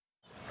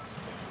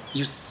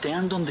You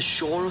stand on the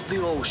shore of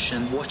the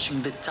ocean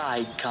watching the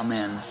tide come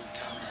in.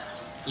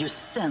 You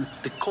sense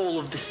the call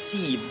of the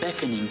sea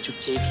beckoning to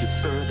take you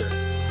further.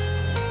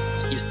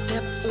 You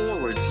step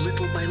forward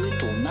little by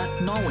little,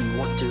 not knowing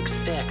what to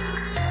expect,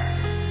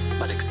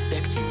 but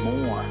expecting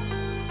more.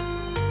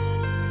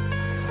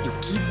 You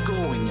keep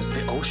going as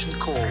the ocean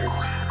calls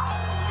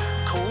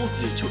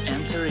you to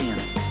enter in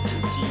to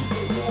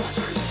deep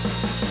waters.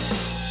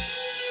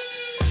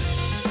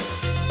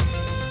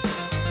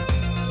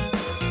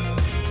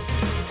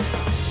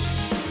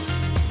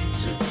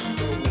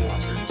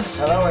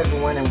 Hello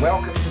everyone and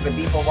welcome to the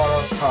Deeper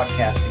Waters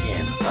podcast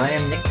again. I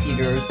am Nick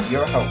Peters,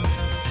 your host,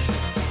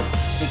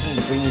 seeking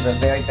to bring you the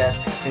very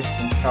best of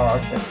Christian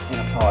scholarship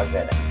and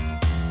apologetics.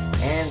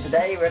 And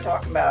today we're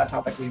talking about a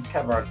topic we've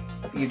covered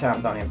a few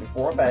times on here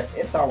before, but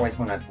it's always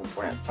one that's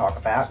important to talk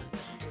about.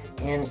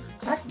 And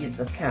I'd like to get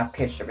this kind of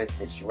picture of this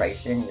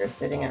situation. You're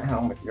sitting at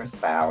home with your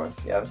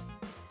spouse, you have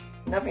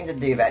nothing to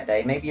do that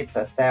day. Maybe it's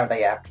a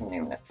Saturday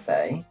afternoon, let's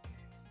say.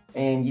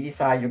 And you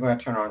decide you're going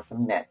to turn on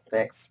some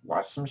Netflix,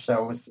 watch some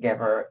shows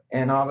together,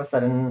 and all of a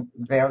sudden,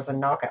 there's a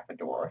knock at the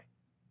door.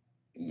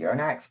 You're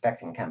not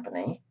expecting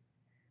company,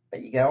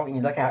 but you go and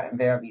you look out, and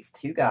there are these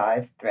two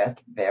guys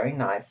dressed very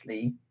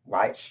nicely,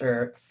 white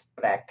shirts,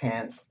 black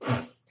pants.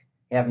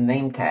 They have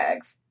name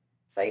tags,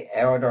 say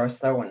Elder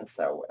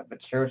so-and-so of the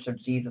Church of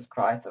Jesus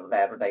Christ of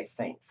Latter-day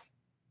Saints.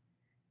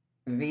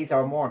 These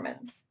are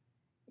Mormons.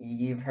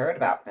 You've heard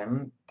about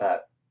them,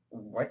 but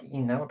what do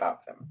you know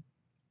about them?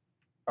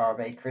 Are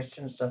they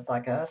Christians just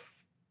like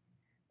us?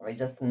 Are they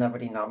just another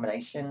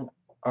denomination?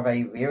 Are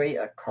they really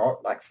a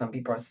cult like some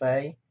people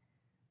say?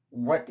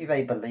 What do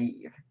they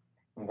believe?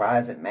 And why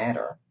does it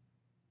matter?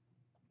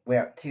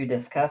 Well, to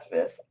discuss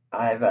this,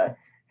 I've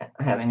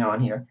having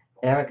on here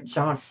Eric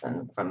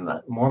Johnson from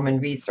the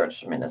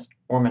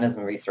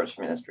Mormonism Research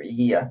Ministry.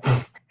 He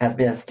has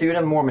been a student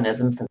of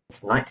Mormonism since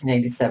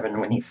 1987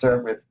 when he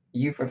served with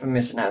Youth with a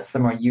Mission at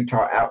Summer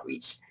Utah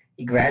Outreach.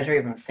 He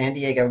graduated from San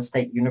Diego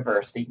State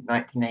University,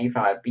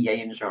 1985,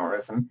 BA in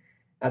journalism,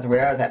 as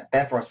well as at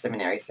Bethel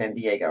Seminary, San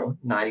Diego,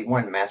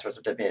 91, Master's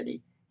of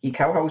Divinity. He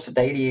co-hosts a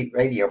daily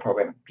radio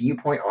program,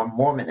 Viewpoint on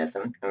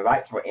Mormonism, and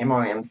writes for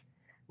MRM's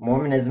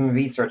Mormonism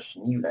Research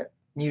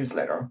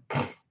newsletter.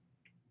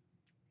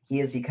 He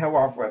is the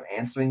co-author of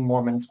Answering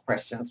Mormons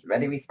Questions,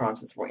 Ready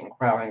Responses for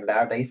Inquiring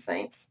Latter-day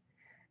Saints,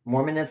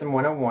 Mormonism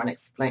 101,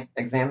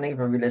 Examining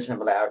the Religion of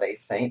Latter-day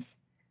Saints,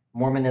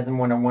 Mormonism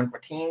 101 for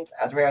Teens,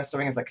 as well as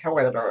serving as a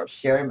co-editor of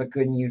Sharing the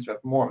Good News with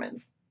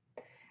Mormons.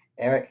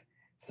 Eric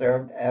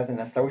served as an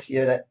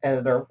associate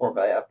editor for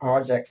the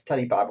Apologetic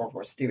Study Bible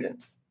for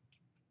Students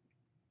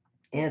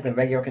and is a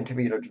regular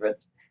contributor to the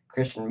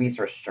Christian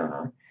Research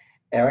Journal.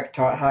 Eric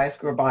taught high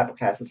school Bible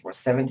classes for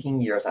 17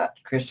 years at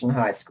Christian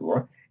High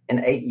School and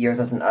 8 years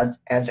as an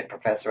adjunct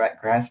professor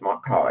at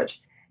Grassmont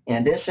College. In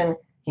addition,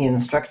 he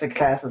instructed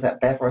classes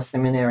at Bethel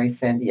Seminary,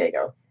 San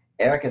Diego.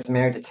 Eric is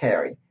married to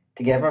Terry.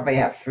 Together, they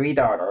have 3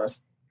 daughters,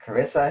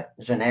 Carissa,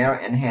 Janelle,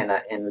 and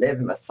Hannah, and live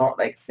in the Salt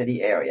Lake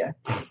City area.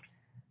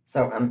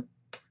 So,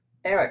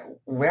 Eric,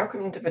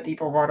 welcome to the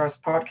Deeper Waters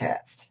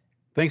podcast.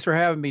 Thanks for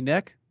having me,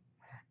 Nick.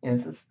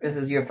 This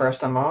is your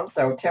first time on,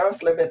 so tell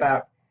us a little bit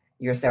about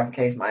yourself in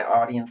case my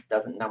audience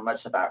doesn't know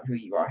much about who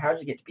you are. How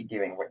did you get to be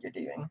doing what you're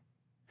doing?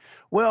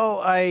 Well,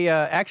 I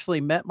actually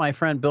met my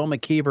friend Bill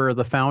McKeever,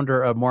 the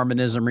founder of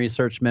Mormonism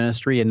Research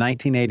Ministry, in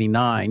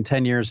 1989,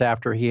 10 years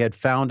after he had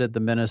founded the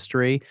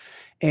ministry.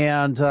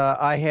 And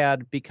I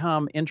had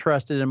become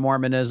interested in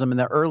Mormonism in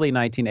the early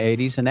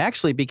 1980s and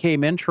actually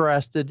became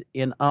interested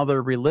in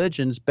other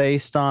religions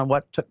based on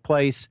what took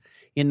place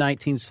in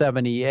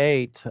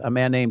 1978. A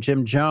man named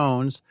Jim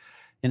Jones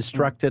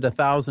instructed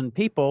 1,000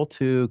 people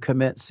to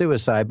commit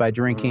suicide by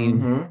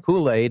drinking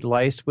Kool-Aid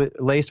laced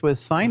with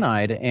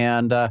cyanide.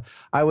 And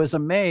I was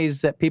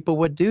amazed that people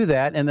would do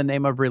that in the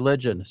name of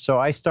religion. So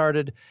I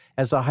started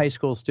as a high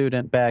school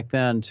student back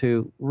then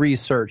to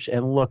research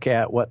and look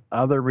at what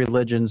other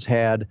religions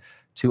had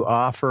to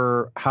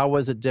offer. How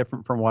was it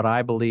different from what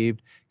I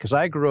believed? Because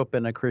I grew up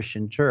in a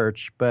Christian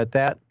church, but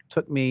that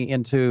took me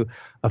into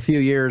a few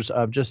years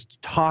of just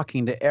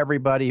talking to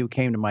everybody who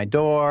came to my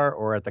door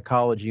or at the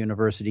college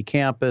university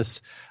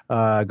campus,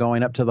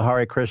 going up to the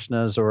Hare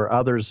Krishnas or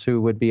others who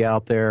would be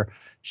out there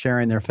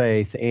sharing their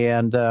faith.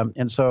 And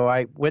so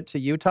I went to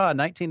Utah in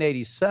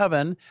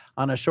 1987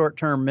 on a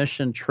short-term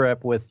mission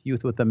trip with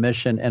Youth with a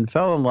Mission and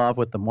fell in love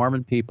with the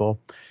Mormon people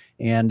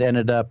and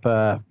ended up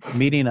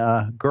meeting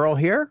a girl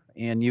here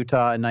in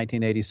Utah in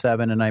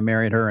 1987, and I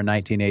married her in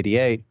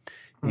 1988.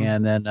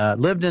 And then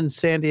lived in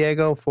San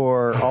Diego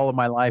for all of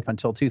my life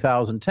until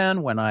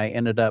 2010 when I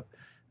ended up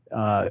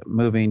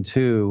moving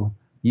to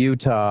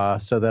Utah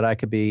so that I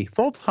could be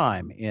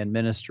full-time in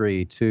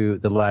ministry to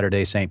the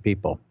Latter-day Saint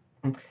people.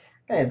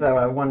 Okay,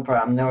 so one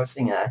part I'm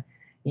noticing,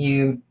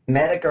 you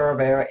met a girl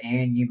there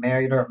and you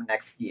married her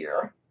next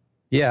year.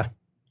 Yeah.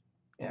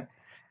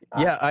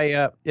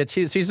 Yeah.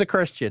 She's a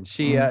Christian.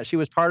 She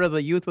was part of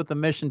the Youth with a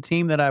Mission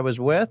team that I was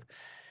with.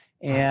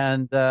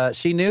 And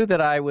she knew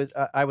that I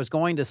was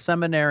going to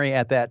seminary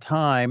at that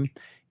time,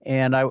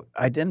 And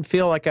I didn't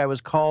feel like I was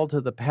called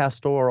to the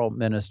pastoral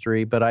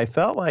ministry, but I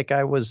felt like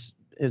I was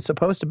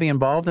supposed to be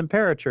involved in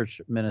parachurch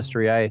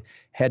ministry. I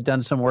had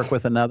done some work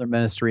with another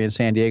ministry in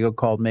San Diego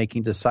called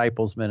Making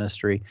Disciples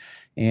Ministry,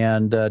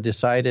 and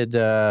decided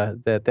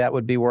that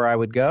would be where I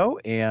would go.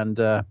 And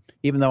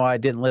even though I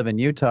didn't live in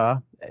Utah,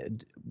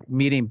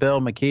 meeting Bill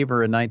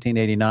McKeever in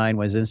 1989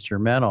 was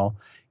instrumental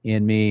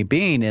in me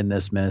being in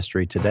this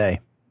ministry today.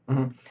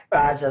 Mm-hmm. But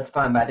I just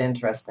find that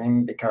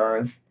interesting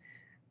because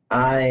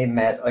I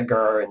met a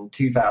girl in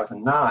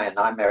 2009, and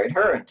I married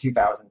her in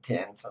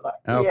 2010. So,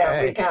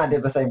 yeah, we kind of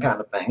did the same kind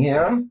of thing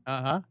here.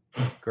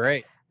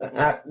 Great.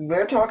 Now,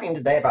 we're talking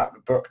today about the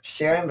book,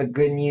 Sharing the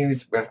Good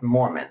News with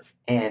Mormons.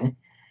 And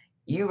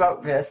you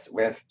wrote this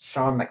with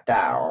Sean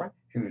McDowell,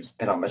 who's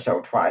been on the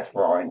show twice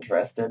for all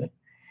interested.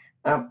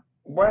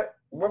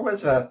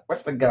 What's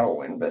the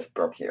goal in this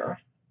book here?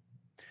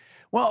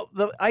 Well,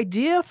 the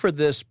idea for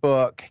this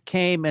book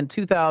came in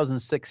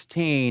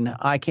 2016.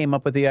 I came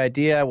up with the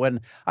idea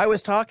when I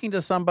was talking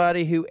to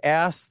somebody who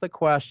asked the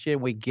question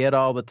we get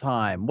all the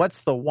time.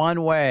 What's the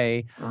one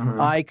way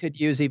I could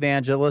use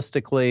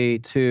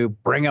evangelistically to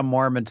bring a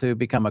Mormon to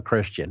become a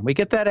Christian? We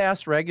get that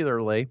asked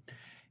regularly.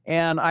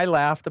 And I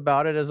laughed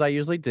about it, as I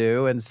usually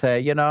do, and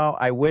say,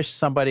 I wish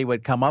somebody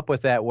would come up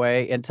with that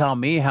way and tell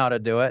me how to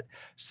do it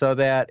so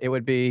that it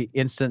would be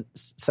instant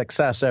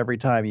success every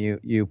time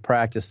you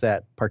practice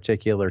that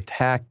particular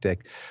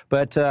tactic.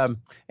 But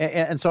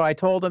and so I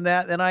told him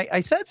that, and I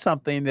said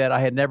something that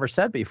I had never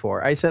said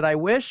before. I said, I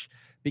wish,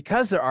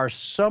 because there are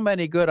so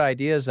many good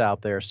ideas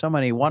out there, so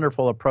many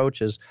wonderful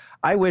approaches,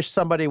 I wish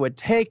somebody would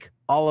take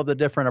all of the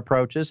different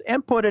approaches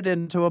and put it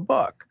into a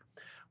book.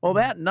 Well,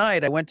 that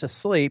night I went to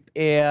sleep,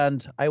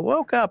 and I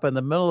woke up in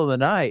the middle of the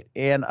night,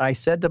 and I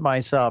said to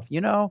myself,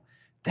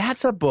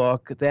 that's a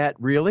book that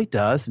really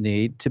does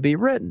need to be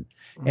written.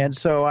 And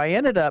so I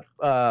ended up,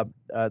 in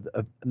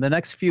the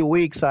next few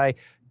weeks, I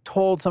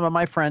told some of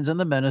my friends in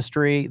the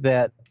ministry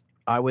that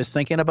I was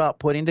thinking about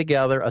putting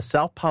together a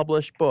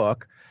self-published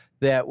book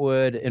that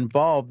would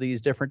involve these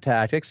different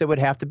tactics. It would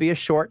have to be a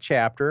short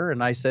chapter,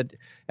 and I said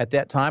at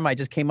that time I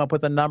just came up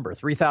with a number,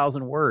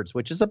 3,000 words,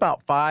 which is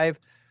about 5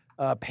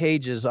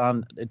 pages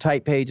on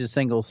type pages,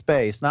 single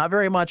space. Not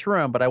very much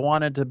room, but I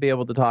wanted to be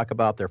able to talk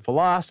about their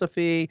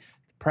philosophy,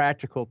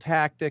 practical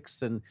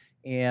tactics, and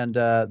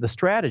the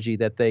strategy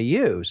that they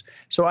use.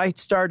 So I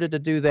started to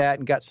do that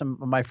and got some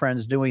of my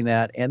friends doing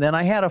that. And then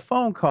I had a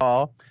phone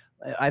call,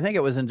 I think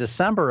it was in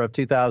December of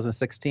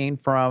 2016,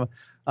 from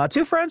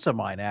 2 friends of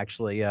mine,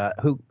 actually,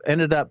 who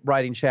ended up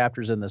writing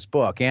chapters in this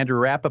book.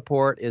 Andrew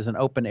Rappaport is an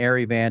open-air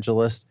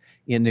evangelist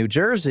in New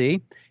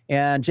Jersey,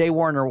 and J.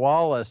 Warner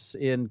Wallace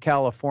in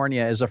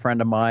California is a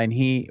friend of mine.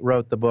 He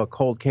wrote the book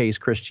Cold Case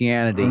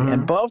Christianity,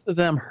 and both of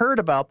them heard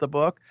about the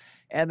book,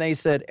 and they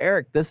said,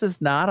 Eric, this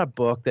is not a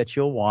book that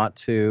you'll want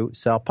to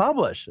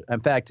self-publish.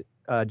 In fact,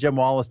 Jim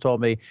Wallace told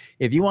me,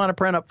 if you want to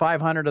print up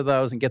 500 of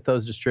those and get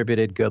those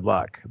distributed, good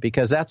luck,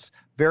 because that's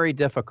very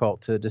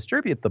difficult to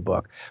distribute the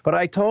book. But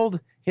I told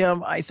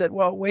him, I said,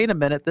 well, wait a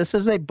minute, this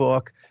is a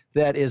book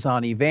that is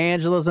on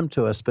evangelism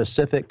to a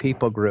specific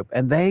people group,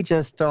 and they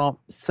just don't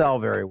sell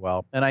very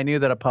well. And I knew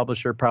that a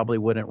publisher probably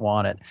wouldn't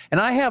want it. And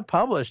I have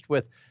published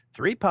with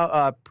 3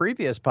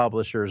 previous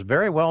publishers,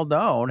 very well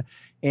known,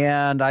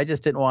 and I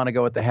just didn't want to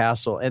go with the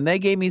hassle. And they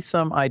gave me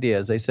some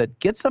ideas. They said,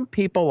 get some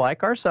people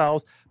like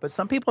ourselves, but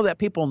some people that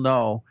people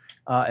know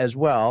as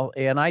well.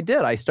 And I did.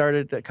 I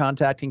started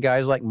contacting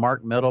guys like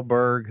Mark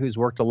Middleberg, who's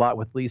worked a lot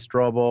with Lee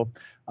Strobel.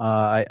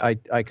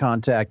 I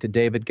contacted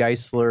David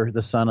Geisler,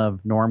 the son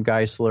of Norm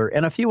Geisler,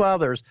 and a few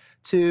others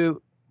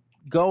to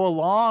go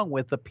along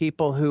with the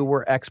people who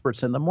were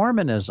experts in the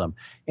Mormonism.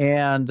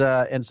 And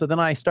so then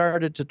I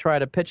started to try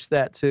to pitch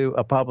that to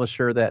a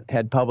publisher that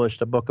had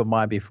published a book of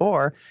mine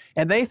before,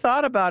 and they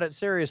thought about it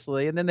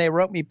seriously, and then they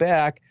wrote me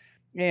back,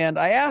 and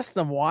I asked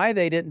them why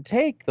they didn't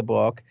take the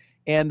book,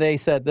 and they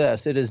said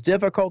this: it is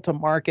difficult to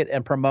market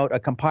and promote a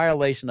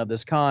compilation of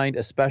this kind,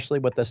 especially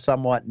with a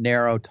somewhat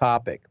narrow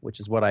topic, which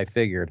is what I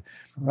figured.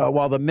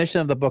 While the mission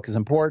of the book is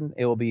important,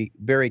 it will be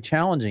very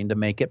challenging to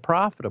make it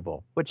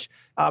profitable, which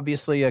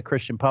obviously a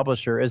Christian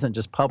publisher isn't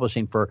just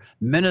publishing for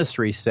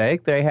ministry's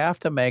sake. They have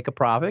to make a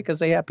profit because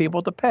they have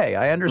people to pay.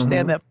 I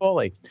understand that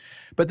fully.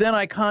 But then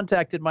I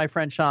contacted my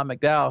friend Sean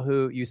McDowell,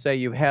 who you say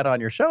you've had on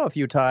your show a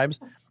few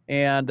times.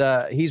 And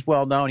he's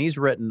well known. He's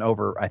written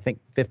over, I think,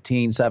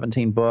 15,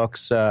 17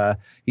 books.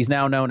 He's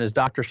now known as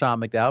Dr. Sean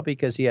McDowell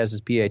because he has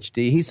his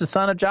PhD. He's the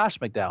son of Josh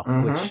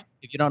McDowell, which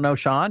if you don't know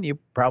Sean, you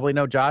probably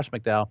know Josh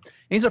McDowell.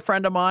 He's a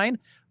friend of mine.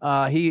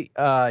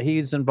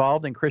 He's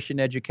involved in Christian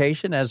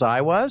education, as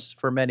I was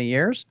for many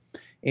years.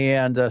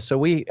 And so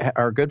we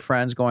are good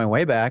friends going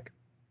way back.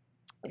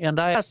 And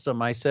I asked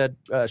him, I said,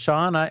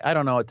 Sean, I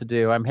don't know what to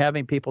do. I'm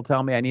having people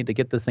tell me I need to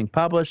get this thing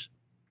published.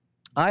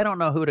 I don't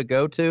know who to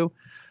go to.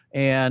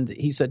 And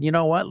he said, you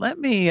know what, let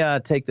me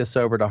take this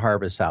over to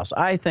Harvest House.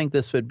 I think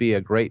this would be a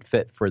great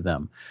fit for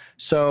them.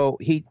 So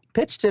he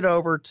pitched it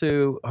over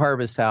to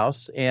Harvest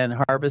House, and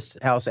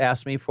Harvest House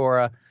asked me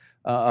for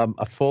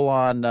a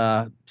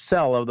full-on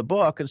sell of the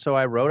book. And so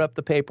I wrote up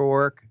the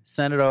paperwork,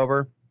 sent it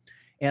over.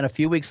 And a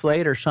few weeks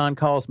later, Sean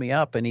calls me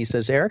up and he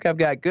says, Eric, I've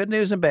got good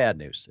news and bad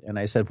news. And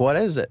I said, what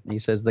is it? And he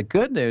says, the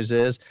good news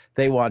is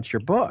they want your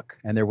book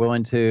and they're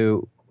willing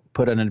to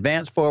put an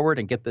advance forward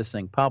and get this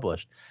thing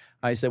published.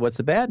 I said, what's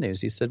the bad news?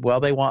 He said,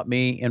 well, they want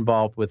me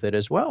involved with it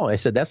as well. I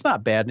said, that's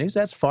not bad news.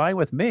 That's fine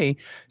with me.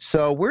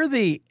 So we're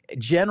the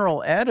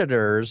general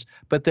editors,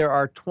 but there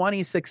are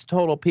 26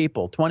 total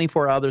people,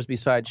 24 others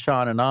besides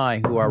Sean and I,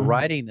 who are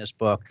writing this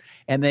book,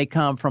 and they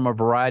come from a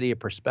variety of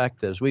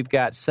perspectives. We've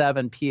got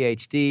 7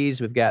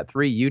 PhDs. We've got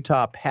 3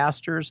 Utah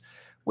pastors.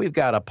 We've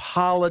got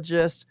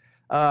apologists.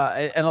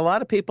 And a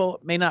lot of people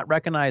may not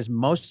recognize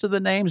most of the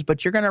names,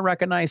 but you're going to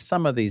recognize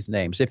some of these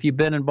names. If you've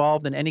been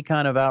involved in any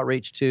kind of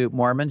outreach to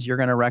Mormons, you're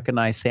going to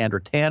recognize Sandra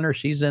Tanner.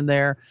 She's in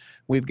there.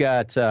 We've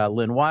got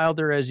Lynn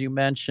Wilder, as you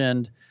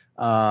mentioned.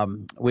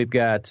 We've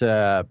got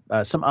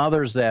some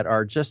others that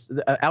are just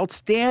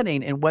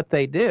outstanding in what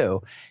they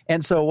do.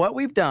 And so what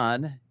we've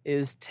done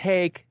is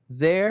take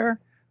their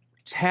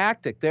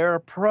tactic, their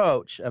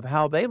approach of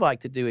how they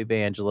like to do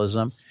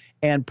evangelism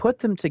and put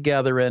them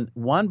together in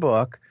one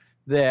book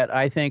that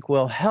I think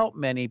will help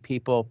many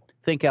people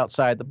think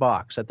outside the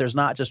box, that there's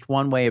not just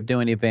one way of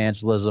doing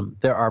evangelism.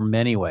 There are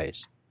many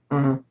ways.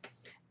 Mm-hmm.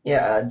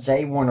 Yeah,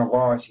 Jay Warner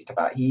Wallace, you talk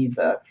about, he's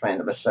a friend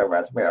of the show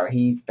as well.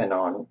 He's been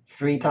on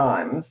 3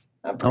 times.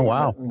 Oh,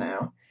 wow.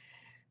 Now.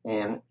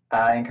 And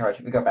I encourage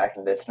you to go back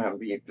and listen to him.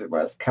 It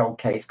was Cold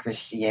Case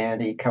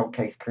Christianity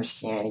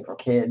for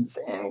Kids,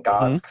 and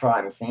God's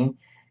Crime Scene.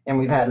 And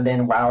we've had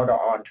Lynn Wilder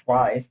on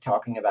twice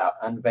talking about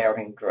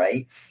Unveiling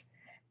Grace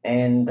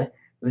and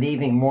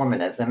Leaving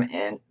Mormonism,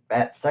 and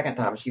that second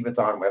time she was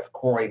on with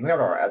Corey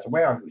Miller as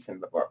well, who's in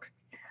the book.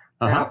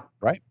 Now,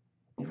 right.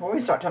 Before we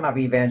start talking about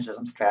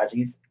evangelism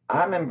strategies,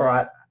 I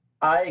remember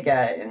I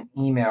got an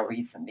email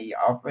recently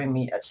offering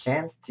me a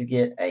chance to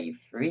get a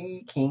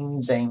free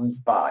King James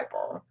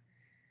Bible.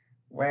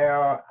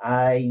 Well,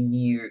 I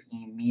knew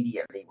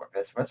immediately what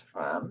this was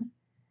from,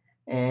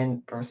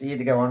 and proceeded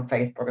to go on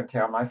Facebook and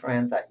tell my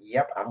friends that,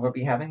 yep, I will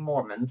be having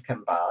Mormons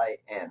come by,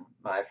 and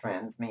my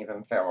friends, me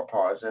and fellow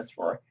apologists,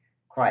 were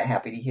quite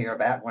happy to hear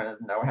about, wanted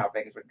to know how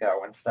big it would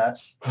go and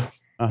such.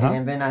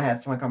 And then I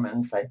had someone come in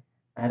and say,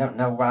 I don't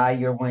know why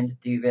you're willing to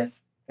do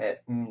this.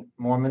 That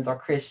Mormons are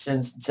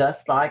Christians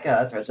just like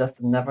us, or just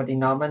another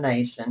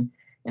denomination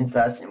and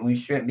such, and we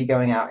shouldn't be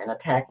going out and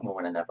attacking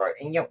one another.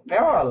 And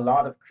there are a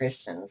lot of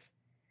Christians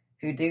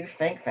who do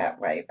think that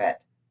way,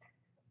 that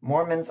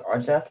Mormons are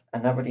just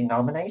another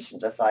denomination,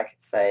 just like,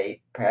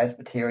 say,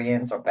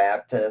 Presbyterians or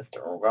Baptists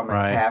or Roman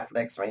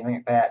Catholics or anything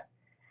like that.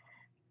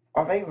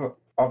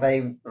 Are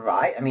they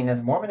right? I mean,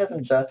 is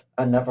Mormonism just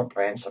another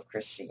branch of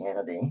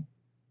Christianity?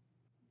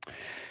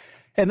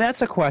 And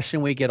that's a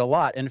question we get a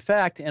lot. In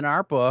fact, in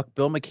our book,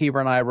 Bill McKeever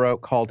and I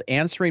wrote, called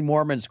Answering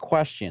Mormons'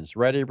 Questions,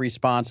 Ready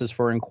Responses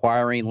for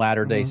Inquiring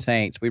Latter-day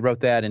Saints. We wrote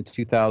that in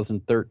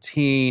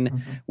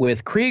 2013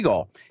 with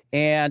Kriegel.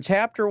 And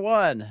chapter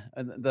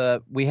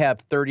 1, we have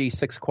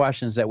 36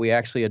 questions that we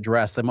actually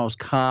address, the most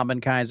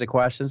common kinds of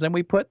questions. And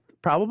we put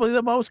probably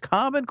the most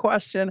common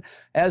question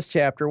as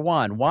chapter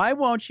 1. Why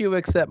won't you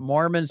accept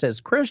Mormons as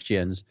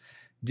Christians?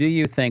 Do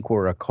you think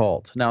we're a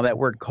cult? Now, that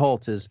word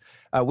cult is,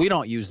 we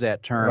don't use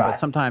that term, but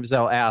sometimes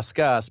they'll ask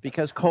us,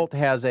 because cult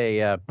has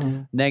a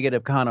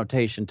negative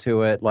connotation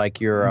to it, like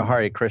you're a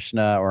Hare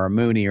Krishna or a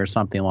Mooney or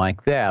something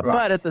like that.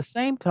 But at the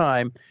same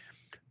time,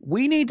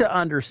 we need to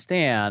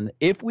understand,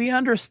 if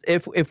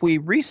we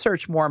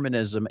research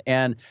Mormonism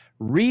and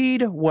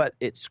read what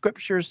its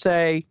scriptures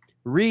say,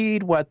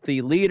 read what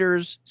the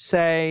leaders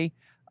say.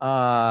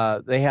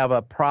 They have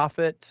a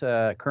prophet.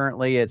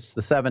 Currently, it's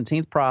the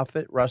 17th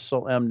prophet,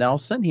 Russell M.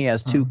 Nelson. He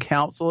has 2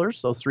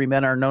 counselors. Those 3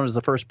 men are known as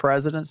the First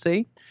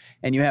Presidency.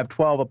 And you have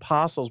 12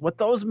 apostles. What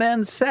those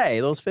men say,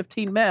 those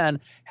 15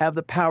 men, have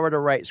the power to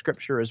write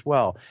scripture as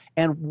well.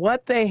 And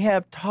what they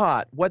have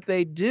taught, what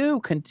they do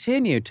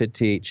continue to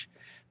teach,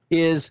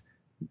 is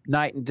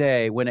night and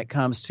day when it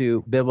comes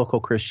to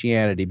biblical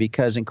Christianity.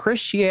 Because in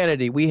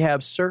Christianity, we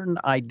have certain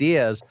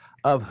ideas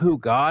of who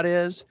God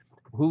is,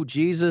 who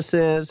Jesus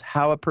is,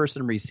 how a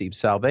person receives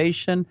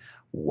salvation,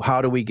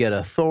 how do we get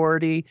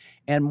authority.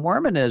 And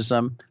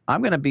Mormonism,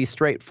 I'm going to be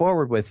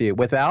straightforward with you,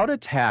 without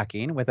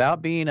attacking,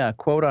 without being a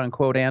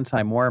quote-unquote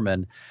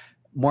anti-Mormon,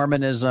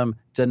 Mormonism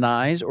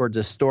denies or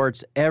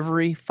distorts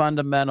every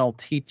fundamental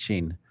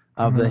teaching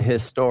of the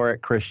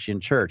historic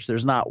Christian church.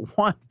 There's not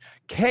one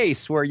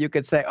case where you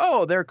could say,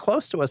 oh, they're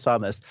close to us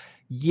on this.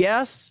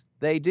 Yes,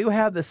 they do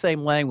have the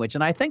same language.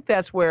 And I think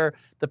that's where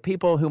the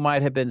people who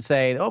might have been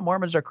saying, oh,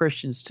 Mormons are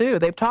Christians too,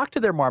 they've talked to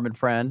their Mormon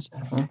friends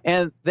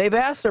and they've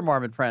asked their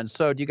Mormon friends,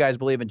 so do you guys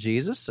believe in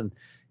Jesus?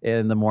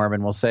 And the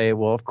Mormon will say,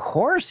 well, of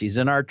course, he's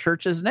in our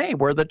church's name.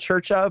 We're the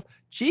Church of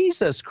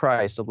Jesus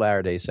Christ of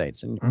Latter-day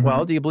Saints. And,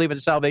 well, do you believe in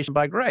salvation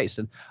by grace?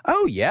 And,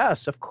 oh,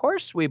 yes, of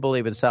course we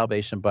believe in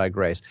salvation by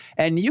grace.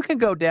 And you can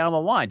go down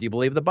the line. Do you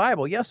believe the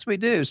Bible? Yes, we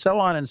do, so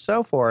on and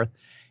so forth.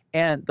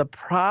 And the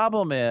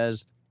problem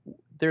is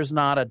there's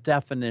not a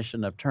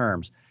definition of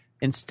terms.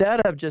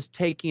 instead of just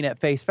taking at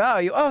face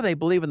value, oh, they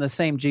believe in the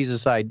same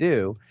Jesus I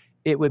do,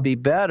 it would be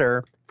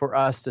better for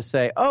us to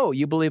say, oh,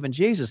 you believe in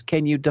Jesus.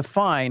 Can you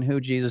define who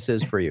Jesus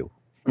is for you?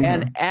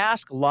 And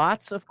ask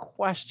lots of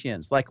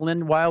questions, like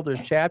Lynn Wilder's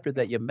chapter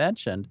that you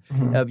mentioned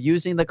of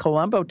using the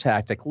Columbo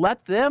tactic.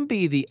 Let them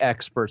be the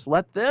experts.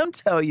 Let them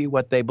tell you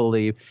what they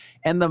believe.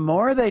 And the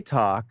more they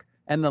talk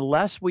and the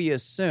less we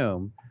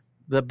assume,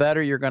 the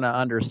better you're going to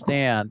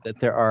understand that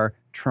there are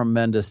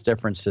tremendous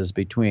differences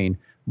between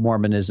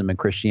Mormonism and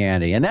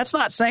Christianity. And that's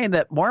not saying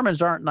that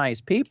Mormons aren't nice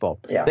people.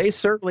 Yeah. They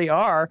certainly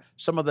are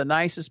some of the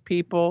nicest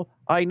people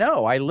I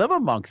know. I live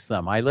amongst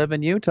them. I live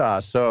in Utah.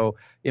 So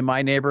in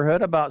my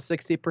neighborhood, about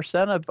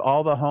 60% of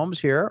all the homes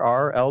here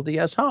are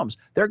LDS homes.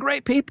 They're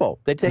great people.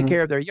 They take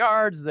care of their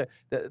yards.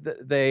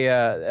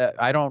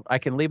 I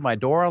can leave my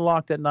door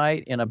unlocked at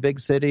night in a big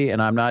city,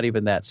 and I'm not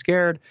even that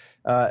scared.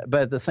 But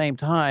at the same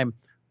time,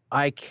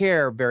 I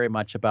care very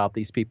much about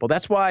these people.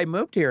 That's why I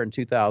moved here in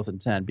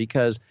 2010,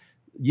 because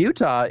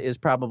Utah is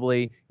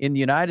probably, in the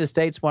United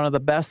States, one of the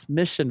best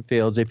mission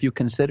fields, if you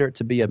consider it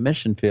to be a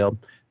mission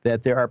field,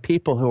 that there are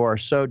people who are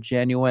so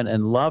genuine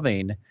and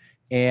loving,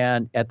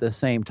 and at the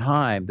same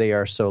time, they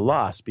are so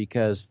lost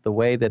because the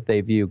way that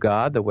they view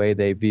God, the way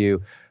they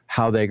view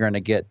how they're going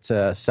to get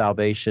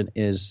salvation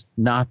is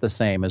not the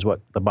same as what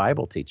the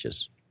Bible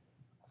teaches.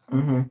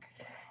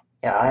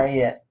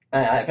 Yeah,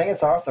 I think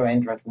it's also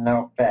interesting to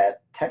note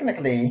that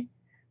technically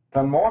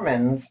the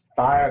Mormons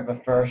fired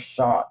the first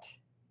shot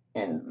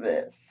in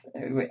this.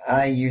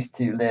 I used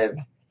to live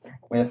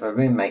with a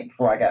roommate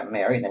before I got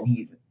married, and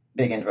he's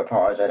big into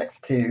apologetics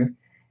too.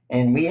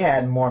 And we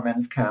had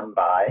Mormons come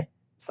by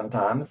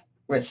sometimes,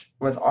 which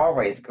was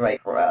always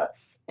great for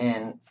us.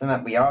 And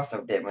something we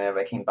also did whenever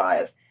they came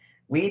by is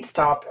we'd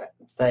stop,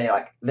 say,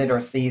 like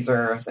Little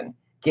Caesars and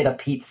get a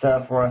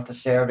pizza for us to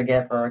share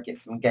together, get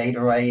some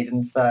Gatorade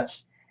and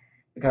such.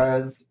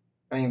 Because,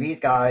 I mean, these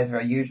guys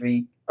are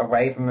usually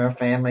away from their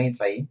families.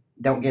 They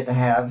don't get to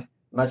have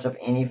much of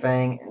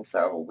anything, and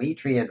so we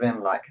treated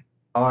them like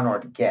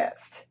honored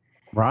guests.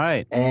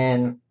 Right.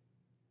 And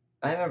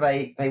I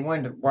remember they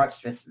wanted to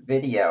watch this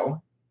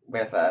video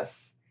with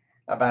us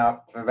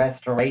about the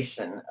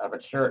restoration of a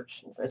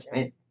church and such.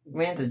 And it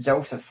went to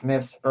Joseph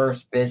Smith's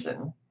first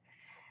vision.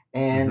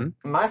 And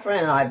my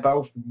friend and I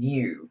both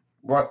knew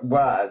what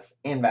was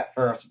in that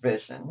first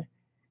vision.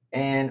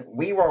 And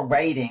we were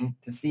waiting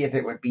to see if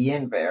it would be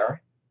in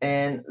there.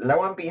 And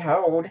lo and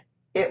behold,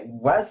 it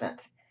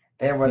wasn't.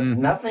 There was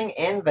nothing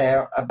in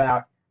there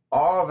about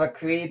all the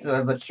creeds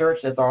of the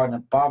churches are an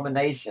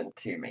abomination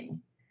to me.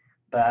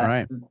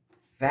 But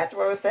that's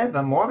what it said.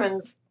 The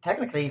Mormons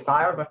technically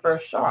fired the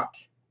first shot.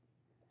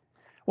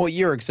 Well,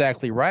 you're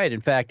exactly right.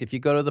 In fact, if you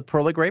go to the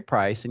Pearl of Great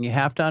Price, and you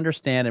have to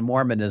understand in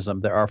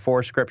Mormonism, there are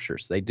 4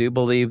 scriptures. They do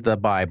believe the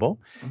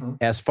Bible,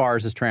 as far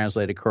as it's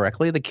translated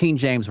correctly. The King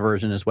James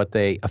Version is what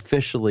they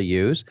officially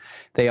use.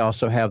 They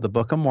also have the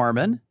Book of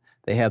Mormon.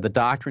 They have the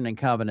Doctrine and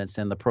Covenants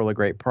and the Pearl of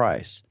Great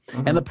Price.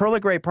 And the Pearl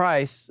of Great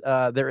Price,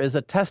 there is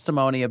a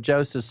testimony of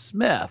Joseph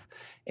Smith.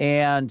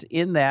 And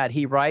in that,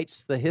 he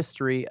writes the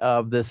history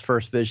of this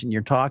first vision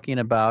you're talking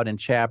about in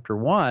chapter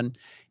 1.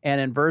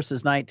 And in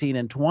verses 19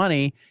 and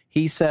 20,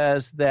 he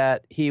says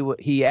that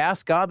he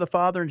asked God the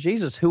Father and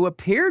Jesus, who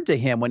appeared to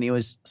him when he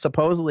was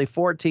supposedly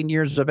 14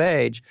 years of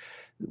age,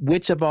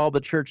 which of all the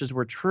churches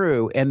were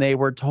true, and they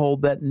were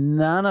told that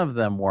none of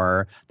them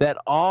were, that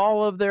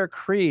all of their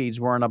creeds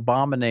were an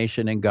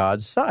abomination in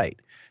God's sight.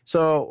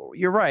 So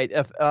you're right.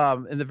 If,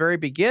 in the very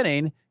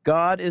beginning,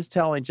 God is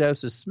telling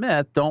Joseph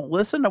Smith, don't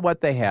listen to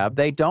what they have.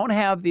 They don't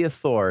have the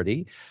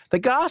authority. The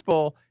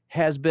gospel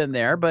has been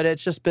there, but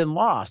it's just been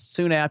lost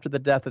soon after the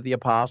death of the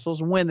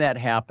apostles. When that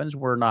happens,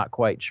 we're not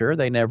quite sure.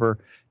 They never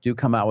do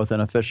come out with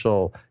an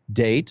official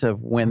date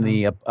of when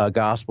the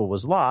gospel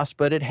was lost,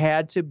 but it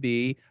had to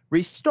be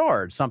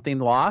restored. Something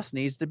lost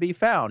needs to be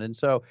found. And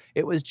so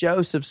it was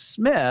Joseph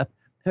Smith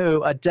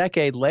who, a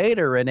decade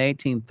later in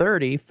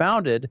 1830,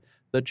 founded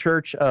the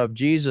Church of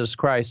Jesus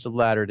Christ of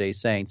Latter-day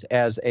Saints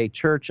as a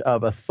church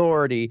of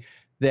authority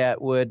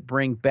that would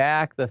bring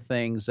back the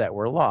things that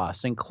were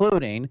lost,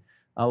 including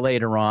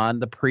later on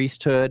the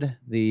priesthood,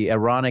 the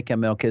Aaronic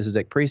and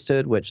Melchizedek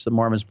priesthood, which the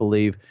Mormons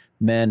believe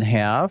men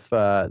have.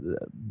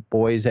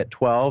 Boys at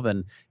 12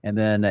 and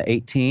then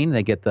 18,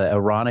 they get the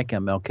Aaronic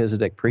and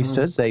Melchizedek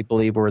priesthoods. They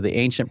believe were the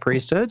ancient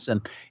priesthoods,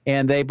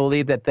 and they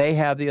believe that they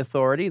have the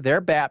authority.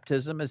 Their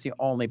baptism is the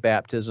only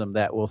baptism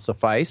that will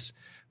suffice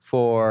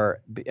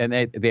for, and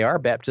they are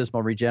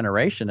baptismal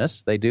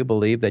regenerationists. They do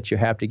believe that you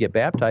have to get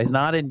baptized,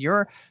 not in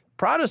your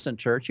Protestant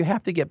church. You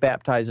have to get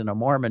baptized in a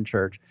Mormon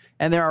church.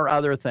 And there are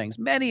other things,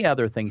 many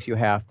other things you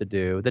have to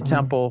do. The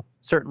temple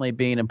certainly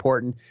being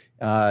important.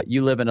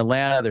 You live in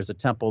Atlanta. There's a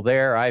temple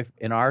there.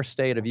 In our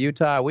state of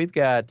Utah, we've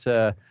got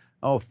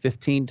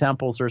 15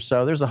 temples or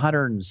so. There's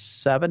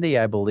 170,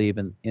 I believe,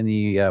 in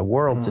the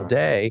world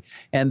today.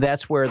 And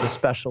that's where the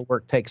special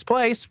work takes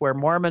place, where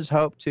Mormons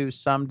hope to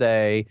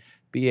someday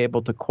be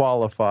able to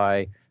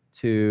qualify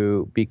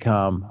to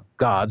become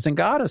gods and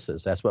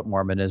goddesses. That's what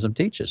Mormonism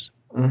teaches.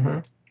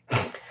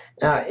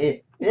 Now,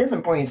 it is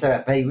important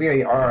that they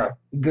really are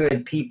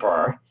good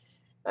people.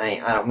 I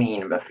don't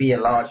mean in the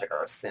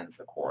theological sense,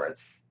 of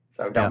course.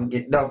 So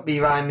don't be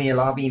writing me a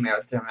lot of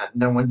emails to them that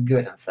no one's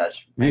good and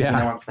such. Yeah. You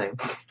know what I'm saying?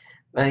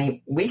 I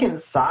mean, we can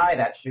side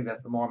actually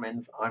with the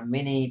Mormons on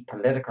many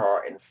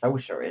political and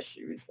social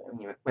issues. I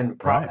mean, when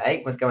Prop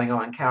 8 was going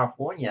on in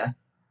California,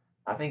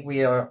 I think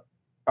we are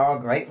all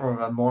grateful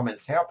for the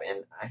Mormons' help,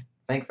 and I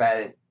think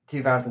that in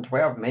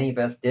 2012, many of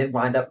us did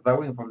wind up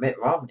voting for Mitt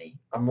Romney,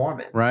 a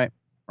Mormon. Right.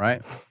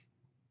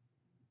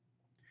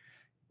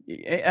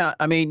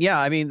 I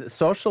mean,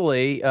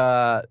 socially,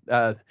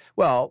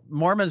 well,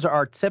 Mormons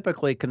are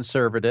typically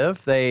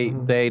conservative.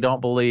 They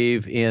don't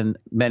believe in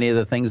many of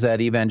the things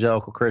that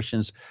evangelical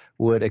Christians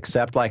would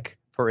accept, like,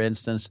 for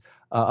instance,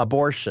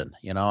 abortion.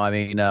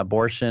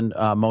 Abortion,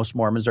 most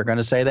Mormons are going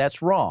to say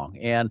that's wrong.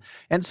 And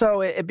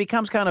so it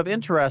becomes kind of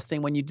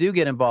interesting when you do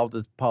get involved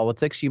with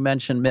politics. You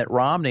mentioned Mitt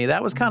Romney.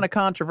 That was kind of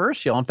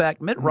controversial. In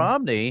fact, Mitt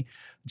Romney,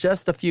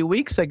 just a few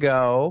weeks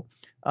ago,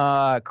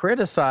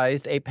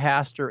 criticized a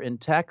pastor in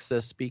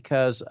Texas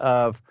because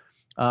of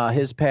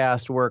his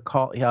past work.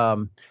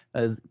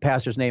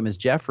 Pastor's name is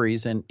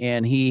Jeffries,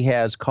 and he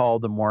has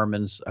called the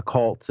Mormons a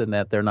cult and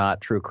that they're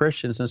not true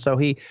Christians. And so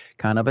he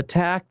kind of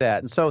attacked that.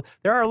 And so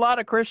there are a lot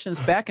of Christians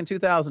back in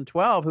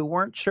 2012 who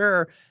weren't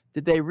sure,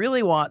 did they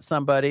really want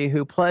somebody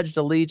who pledged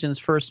allegiance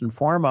first and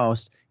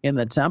foremost in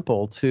the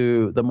temple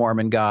to the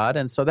Mormon God?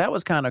 And so that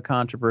was kind of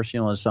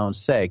controversial in its own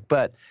sake.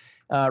 But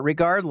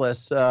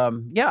regardless,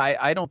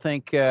 I don't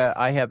think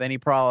I have any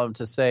problem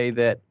to say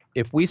that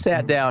if we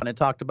sat down and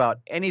talked about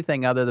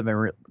anything other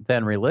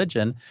than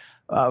religion,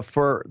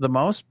 for the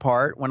most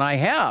part, when I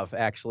have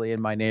actually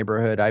in my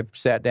neighborhood, I've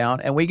sat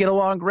down and we get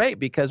along great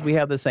because we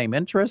have the same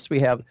interests.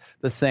 We have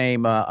the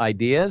same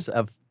ideas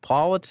of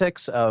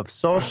politics, of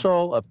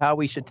social, of how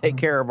we should take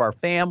care of our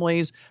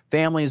families.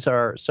 Families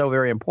are so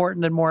very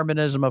important in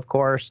Mormonism, of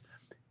course.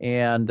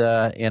 And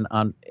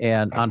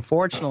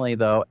unfortunately,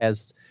 though,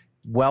 as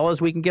well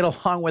as we can get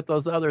along with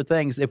those other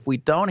things, if we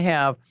don't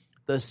have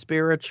the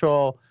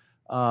spiritual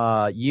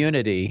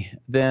unity,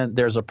 then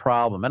there's a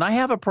problem. And I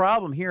have a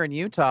problem here in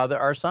Utah. There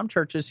are some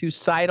churches who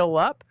sidle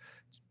up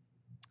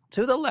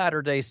to the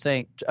Latter-day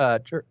Saint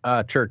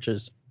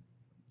churches.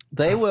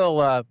 They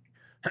will,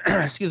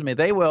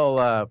 they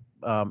will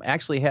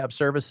actually have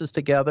services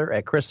together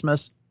at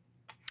Christmas.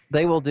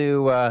 They will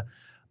do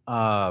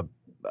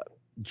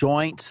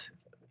joint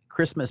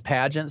Christmas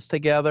pageants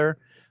together.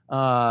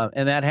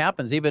 And that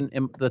happens. Even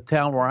in the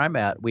town where I'm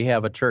at, we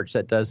have a church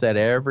that does that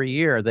every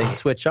year. They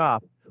switch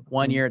off.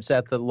 One year it's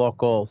at the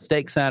local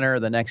stake center.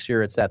 The next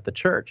year it's at the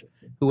church.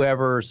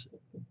 Whoever's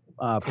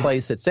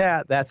place it's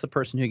at, that's the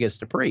person who gets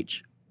to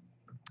preach.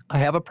 I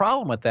have a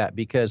problem with that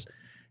because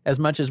as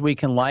much as we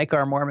can like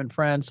our Mormon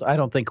friends, I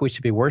don't think we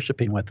should be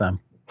worshiping with them.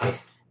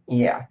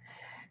 Yeah.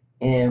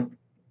 And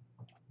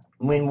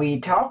when we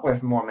talk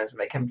with Mormons when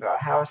they come to our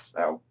house,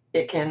 though,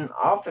 it can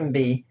often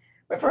be,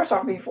 but first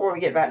off, before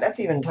we get back, let's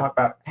even talk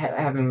about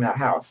having them in our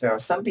house. There are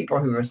some people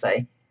who will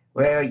say,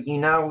 well,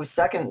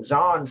 2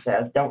 John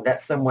says, don't let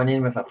someone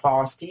in with a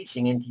false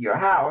teaching into your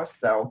house.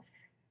 So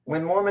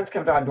when Mormons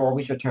come to our door,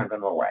 we should turn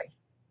them away.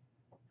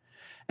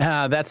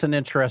 That's an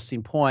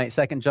interesting point.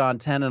 2 John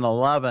 10 and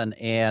 11.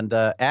 And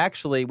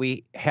actually,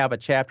 we have a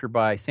chapter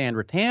by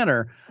Sandra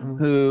Tanner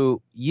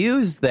who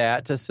used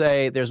that to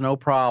say there's no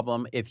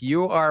problem if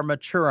you are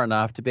mature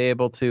enough to be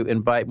able to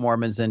invite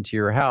Mormons into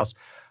your house.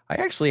 I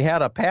actually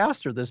had a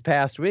pastor this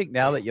past week,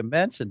 now that you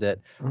mentioned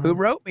it, who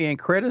wrote me and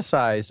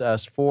criticized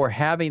us for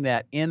having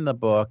that in the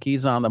book.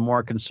 He's on the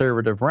more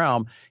conservative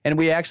realm. And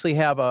we actually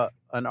have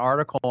an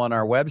article on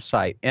our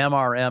website,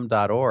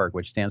 mrm.org,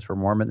 which stands for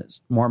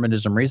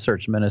Mormonism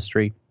Research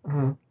Ministry.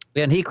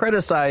 And he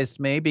criticized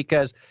me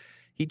because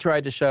he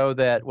tried to show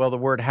that, well, the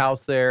word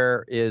house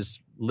there is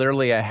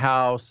literally a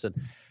house. And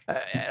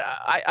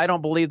I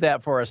don't believe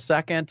that for a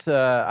second.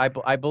 I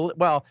believe,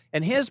 well,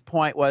 and his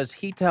point was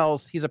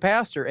he's a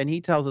pastor and he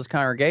tells his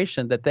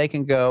congregation that they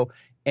can go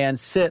and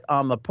sit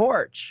on the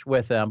porch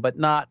with them, but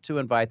not to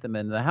invite them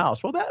into the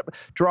house. Well, that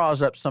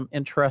draws up some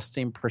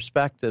interesting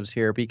perspectives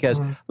here because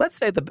let's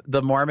say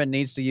the Mormon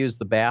needs to use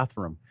the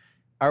bathroom.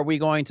 Are we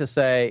going to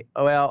say,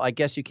 oh, well, I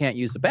guess you can't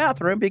use the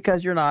bathroom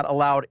because you're not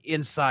allowed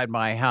inside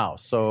my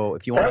house? So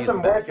if you want to use the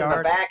backyard, there's some words in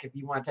the back if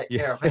you want to take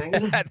care of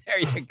things. There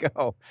you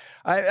go.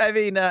 I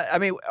mean,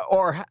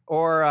 or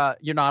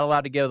you're not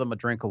allowed to give them a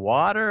drink of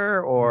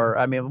water, or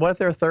I mean, what if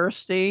they're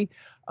thirsty?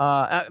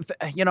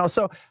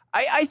 So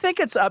I think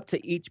it's up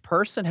to each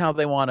person how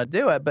they want to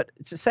do it. But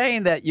it's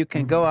saying that you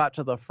can go out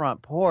to the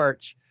front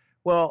porch.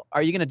 Well,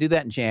 are you going to do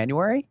that in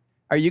January?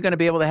 Are you going to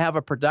be able to have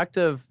a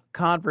productive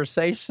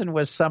conversation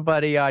with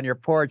somebody on your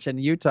porch in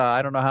Utah?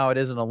 I don't know how it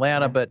is in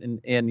Atlanta, but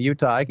in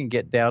Utah, I can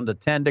get down to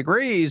 10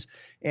 degrees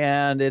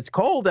and it's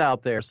cold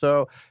out there.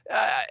 So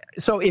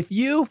if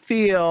you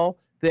feel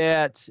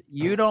that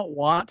you don't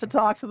want to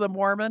talk to the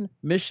Mormon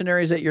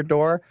missionaries at your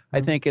door,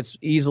 I think it's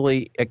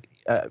easily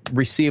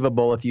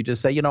receivable if you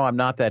just say, I'm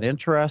not that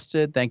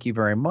interested. Thank you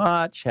very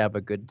much. Have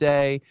a good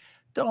day.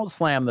 Don't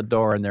slam the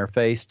door in their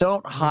face.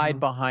 Don't hide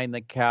behind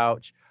the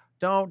couch.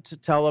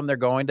 don't tell them they're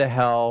going to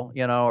hell,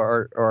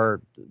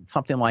 or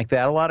something like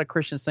that. A lot of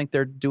Christians think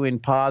they're doing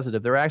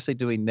positive. They're actually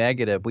doing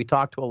negative. We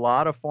talk to a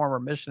lot of former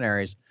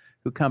missionaries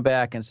who come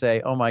back and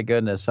say, "Oh my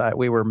goodness,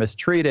 we were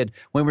mistreated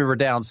when we were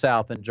down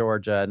south in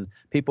Georgia, and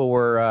people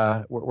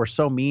were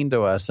so mean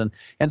to us."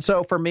 And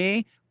so for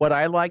me, what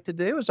I like to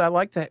do is I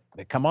like to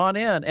come on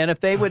in, and if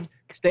they would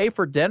stay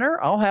for dinner,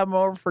 I'll have them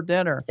over for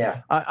dinner.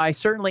 Yeah. I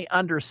certainly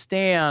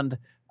understand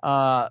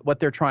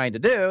what they're trying to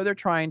do. They're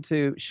trying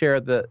to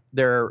share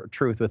their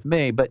truth with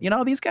me. But,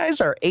 these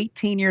guys are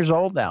 18 years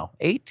old now.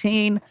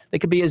 18, they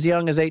could be as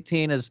young as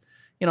 18 as,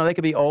 they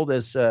could be old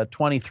as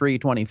 23,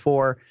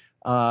 24.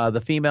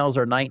 The females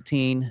are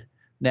 19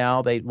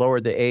 now. They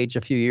lowered the age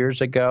a few years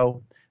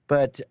ago.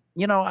 But,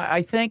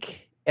 I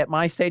think at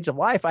my stage of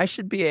life, I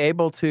should be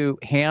able to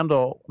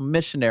handle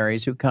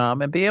missionaries who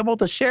come and be able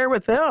to share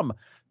with them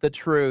the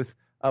truth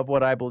of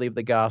what I believe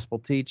the gospel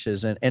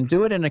teaches, and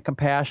do it in a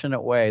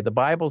compassionate way. The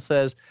Bible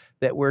says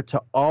that we're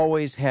to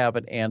always have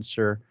an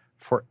answer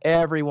for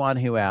everyone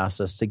who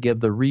asks us, to give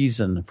the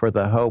reason for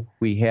the hope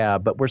we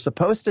have. But we're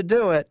supposed to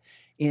do it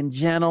in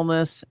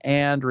gentleness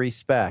and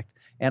respect.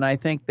 And I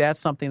think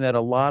that's something that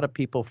a lot of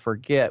people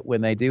forget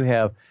when they do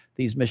have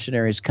these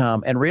missionaries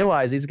come and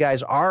realize these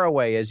guys are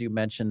away, as you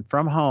mentioned,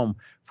 from home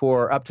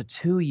for up to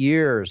 2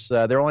 years.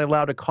 They're only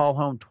allowed to call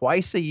home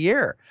twice a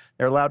year.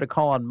 They're allowed to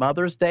call on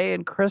Mother's Day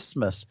and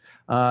Christmas.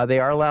 They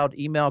are allowed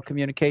email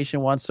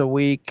communication once a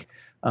week.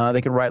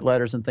 They can write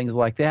letters and things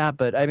like that.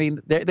 But, I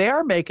mean, they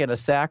are making a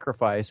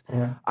sacrifice.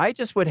 Yeah. I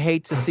just would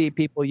hate to see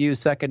people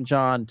use 2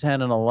 John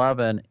 10 and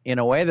 11 in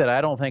a way that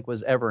I don't think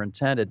was ever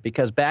intended,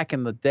 because back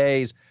in the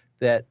days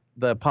that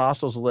the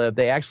apostles lived,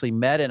 they actually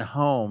met in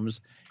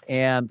homes.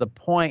 And the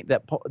point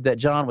that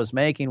John was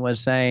making was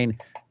saying,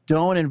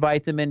 don't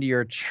invite them into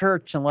your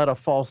church and let a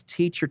false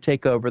teacher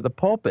take over the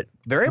pulpit.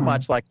 Very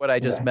much like what I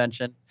just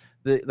mentioned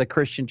the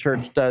Christian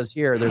church does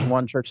here. There's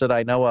one church that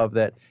I know of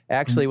that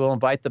actually will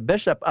invite the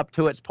bishop up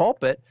to its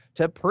pulpit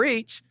to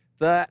preach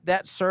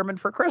that sermon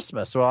for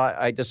Christmas. So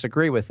I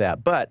disagree with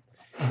that. But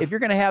if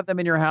you're going to have them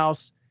in your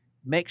house,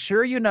 make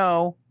sure you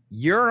know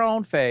your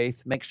own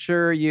faith. Make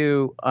sure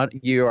you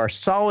are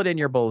solid in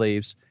your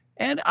beliefs.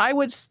 And I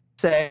would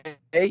say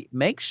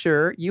make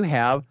sure you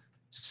have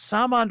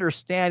some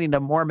understanding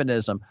of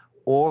Mormonism,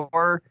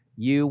 or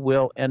you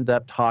will end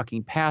up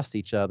talking past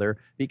each other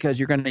because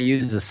you're going to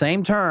use the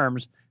same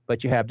terms,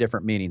 but you have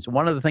different meanings.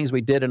 One of the things we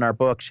did in our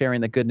book,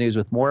 Sharing the Good News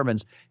with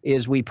Mormons,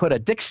 is we put a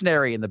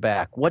dictionary in the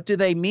back. What do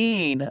they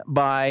mean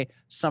by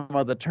some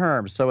of the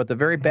terms? So at the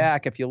very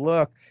back, if you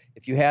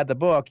had the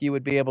book, you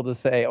would be able to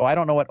say, I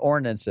don't know what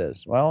ordinance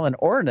is. Well, an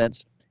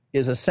ordinance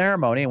is a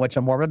ceremony in which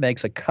a Mormon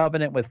makes a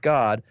covenant with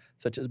God,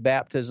 such as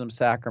baptism,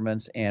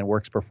 sacraments, and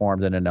works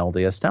performed in an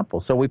LDS temple.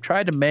 So we've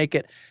tried to make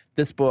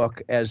this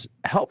book as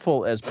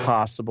helpful as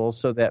possible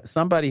so that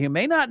somebody who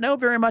may not know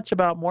very much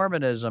about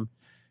Mormonism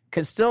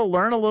can still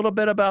learn a little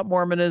bit about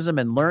Mormonism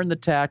and learn the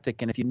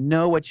tactic. And if you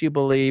know what you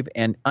believe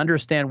and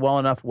understand well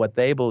enough what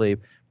they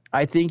believe,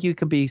 I think you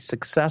can be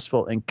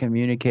successful in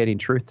communicating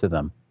truth to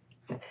them.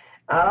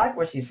 I like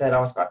what you said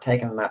also about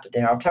taking them out to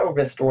dinner. I've told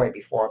this story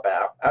before,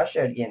 but I'll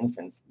share it again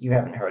since you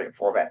haven't heard it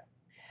before. But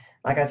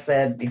like I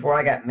said, before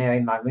I got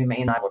married, my roommate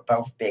and I were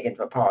both big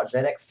into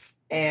apologetics,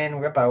 and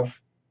we're both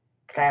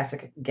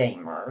classic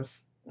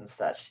gamers and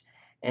such.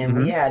 And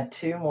we had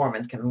two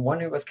Mormons coming, one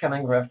who was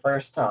coming for the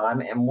first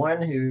time, and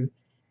one who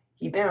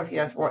he'd been a few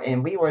years before,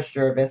 and we were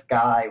sure this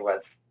guy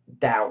was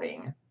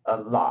doubting a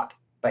lot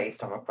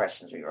based on the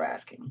questions we were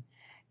asking.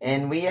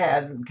 And we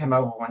had him come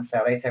over one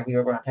Saturday, said we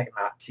were going to take him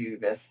out to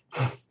this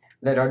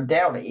little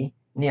deli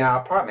near our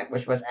apartment,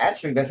 which was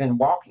actually within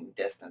walking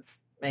distance,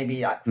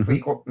 maybe like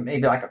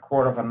maybe like a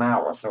quarter of a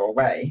mile or so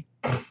away.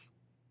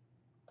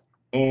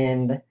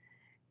 And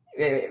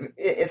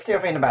it's still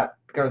thinking about,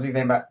 because we've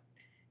been about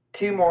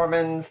two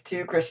Mormons,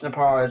 two Christian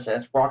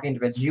apologists walking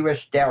to a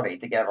Jewish deli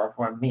together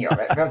for a meal.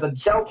 There was a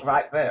joke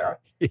right there.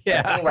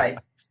 Yeah. But anyway,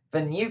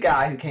 the new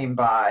guy who came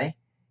by,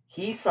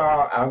 he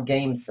saw our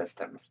game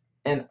systems.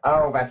 And,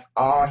 that's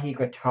all he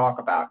could talk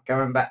about,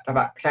 going back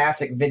about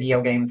classic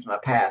video games from the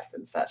past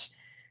and such.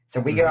 So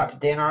we go out to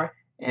dinner,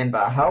 and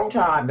the whole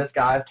time this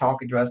guy is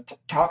talking to us,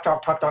 talk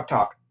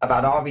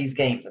about all these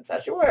games and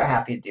such. We're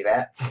happy to do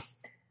that.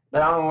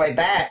 But on the way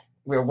back,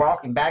 we're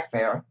walking back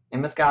there,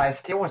 and this guy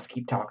still wants to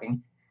keep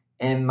talking.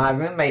 And my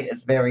roommate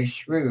is very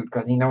shrewd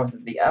because he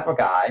notices the other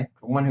guy,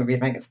 the one who we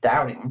think is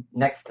doubting,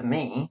 next to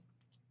me.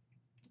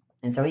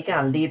 And so he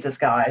kind of leads this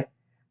guy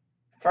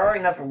far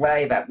enough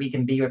away that we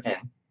can be with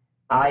him.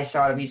 Eye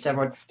shot of each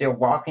other, still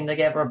walking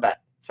together, but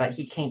it's like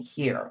he can't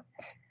hear.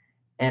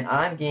 And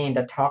I'm getting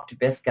to talk to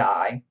this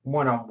guy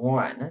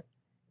one-on-one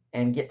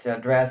and get to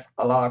address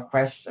a lot of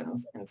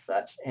questions and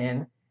such.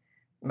 And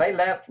they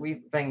left, we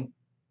think,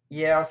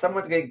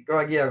 someone's going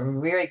to get a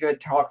really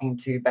good talking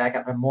to back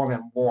at the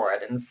Mormon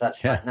ward and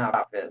such right now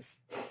about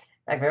this.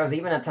 Like, there was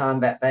even a time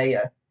that they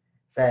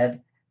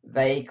said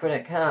they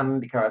couldn't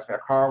come because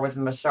their car was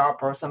in the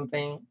shop or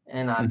something.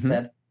 And I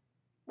said,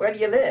 where do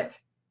you live?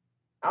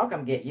 I'll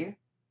come get you.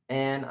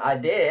 And I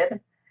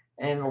did.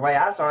 And the way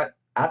I saw it,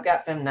 I've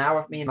got them now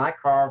with me in my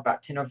car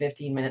about 10 or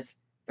 15 minutes.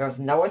 There's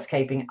no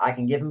escaping. I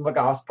can give them the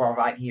gospel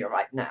right here,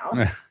 right now.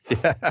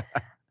 Yeah.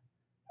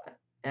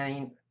 I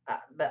mean,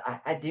 but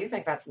I do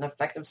think that's an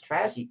effective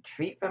strategy.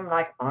 Treat them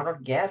like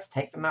honored guests.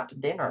 Take them out to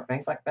dinner,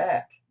 things like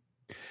that.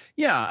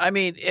 Yeah, I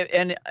mean,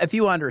 and if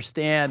you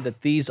understand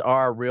that these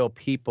are real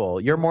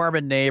people, your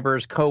Mormon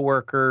neighbors,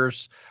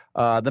 coworkers,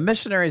 the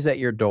missionaries at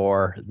your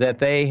door, that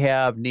they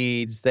have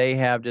needs, they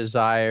have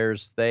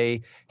desires,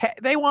 they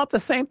want the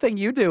same thing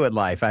you do in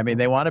life. I mean,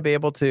 they want to be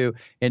able to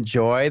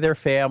enjoy their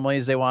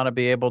families, they want to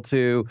be able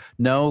to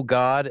know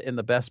God in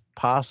the best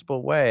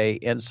possible way,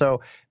 and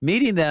so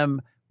meeting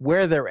them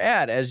where they're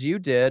at, as you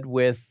did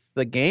with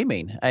the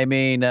gaming. I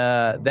mean,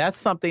 that's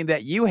something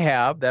that you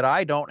have that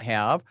I don't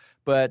have.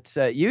 But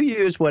you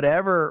use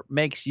whatever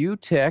makes you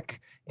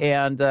tick,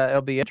 and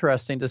it'll be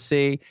interesting to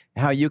see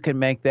how you can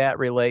make that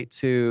relate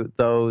to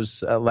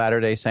those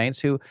Latter-day Saints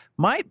who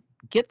might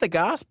get the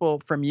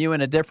gospel from you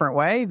in a different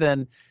way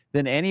than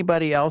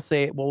anybody else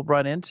they will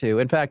run into.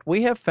 In fact,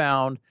 we have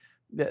found,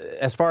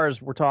 as far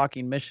as we're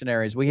talking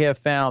missionaries, we have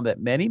found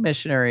that many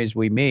missionaries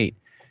we meet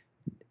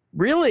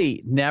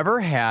really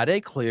never had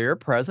a clear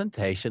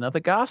presentation of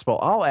the gospel.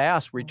 I'll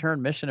ask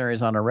return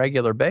missionaries on a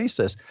regular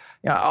basis.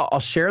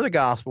 I'll share the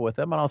gospel with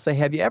them, and I'll say,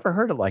 have you ever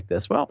heard it like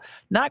this? Well,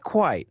 not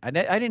quite. I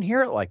didn't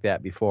hear it like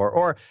that before.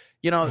 Or,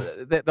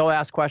 they'll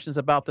ask questions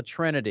about the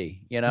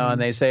Trinity, and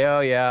they say,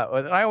 oh, yeah.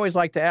 I always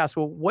like to ask,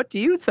 well, what do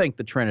you think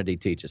the Trinity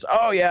teaches?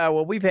 Oh, yeah,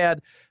 well, we've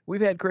had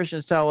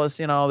Christians tell us,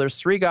 there's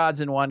three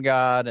gods in one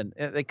God, and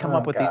they come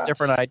up with these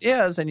different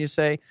ideas, and you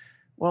say,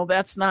 well,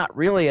 that's not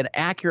really an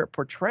accurate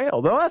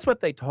portrayal, though that's what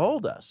they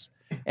told us.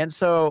 And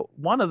so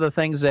one of the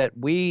things that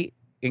we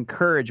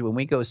encourage when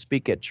we go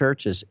speak at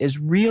churches is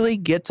really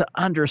get to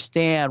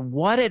understand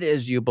what it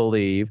is you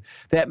believe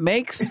that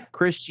makes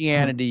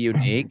Christianity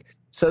unique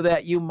so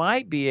that you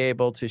might be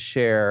able to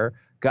share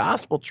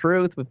gospel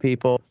truth with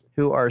people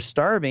who are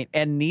starving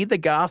and need the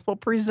gospel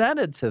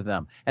presented to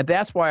them. And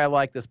that's why I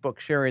like this book,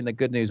 Sharing the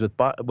Good News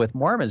with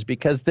Mormons,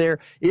 because there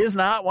is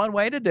not one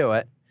way to do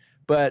it.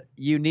 But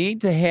you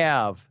need to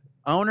have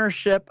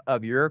ownership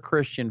of your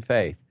Christian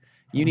faith.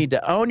 You need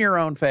to own your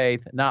own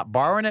faith, not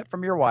borrowing it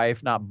from your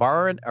wife, not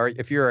borrowing, or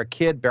if you're a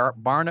kid,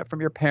 borrowing it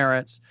from your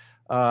parents,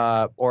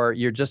 or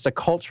you're just a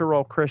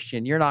cultural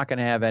Christian, you're not going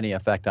to have any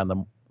effect on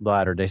the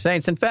Latter-day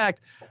Saints. In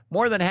fact,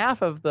 more than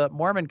half of the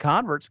Mormon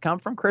converts come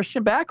from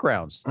Christian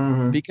backgrounds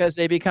because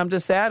they become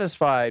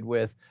dissatisfied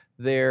with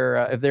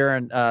if they're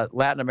in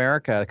Latin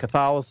America,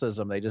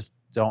 Catholicism, they just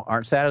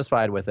aren't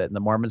satisfied with it. And the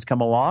Mormons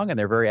come along and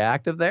they're very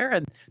active there,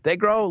 and they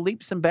grow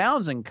leaps and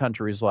bounds in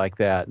countries like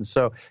that. And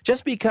so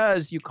just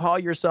because you call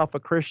yourself a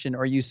Christian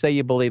or you say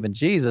you believe in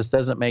Jesus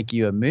doesn't make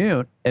you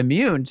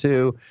immune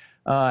to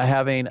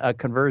having a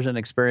conversion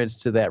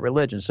experience to that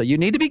religion. So you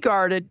need to be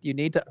guarded. You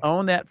need to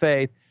own that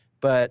faith,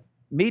 but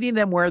meeting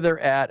them where they're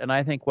at. And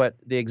I think what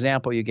the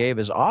example you gave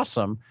is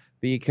awesome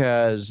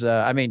because,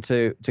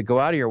 to go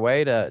out of your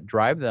way to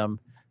drive them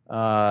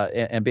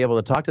and be able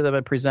to talk to them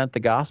and present the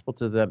gospel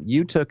to them,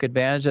 you took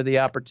advantage of the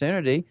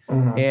opportunity.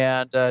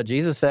 And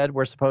Jesus said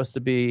we're supposed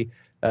to be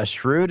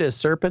shrewd as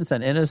serpents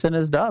and innocent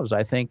as doves.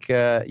 I think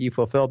you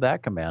fulfilled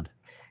that command.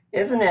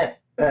 Isn't it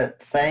the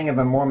saying of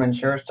a Mormon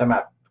church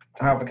about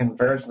how the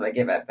conversions they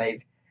give it?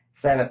 They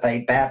said that they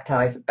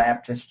baptize the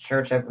Baptist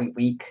church every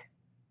week.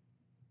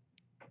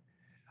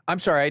 I'm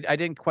sorry, I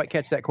didn't quite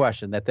catch that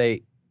question. That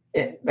they've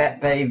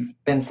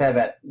been said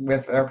that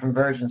with their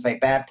conversions, they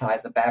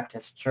baptize the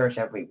Baptist church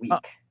every week.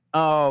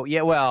 Oh,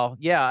 yeah. Well,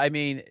 yeah. I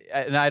mean,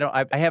 and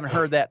I haven't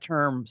heard that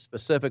term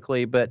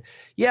specifically, but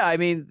yeah, I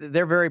mean,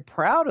 they're very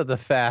proud of the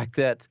fact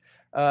that,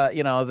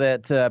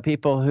 that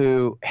people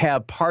who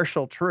have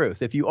partial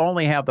truth, if you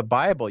only have the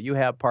Bible, you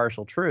have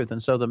partial truth.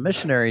 And so the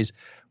missionaries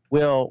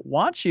will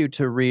want you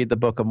to read the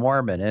Book of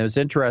Mormon. And it was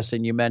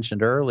interesting. You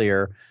mentioned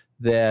earlier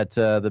that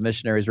the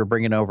missionaries were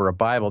bringing over a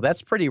Bible.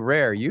 That's pretty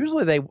rare.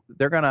 Usually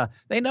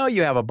they know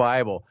you have a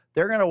Bible.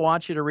 They're going to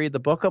want you to read the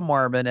Book of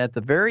Mormon. At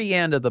the very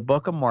end of the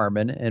Book of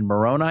Mormon in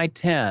Moroni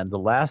 10, the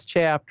last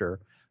chapter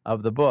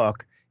of the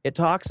book, it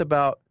talks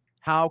about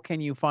how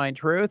can you find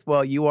truth?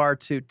 Well, you are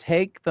to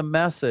take the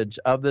message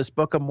of this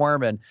Book of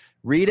Mormon,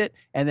 read it,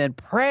 and then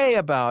pray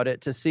about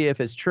it to see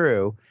if it's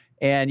true.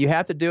 And you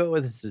have to do it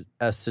with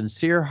a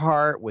sincere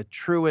heart, with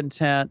true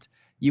intent.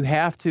 You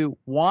have to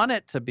want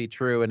it to be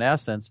true in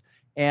essence,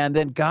 and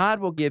then God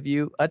will give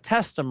you a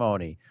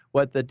testimony.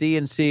 What the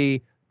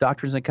D&C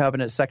Doctrines and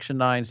Covenants Section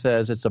 9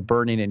 says, it's a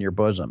burning in your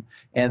bosom.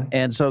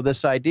 And so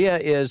this idea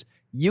is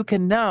you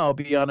can know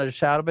beyond a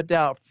shadow of a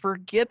doubt,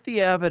 forget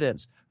the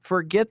evidence,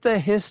 forget the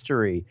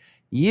history.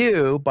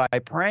 You, by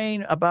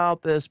praying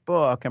about this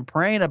book and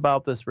praying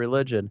about this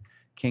religion,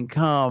 can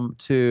come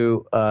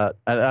to an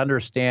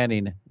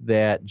understanding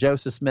that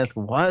Joseph Smith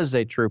was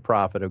a true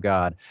prophet of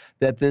God,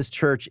 that this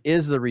church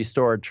is the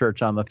restored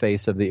church on the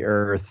face of the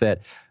earth,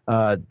 that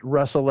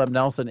Russell M.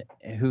 Nelson,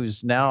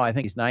 who's now, I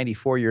think he's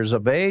 94 years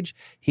of age,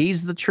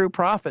 he's the true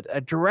prophet,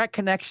 a direct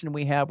connection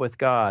we have with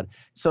God.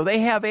 So they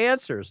have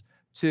answers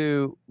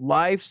to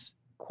life's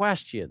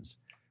questions,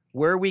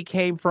 where we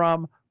came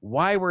from,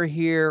 why we're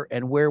here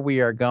and where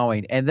we are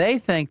going. And they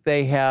think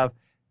they have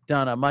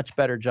done a much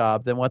better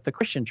job than what the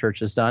Christian church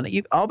has done,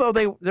 although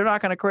they're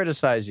not going to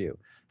criticize you.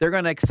 They're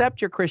going to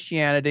accept your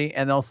Christianity,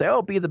 and they'll say,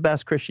 oh, be the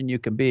best Christian you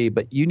can be.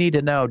 But you need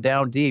to know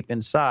down deep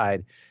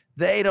inside,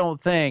 they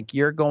don't think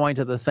you're going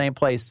to the same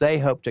place they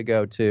hope to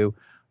go to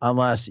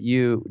unless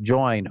you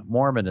join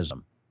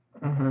Mormonism.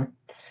 Mm-hmm.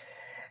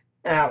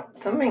 Now,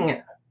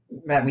 something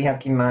that we have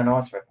to keep in mind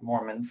also with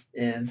Mormons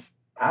is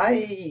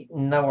I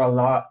know a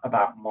lot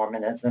about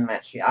Mormonism.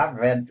 Actually, I've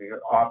read through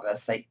all the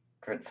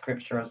sacred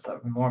scriptures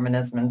of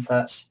Mormonism and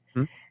such,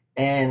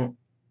 and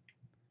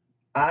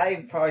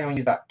I probably only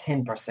use about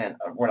 10%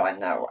 of what I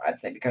know, I'd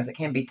say, because it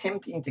can be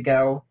tempting to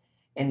go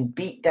and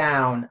beat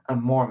down a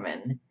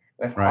Mormon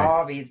with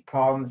all these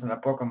problems in the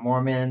Book of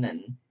Mormon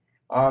and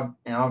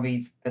all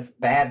these this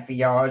bad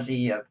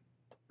theology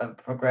of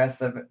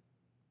progressive,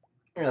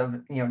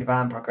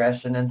 divine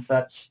progression and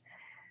such.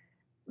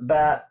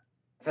 But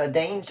the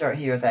danger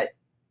here is that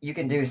you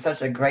can do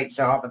such a great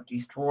job of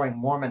destroying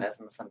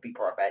Mormonism, some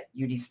people are, that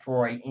you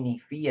destroy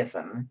any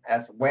theism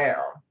as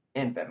well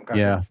in them.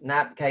 Because it's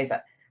not the case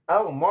that,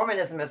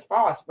 Mormonism is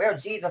false. Well,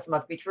 Jesus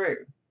must be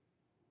true.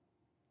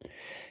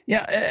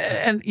 Yeah,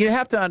 and you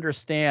have to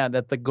understand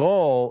that the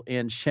goal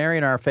in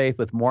sharing our faith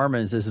with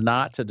Mormons is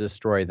not to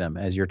destroy them,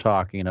 as you're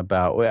talking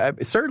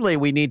about. Certainly,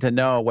 we need to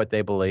know what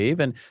they believe,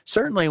 and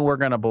certainly we're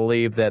going to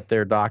believe that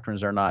their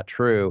doctrines are not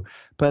true.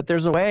 But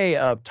there's a way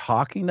of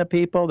talking to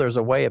people. There's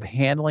a way of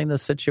handling the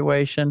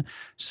situation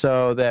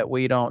so that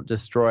we don't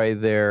destroy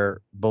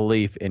their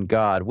belief in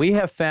God. We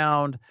have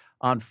found,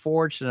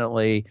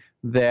 unfortunately,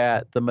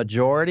 that the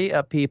majority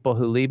of people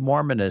who leave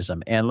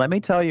Mormonism, and let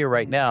me tell you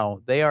right now,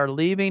 they are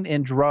leaving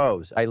in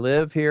droves. I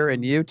live here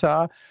in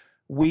Utah.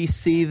 We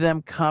see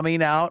them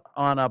coming out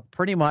on a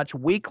pretty much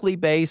weekly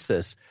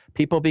basis.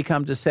 People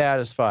become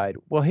dissatisfied.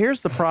 Well,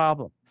 here's the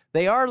problem.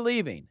 They are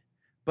leaving,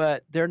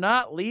 but they're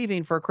not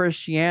leaving for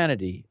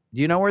Christianity.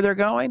 Do you know where they're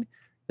going?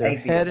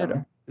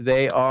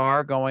 They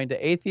are going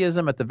to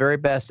atheism, at the very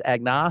best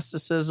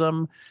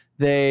agnosticism.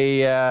 They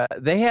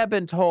have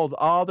been told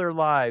all their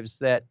lives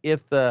that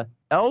if the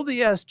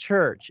LDS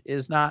church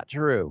is not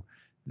true,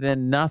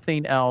 then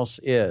nothing else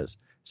is.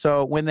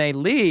 So when they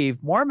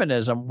leave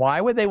Mormonism, why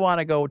would they want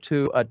to go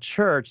to a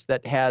church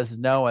that has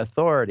no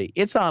authority?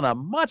 It's on a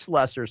much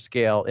lesser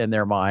scale in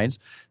their minds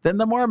than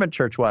the Mormon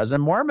church was.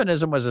 And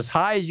Mormonism was as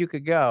high as you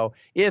could go.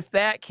 If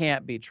that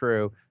can't be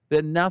true,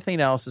 then nothing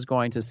else is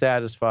going to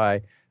satisfy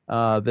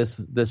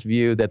this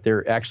view that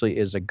there actually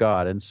is a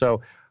God. And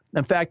so,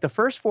 in fact, the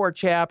first 4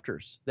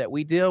 chapters that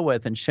we deal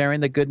with in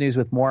sharing the good news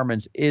with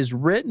Mormons is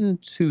written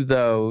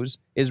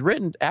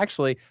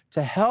actually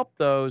to help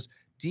those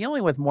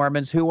dealing with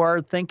Mormons who are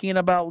thinking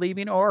about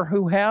leaving or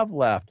who have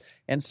left.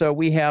 And so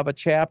we have a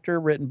chapter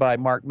written by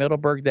Mark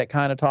Mittelberg that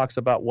kind of talks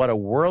about what a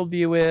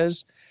worldview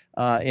is,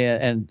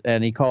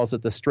 and he calls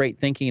it the straight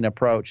thinking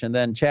approach. And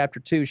then chapter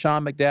 2,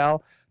 Sean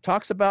McDowell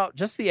talks about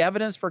just the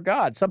evidence for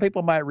God. Some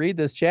people might read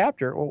this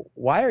chapter, well,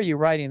 why are you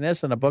writing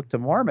this in a book to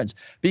Mormons?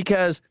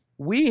 Because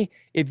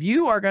if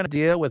you are going to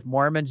deal with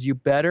Mormons, you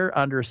better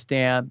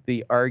understand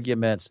the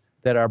arguments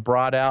that are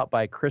brought out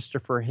by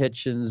Christopher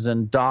Hitchens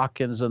and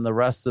Dawkins and the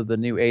rest of the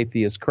new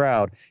atheist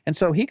crowd. And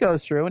so he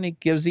goes through and he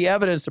gives the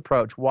evidence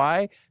approach.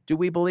 Why do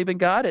we believe in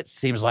God? It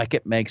seems like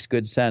it makes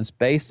good sense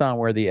based on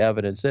where the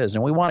evidence is.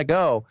 And we want to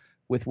go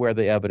with where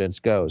the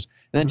evidence goes.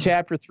 And then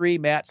chapter 3,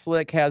 Matt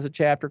Slick has a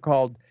chapter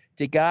called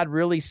Did God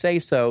Really Say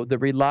So? The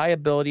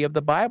Reliability of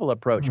the Bible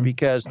Approach,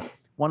 because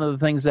one of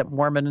the things that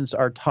Mormons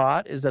are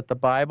taught is that the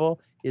Bible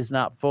is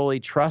not fully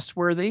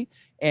trustworthy,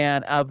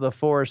 and of the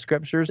 4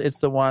 scriptures, it's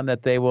the one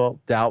that they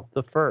will doubt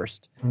the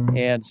first.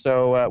 And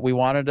so we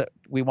wanted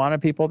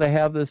people to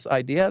have this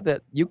idea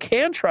that you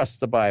can trust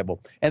the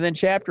Bible. And then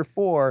chapter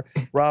 4,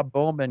 Rob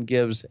Bowman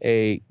gives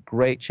a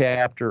great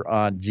chapter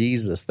on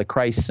Jesus, the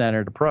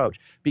Christ-centered approach,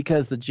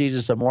 because the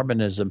Jesus of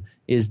Mormonism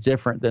is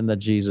different than the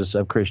Jesus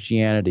of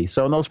Christianity.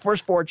 So in those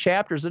first 4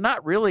 chapters, they're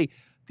not really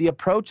the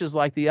approaches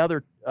like the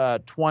other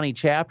 20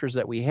 chapters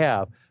that we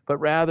have, but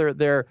rather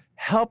they're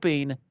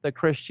helping the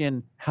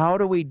Christian. How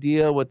do we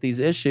deal with these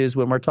issues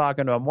when we're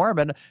talking to a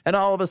Mormon? And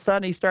all of a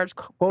sudden he starts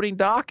quoting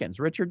Dawkins.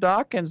 Richard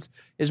Dawkins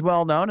is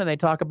well known, and they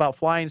talk about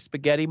flying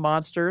spaghetti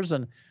monsters.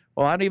 And,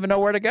 well, I don't even know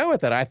where to go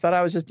with it. I thought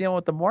I was just dealing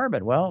with the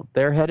Mormon. Well,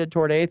 they're headed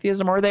toward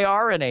atheism, or they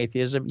are in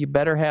atheism. You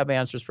better have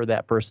answers for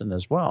that person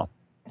as well.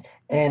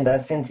 And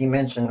since you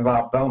mentioned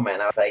Rob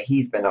Bowman, I'll say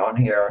he's been on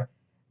here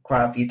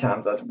quite a few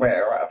times as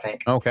well. I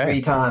think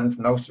 3 times,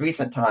 most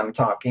recent time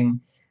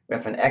talking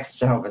with an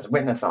ex-Jehovah's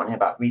Witness on him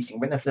about reaching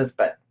witnesses,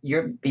 but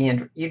you'd be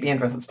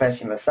interested,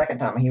 especially in the second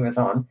time he was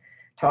on,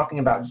 talking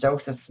about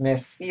Joseph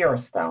Smith's Seer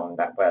Stone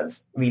that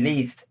was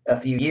released a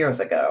few years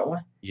ago.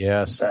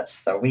 Yes.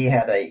 So we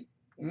had a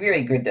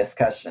really good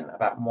discussion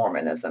about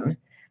Mormonism.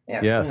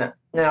 Yes.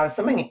 Now,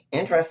 something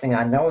interesting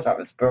I know about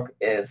this book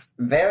is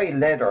very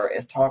little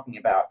is talking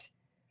about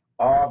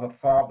all the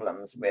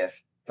problems with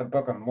the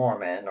Book of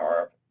Mormon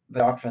or the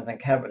Doctrines and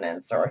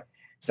Covenants or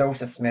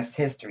Joseph Smith's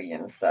history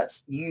and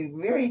such, you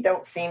really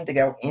don't seem to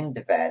go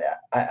into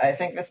that. I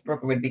think this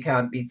book would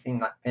be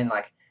seen in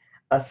like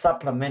a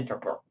supplemental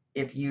book.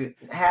 If you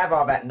have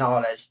all that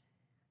knowledge,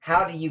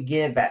 how do you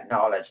give that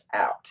knowledge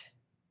out?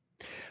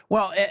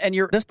 Well, and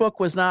this book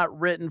was not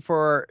written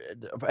for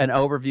an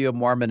overview of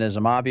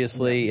Mormonism,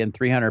 obviously, in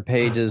 300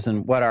 pages.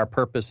 And what our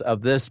purpose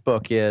of this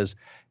book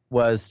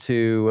was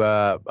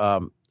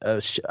to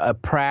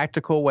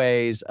practical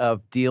ways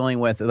of dealing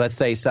with, let's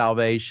say,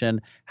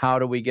 salvation. How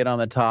do we get on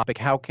the topic?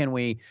 How can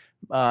we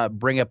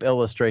bring up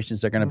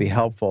illustrations that are going to be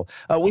helpful?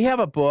 We have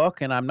a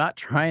book, and I'm not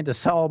trying to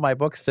sell my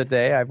books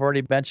today. I've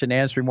already mentioned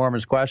Answering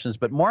Mormons Questions,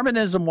 but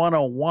Mormonism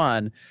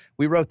 101,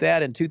 we wrote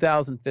that in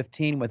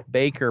 2015 with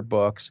Baker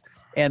Books.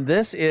 And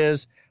this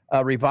is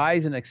a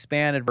revised and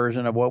expanded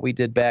version of what we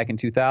did back in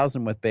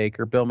 2000 with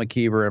Baker, Bill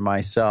McKeever, and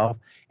myself.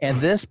 And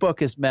this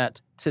book is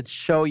meant to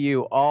show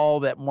you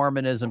all that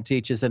Mormonism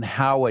teaches and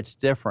how it's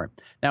different.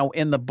 Now,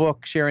 in the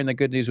book, Sharing the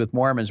Good News with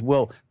Mormons,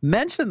 we'll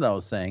mention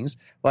those things.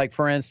 Like,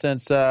 for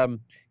instance, on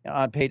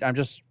page, I'm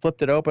just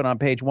flipped it open on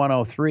page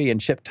 103 in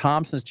Chip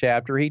Thompson's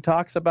chapter. He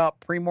talks about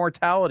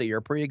premortality or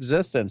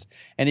preexistence,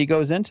 and he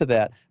goes into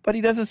that. But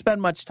he doesn't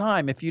spend much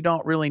time. If you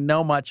don't really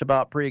know much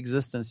about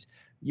preexistence,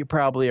 you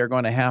probably are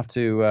going to have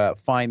to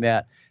find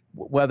that,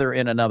 whether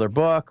in another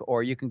book,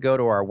 or you can go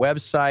to our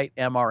website,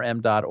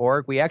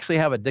 mrm.org. We actually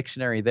have a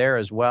dictionary there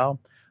as well.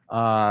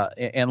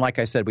 And like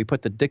I said, we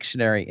put the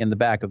dictionary in the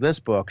back of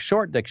this book,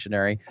 short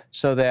dictionary,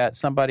 so that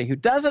somebody who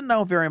doesn't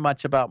know very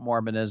much about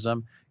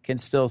Mormonism can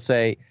still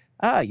say,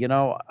 I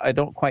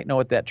don't quite know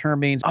what that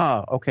term means.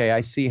 Okay, I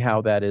see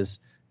how that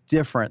is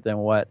different than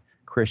what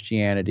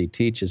Christianity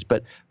teaches.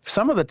 But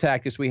some of the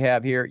tactics we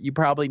have here, you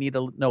probably need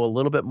to know a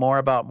little bit more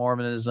about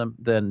Mormonism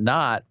than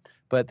not.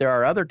 But there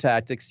are other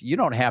tactics you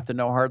don't have to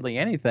know hardly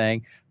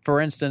anything.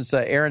 For instance,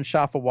 Aaron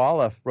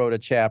Shafawala wrote a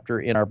chapter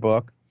in our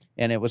book,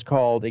 and it was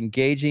called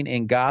Engaging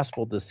in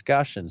Gospel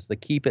Discussions, the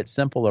Keep It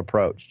Simple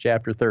Approach,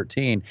 chapter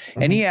 13.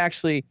 Mm-hmm. And he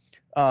actually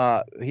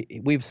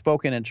we've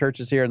spoken in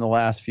churches here in the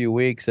last few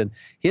weeks, and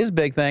his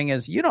big thing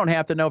is you don't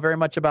have to know very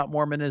much about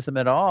Mormonism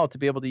at all to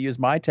be able to use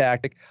my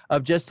tactic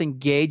of just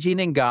engaging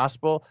in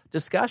gospel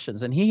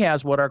discussions. And he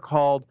has what are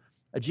called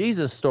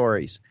Jesus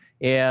stories.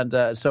 And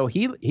so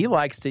he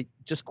likes to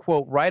just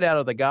quote right out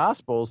of the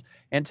Gospels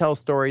and tell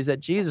stories that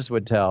Jesus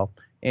would tell,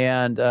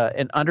 and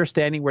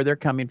understanding where they're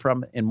coming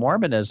from in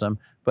Mormonism,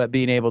 but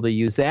being able to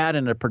use that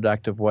in a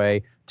productive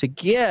way to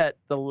get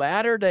the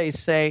Latter-day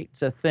Saint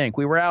to think.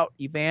 We were out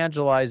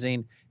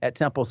evangelizing at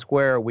Temple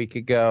Square a week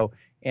ago,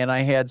 and I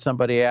had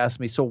somebody ask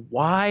me, so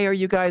why are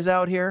you guys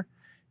out here?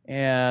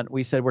 And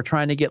we said, we're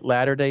trying to get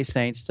Latter-day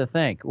Saints to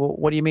think. Well,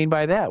 what do you mean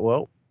by that?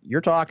 Well,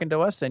 you're talking to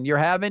us, and you're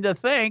having to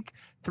think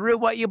through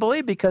what you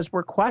believe, because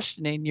we're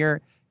questioning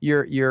your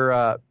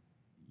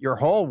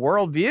whole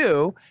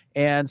worldview.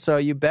 And so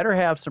you better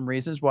have some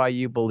reasons why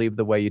you believe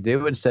the way you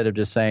do, instead of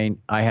just saying,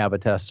 I have a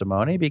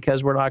testimony,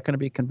 because we're not going to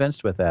be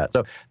convinced with that.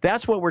 So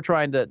that's what we're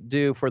trying to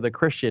do for the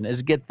Christian,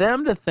 is get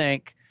them to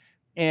think.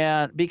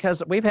 And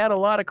because we've had a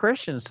lot of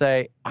Christians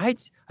say, I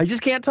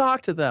just can't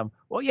talk to them.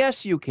 Well,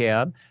 yes, you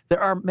can.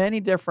 There are many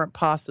different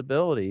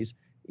possibilities.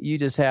 You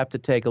just have to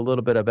take a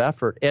little bit of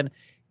effort. And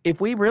if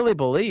we really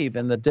believe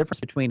in the difference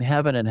between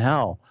heaven and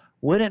hell,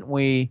 wouldn't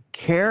we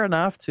care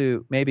enough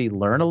to maybe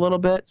learn a little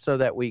bit so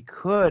that we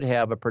could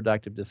have a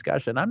productive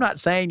discussion? I'm not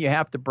saying you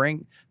have to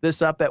bring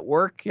this up at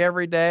work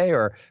every day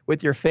or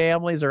with your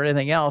families or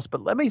anything else,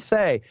 but let me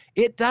say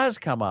it does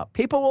come up.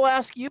 People will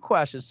ask you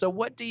questions. So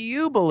what do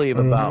you believe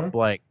about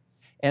blank?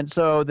 And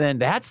so then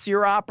that's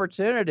your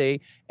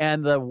opportunity,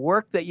 and the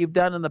work that you've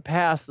done in the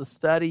past, the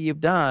study you've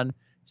done,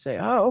 say,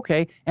 oh,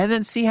 okay, and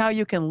then see how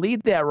you can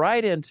lead that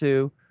right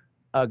into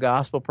a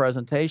gospel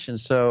presentation,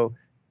 so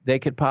they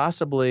could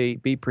possibly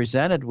be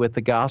presented with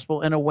the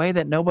gospel in a way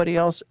that nobody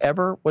else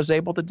ever was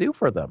able to do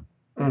for them.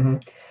 Mm-hmm.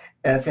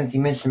 Since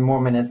you mentioned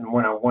Mormonism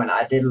 101,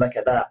 I did look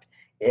it up.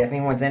 If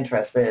anyone's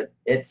interested,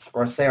 it's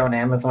for sale on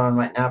Amazon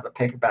right now. The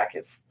paperback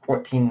is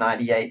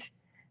 $14.98.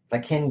 The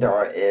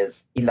Kindle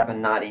is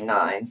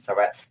 $11.99. So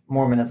that's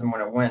Mormonism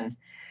 101.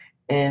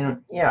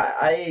 And yeah,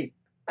 I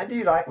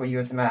do like what you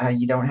were saying about how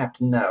you don't have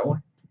to know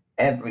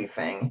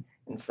everything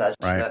and such.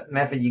 Right. The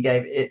method you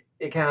gave, it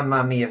kind of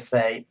reminded me of,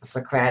 say, the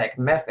Socratic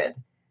method.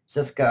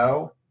 Just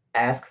go,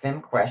 ask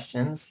them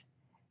questions,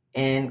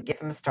 and get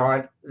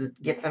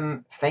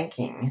them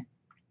thinking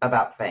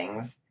about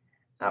things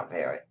out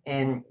there.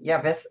 And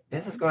yeah, this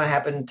is going to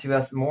happen to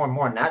us more and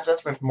more, not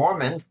just with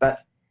Mormons,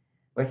 but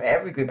with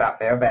every group out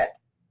there, that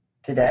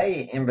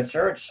today in the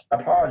church,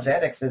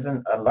 apologetics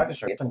isn't a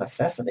luxury, it's a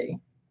necessity.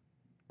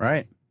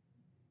 Right.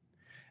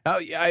 Oh,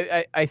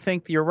 I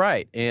think you're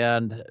right.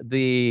 And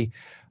the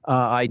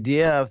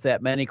idea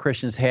that many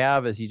Christians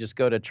have is you just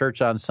go to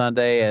church on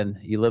Sunday and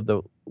you live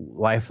the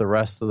life the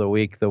rest of the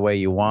week the way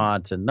you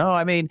want. And no,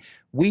 I mean,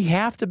 we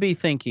have to be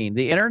thinking.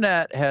 The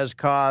internet has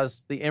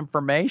caused the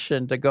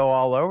information to go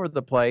all over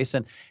the place,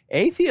 and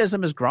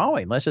atheism is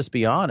growing. Let's just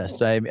be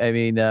honest. I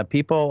mean,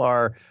 people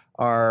are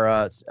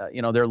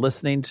they're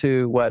listening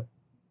to what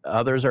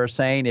others are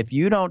saying, if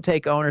you don't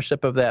take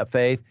ownership of that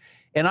faith,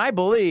 and I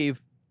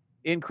believe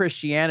in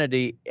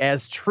Christianity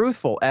as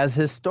truthful, as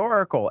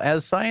historical,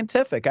 as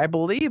scientific, I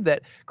believe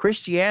that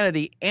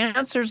Christianity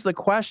answers the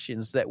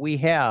questions that we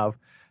have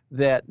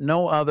that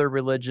no other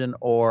religion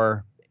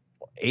or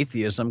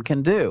atheism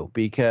can do,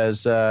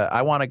 because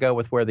I want to go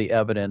with where the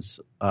evidence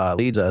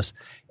leads us.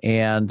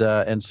 And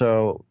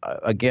so,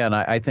 again,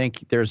 I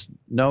think there's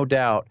no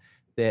doubt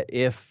that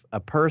if a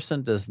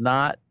person does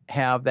not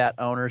have that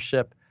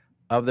ownership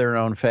of their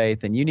own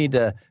faith, and you need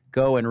to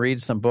go and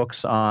read some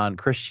books on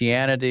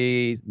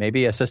Christianity,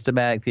 maybe a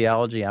systematic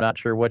theology, I'm not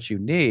sure what you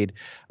need,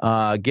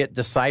 get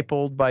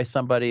discipled by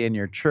somebody in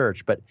your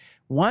church. But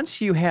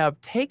once you have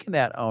taken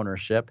that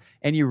ownership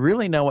and you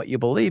really know what you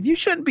believe, you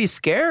shouldn't be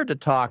scared to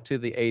talk to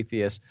the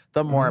atheist,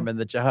 the Mormon,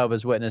 the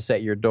Jehovah's Witness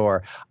at your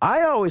door.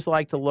 I always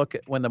like to look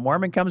at when the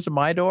Mormon comes to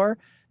my door,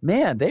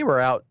 man, they were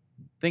out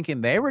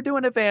thinking they were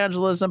doing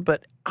evangelism,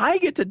 but I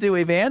get to do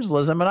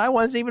evangelism and I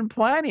wasn't even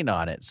planning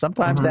on it.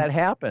 Sometimes that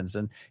happens.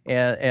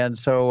 And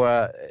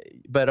so,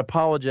 but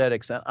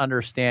apologetics and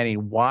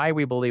understanding why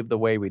we believe the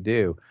way we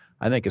do,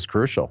 I think is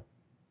crucial.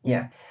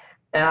 Yeah.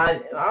 And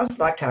I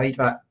also like how you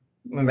talk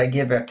when they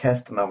give their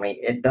testimony,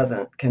 it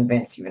doesn't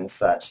convince you and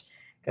such.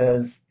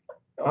 Because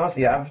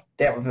honestly, I've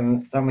dealt with them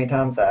so many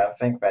times I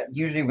think that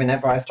usually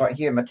whenever I start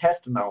hearing a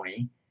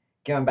testimony,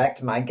 going back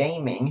to my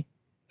gaming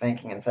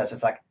thinking and such,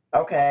 it's like,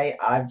 okay,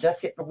 I've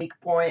just hit the weak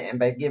point and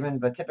they've given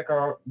the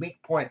typical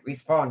weak point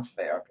response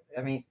there.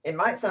 I mean, it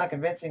might sound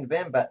convincing to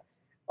them, but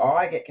all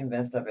I get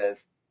convinced of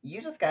is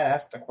you just got to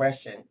ask the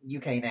question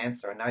you can't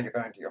answer, and now you're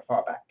going to your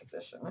fallback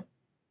position.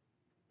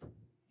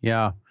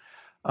 Yeah.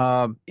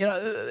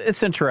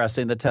 It's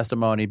interesting, the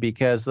testimony,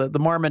 because the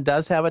Mormon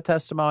does have a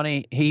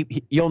testimony.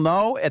 You'll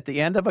know at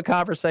the end of a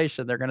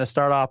conversation, they're going to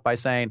start off by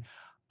saying,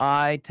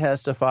 I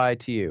testify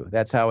to you.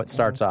 That's how it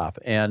starts off.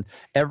 And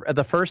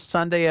the first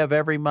Sunday of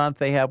every month,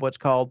 they have what's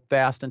called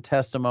Fast and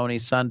Testimony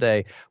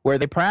Sunday, where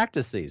they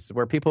practice these,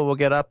 where people will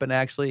get up and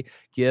actually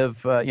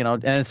give,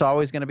 and it's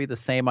always going to be the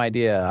same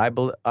idea.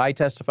 I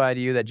testify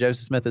to you that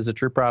Joseph Smith is a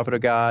true prophet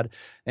of God,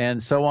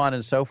 and so on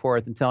and so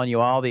forth, and telling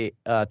you all the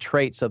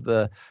traits of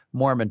the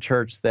Mormon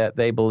church that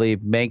they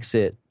believe makes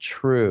it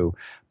true.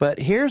 But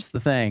here's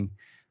the thing.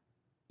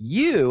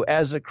 You,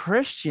 as a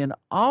Christian,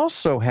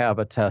 also have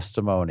a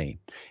testimony.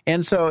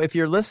 And so if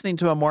you're listening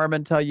to a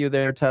Mormon tell you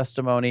their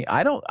testimony,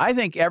 I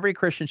think every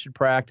Christian should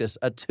practice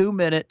a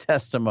 2-minute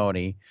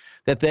testimony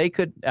that they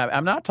could.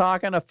 I'm not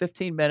talking a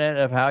 15-minute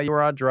of how you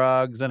were on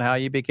drugs and how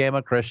you became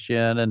a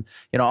Christian and,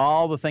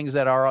 all the things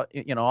that are,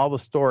 all the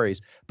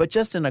stories, but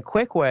just in a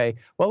quick way.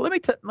 Well, let me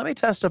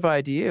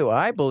testify to you.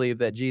 I believe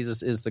that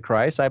Jesus is the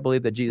Christ. I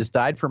believe that Jesus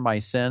died for my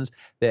sins,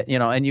 that,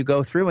 and you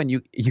go through and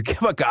you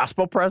give a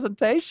gospel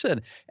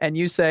presentation and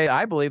you say,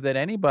 I believe that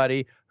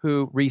anybody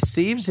who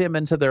receives him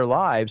into their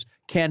lives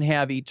can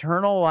have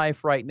eternal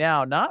life right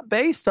now, not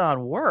based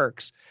on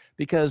works,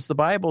 because the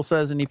Bible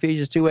says in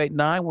Ephesians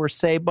 2:8-9, we're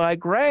saved by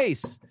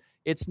grace.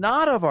 It's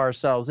not of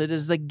ourselves. It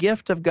is the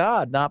gift of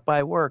God, not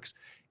by works.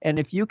 And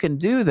if you can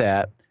do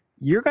that,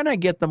 you're going to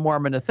get the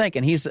Mormon to think.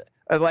 And he's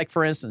like,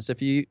 for instance,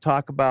 if you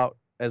talk about,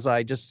 as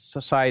I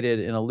just cited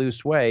in a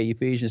loose way,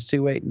 Ephesians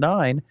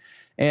 2:8-9,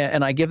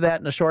 and I give that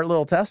in a short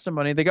little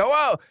testimony, they go,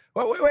 whoa,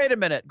 wait a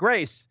minute,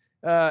 grace.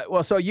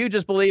 So you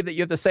just believe that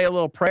you have to say a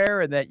little prayer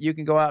and that you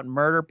can go out and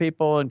murder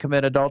people and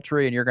commit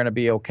adultery and you're going to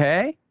be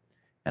okay?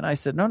 And I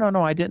said,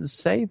 no, I didn't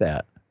say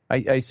that.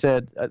 I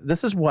said,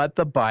 this is what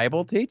the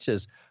Bible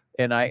teaches.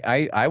 And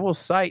I will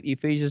cite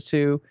Ephesians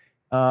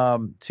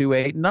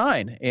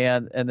 2:8-9.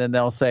 And then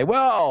they'll say,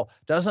 well,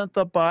 doesn't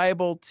the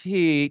Bible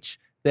teach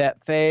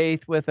that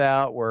faith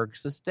without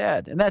works is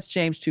dead? And that's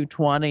James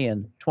 2:20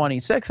 and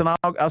 26. And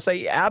I'll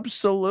say,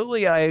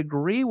 absolutely, I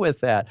agree with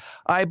that.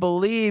 I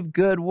believe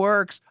good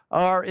works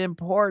are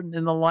important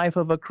in the life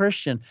of a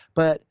Christian.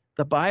 But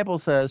the Bible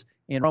says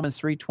in Romans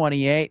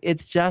 3:28,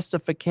 it's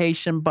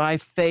justification by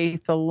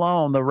faith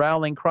alone, the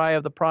rallying cry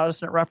of the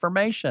Protestant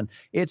Reformation.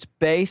 It's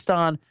based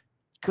on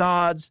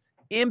God's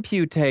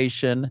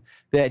imputation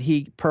that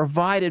he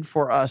provided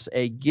for us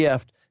a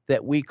gift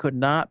that we could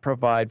not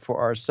provide for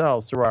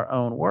ourselves through our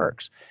own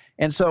works.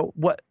 And so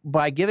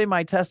by giving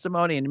my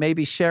testimony and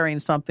maybe sharing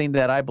something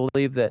that I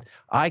believe that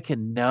I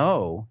can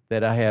know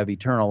that I have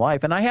eternal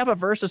life, and I have a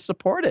verse to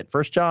support it.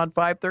 1 John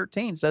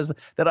 5:13 says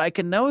that I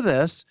can know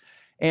this,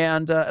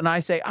 and I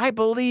say, I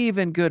believe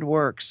in good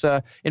works.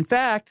 In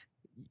fact,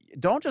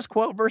 don't just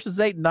quote verses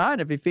 8 and 9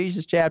 of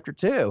Ephesians chapter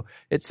 2.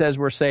 It says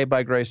we're saved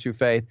by grace through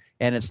faith,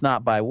 and it's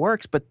not by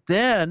works. But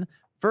then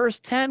verse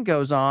 10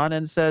 goes on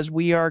and says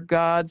we are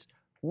God's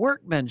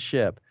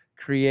workmanship,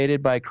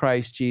 created by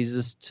Christ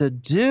Jesus to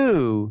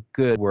do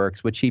good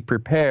works, which he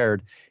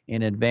prepared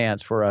in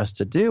advance for us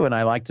to do. And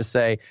I like to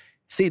say,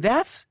 see,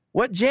 that's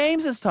what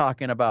James is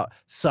talking about.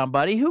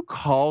 Somebody who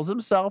calls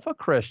himself a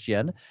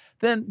Christian,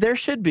 then there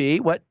should be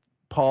what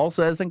Paul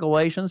says in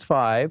Galatians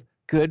 5,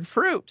 good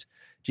fruit.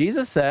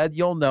 Jesus said,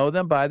 you'll know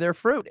them by their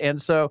fruit.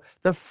 And so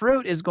the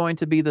fruit is going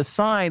to be the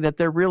sign that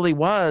there really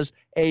was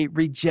a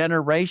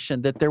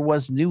regeneration, that there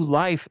was new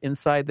life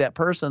inside that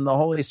person. The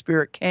Holy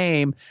Spirit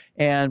came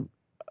and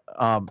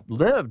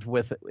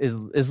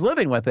is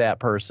living with that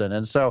person.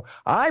 And so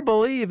I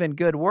believe in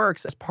good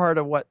works as part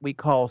of what we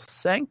call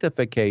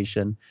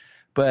sanctification.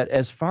 But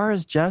as far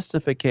as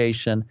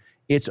justification,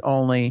 it's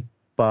only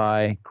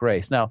by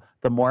grace. Now,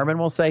 the Mormon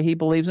will say he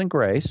believes in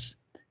grace.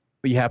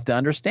 But you have to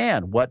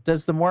understand, what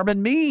does the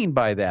Mormon mean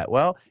by that?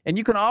 Well, and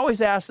you can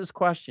always ask this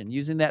question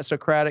using that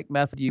Socratic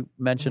method you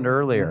mentioned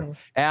earlier.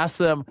 Ask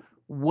them,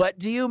 what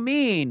do you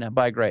mean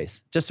by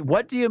grace? Just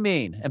what do you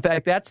mean? In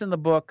fact, that's in the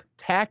book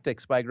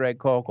Tactics by Greg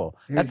Koukl.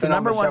 That's the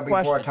number one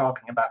question. Before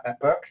talking about that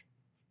book.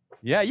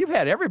 Yeah, you've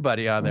had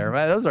everybody on there.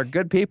 Man. Those are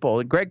good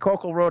people. Greg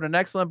Koukl wrote an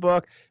excellent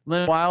book.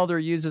 Lynn Wilder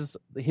uses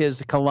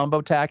his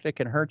Columbo tactic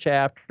in her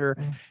chapter.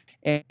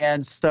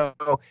 And so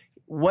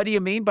what do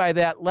you mean by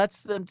that?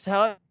 Lets them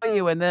tell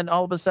you, and then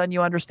all of a sudden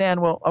you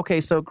understand, well,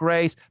 okay, so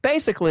grace,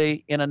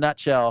 basically, in a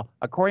nutshell,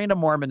 according to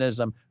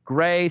Mormonism,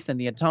 grace and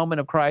the atonement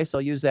of Christ,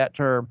 I'll use that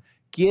term,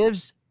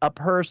 gives a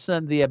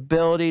person the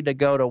ability to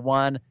go to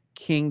one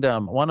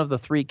kingdom, one of the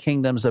three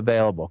kingdoms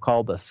available,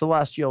 called the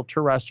celestial,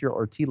 terrestrial,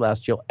 or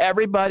telestial.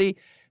 Everybody,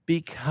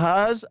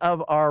 because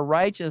of our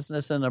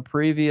righteousness in a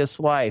previous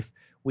life,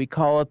 we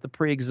call it the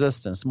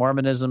preexistence.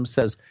 Mormonism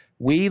says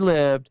we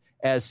lived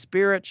as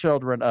spirit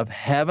children of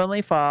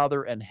Heavenly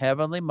Father and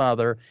Heavenly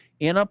Mother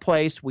in a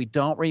place we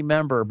don't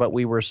remember, but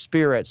we were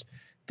spirits.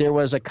 There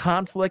was a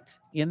conflict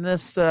in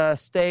this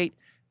state.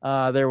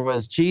 There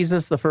was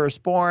Jesus, the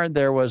firstborn.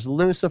 There was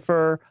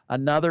Lucifer,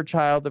 another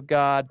child of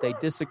God. They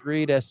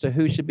disagreed as to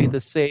who should be the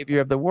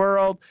Savior of the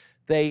world.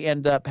 They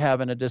end up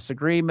having a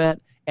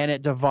disagreement, and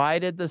it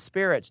divided the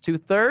spirits.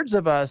 2/3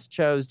 of us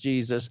chose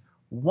Jesus.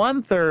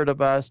 1/3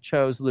 of us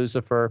chose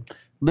Lucifer.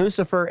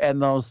 Lucifer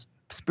and those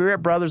spirit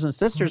brothers and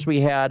sisters we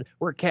had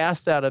were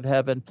cast out of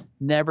heaven,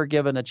 never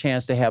given a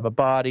chance to have a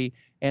body.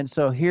 And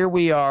so here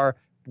we are.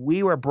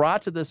 We were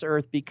brought to this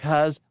earth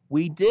because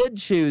we did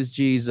choose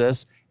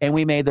Jesus and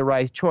we made the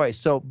right choice.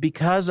 So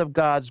because of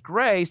God's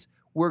grace,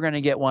 we're going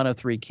to get one of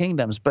three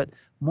kingdoms. But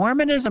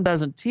Mormonism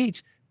doesn't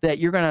teach that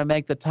you're going to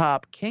make the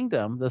top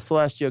kingdom, the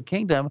celestial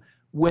kingdom,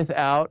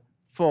 without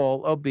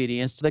full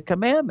obedience to the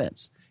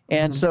commandments.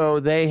 And so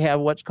they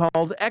have what's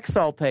called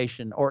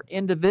exaltation or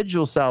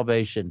individual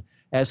salvation,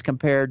 as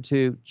compared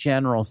to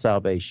general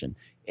salvation.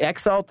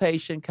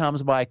 Exaltation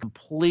comes by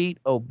complete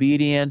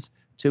obedience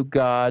to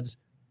God's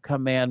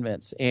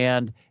commandments.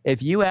 And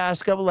if you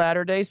ask of a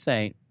Latter-day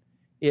Saint,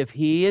 if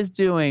he is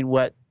doing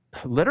what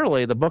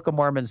literally the Book of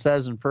Mormon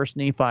says in 1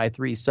 Nephi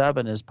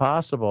 3:7 is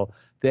possible,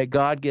 that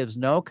God gives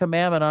no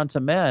commandment unto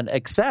men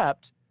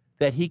except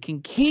that he can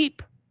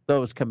keep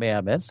those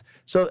commandments.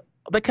 So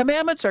the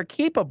commandments are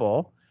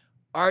keepable.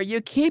 Are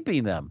you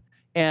keeping them?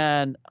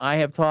 And I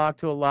have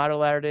talked to a lot of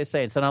Latter-day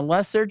Saints, and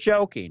unless they're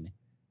joking,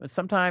 but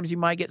sometimes you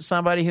might get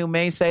somebody who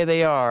may say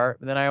they are,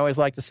 then I always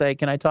like to say,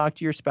 can I talk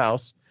to your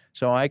spouse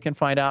so I can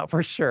find out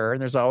for sure?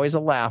 And there's always a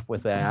laugh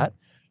with that.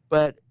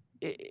 But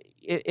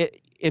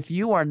if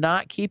you are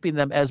not keeping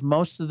them, as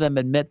most of them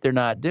admit they're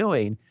not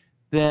doing,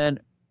 then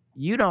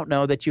you don't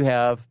know that you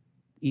have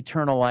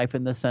eternal life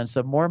in the sense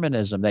of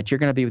Mormonism, that you're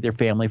going to be with your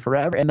family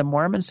forever. And the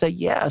Mormons say,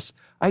 yes,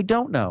 I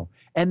don't know.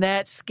 And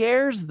that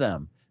scares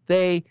them.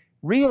 They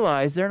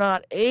realize they're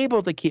not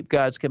able to keep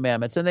God's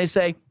commandments. And they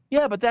say,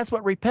 yeah, but that's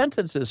what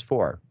repentance is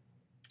for.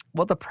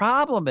 Well, the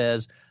problem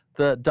is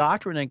the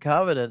Doctrine and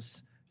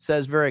Covenants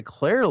says very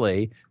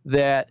clearly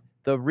that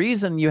the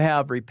reason you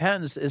have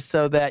repentance is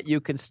so that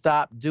you can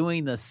stop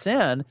doing the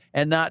sin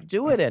and not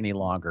do it any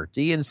longer.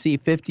 D&C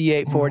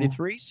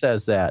 5843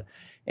 says that.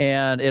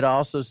 And it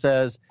also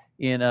says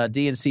in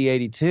D&C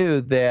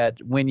 82 that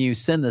when you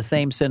sin the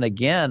same sin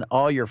again,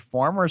 all your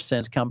former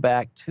sins come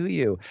back to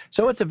you.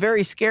 So it's a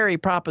very scary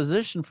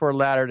proposition for a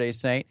Latter-day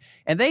Saint.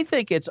 And they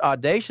think it's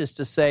audacious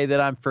to say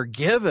that I'm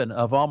forgiven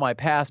of all my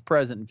past,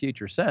 present, and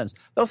future sins.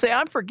 They'll say,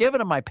 I'm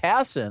forgiven of my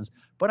past sins,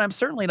 but I'm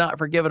certainly not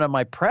forgiven of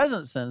my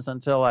present sins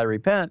until I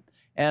repent.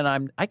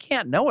 And I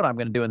can't know what I'm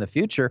going to do in the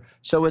future,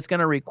 so it's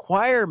going to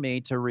require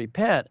me to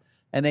repent.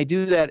 And they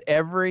do that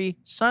every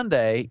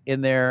Sunday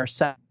in their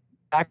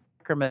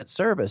sacrament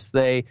service.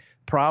 They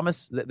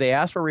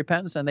ask for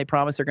repentance, and they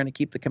promise they're going to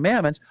keep the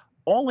commandments,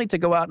 only to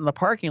go out in the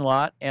parking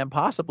lot and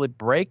possibly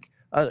break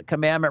a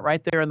commandment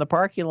right there in the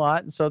parking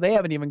lot. And so they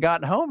haven't even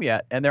gotten home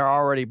yet, and they're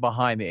already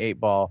behind the 8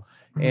 ball.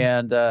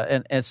 And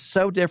it's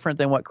so different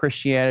than what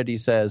Christianity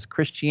says.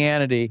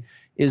 Christianity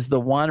is the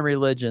one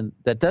religion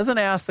that doesn't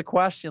ask the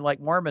question like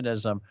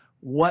Mormonism,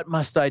 what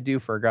must I do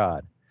for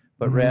God?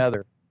 But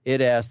rather, it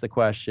asks the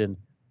question,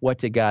 what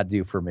did God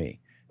do for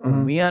me?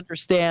 When we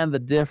understand the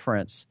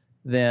difference,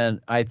 then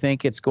I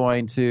think it's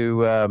going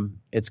to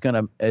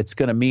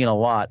mean a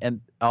lot. And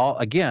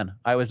again,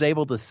 I was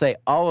able to say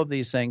all of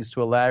these things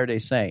to a Latter-day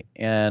Saint,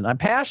 and I'm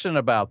passionate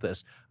about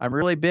this. I'm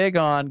really big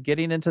on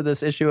getting into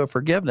this issue of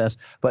forgiveness,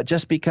 but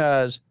just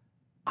because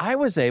I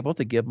was able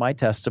to give my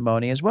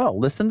testimony as well.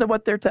 Listen to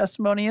what their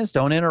testimony is.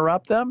 Don't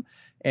interrupt them.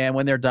 And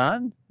when they're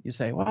done, You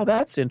say, well,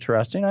 that's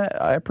interesting.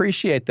 I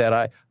appreciate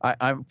that.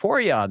 I'm for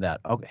you on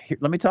that. Okay, here,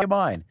 let me tell you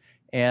mine.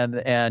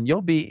 And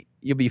you'll be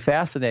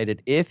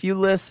fascinated if you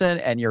listen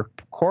and you're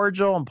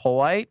cordial and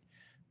polite,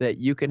 that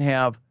you can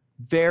have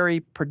very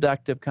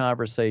productive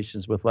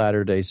conversations with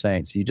Latter-day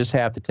Saints. You just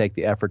have to take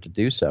the effort to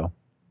do so.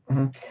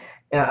 Mm-hmm.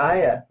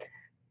 Yeah,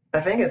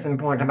 I think it's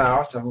important about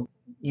also,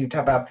 you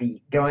talk about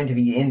going to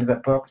the end of the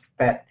books,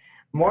 that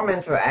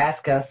Mormons will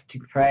ask us to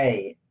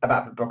pray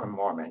about the Book of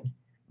Mormon.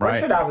 What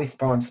should our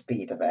response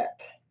be to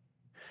that?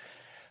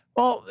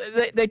 Well,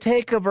 they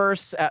take a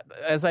verse,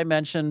 as I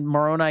mentioned,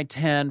 Moroni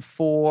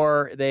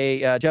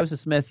 10:4. Joseph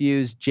Smith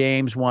used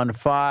James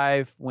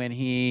 1:5 when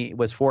he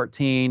was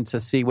 14 to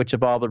see which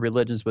of all the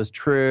religions was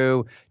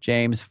true.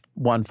 James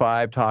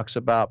 1:5 talks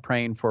about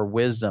praying for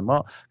wisdom.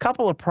 Well, a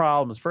couple of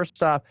problems.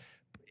 First off,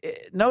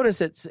 notice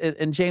it's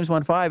in James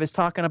 1:5 it's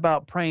talking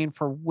about praying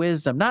for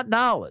wisdom, not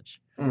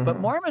knowledge. Mm-hmm. But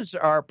Mormons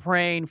are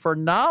praying for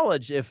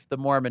knowledge if the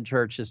Mormon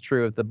Church is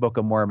true, if the Book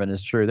of Mormon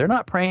is true. They're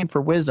not praying for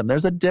wisdom.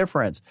 There's a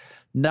difference.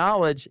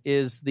 Knowledge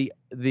is the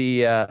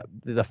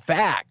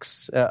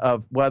facts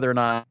of whether or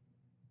not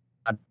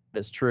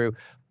it's true.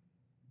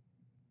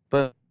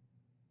 But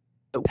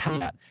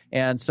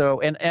and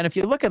so and if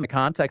you look in the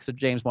context of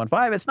James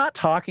 1:5, it's not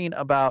talking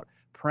about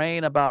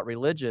praying about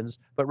religions,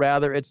 but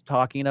rather it's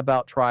talking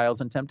about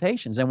trials and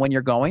temptations. And when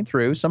you're going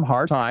through some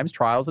hard times,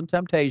 trials and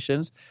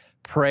temptations,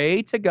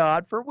 pray to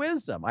God for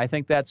wisdom. I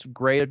think that's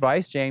great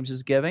advice James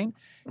is giving.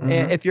 Mm-hmm.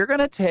 And if you're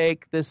going to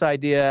take this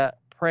idea,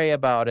 pray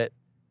about it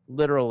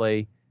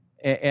literally.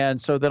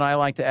 And so then I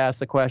like to ask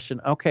the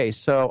question, okay,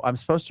 so I'm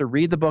supposed to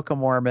read the Book of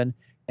Mormon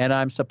and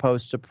I'm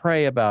supposed to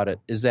pray about it.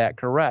 Is that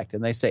correct?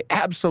 And they say,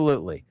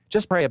 absolutely.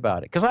 Just pray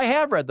about it. Because I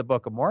have read the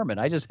Book of Mormon.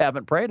 I just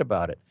haven't prayed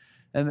about it.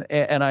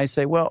 And I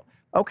say, well,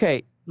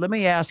 okay, let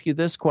me ask you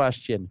this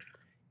question.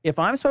 If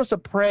I'm supposed to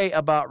pray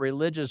about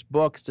religious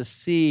books to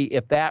see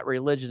if that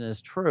religion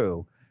is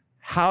true,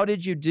 how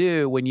did you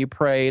do when you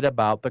prayed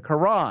about the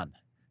Quran?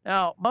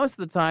 Now, most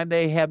of the time,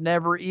 they have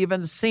never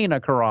even seen a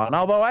Quran,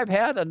 although I've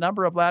had a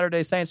number of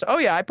Latter-day Saints say, oh,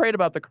 yeah, I prayed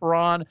about the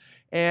Quran,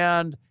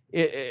 and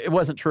it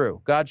wasn't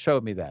true. God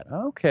showed me that.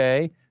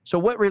 Okay, so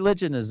what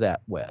religion is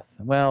that with?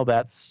 Well,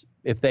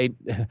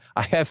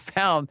 I have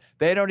found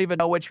they don't even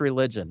know which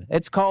religion.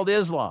 It's called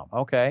Islam,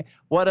 okay?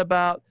 What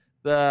about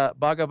the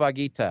Bhagavad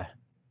Gita?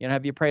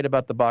 Have you prayed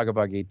about the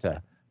Bhagavad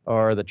Gita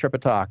or the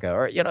Tripitaka?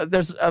 Or,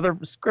 there's other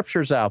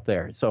scriptures out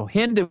there. So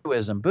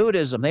Hinduism,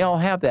 Buddhism, they all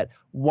have that.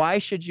 Why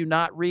should you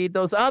not read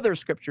those other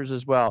scriptures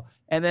as well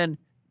and then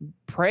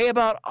pray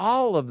about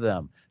all of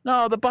them?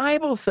 No, the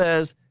Bible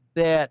says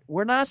that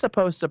we're not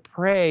supposed to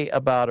pray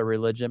about a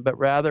religion, but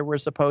rather we're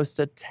supposed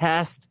to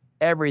test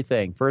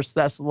everything. 1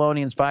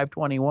 Thessalonians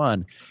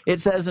 5:21. It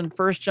says in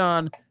 1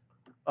 John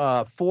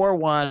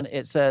 4:1,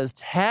 it says,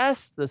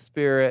 test the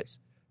spirits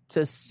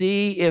to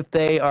see if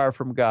they are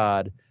from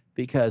God,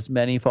 because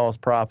many false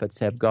prophets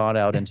have gone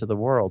out into the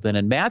world. And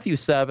in Matthew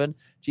 7,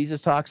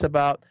 Jesus talks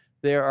about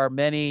there are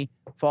many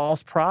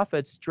false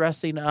prophets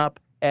dressing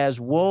up as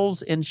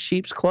wolves in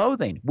sheep's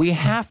clothing. We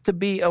have to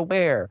be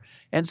aware.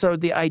 And so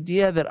the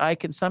idea that I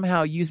can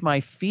somehow use my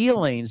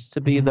feelings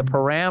to be the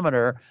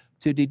parameter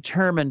to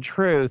determine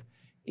truth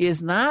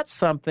is not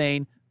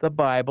something the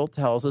Bible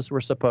tells us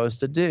we're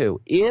supposed to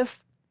do.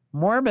 If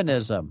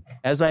Mormonism,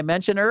 as I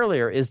mentioned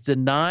earlier, is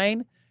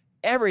denying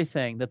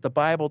everything that the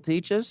Bible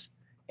teaches,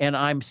 and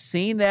I'm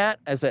seeing that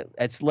as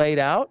it's laid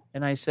out,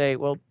 and I say,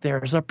 well,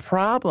 there's a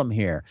problem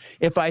here.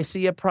 If I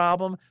see a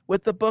problem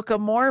with the Book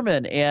of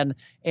Mormon, and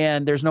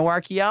there's no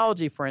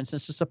archaeology, for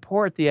instance, to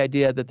support the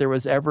idea that there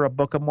was ever a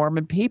Book of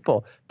Mormon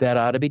people, that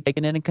ought to be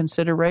taken into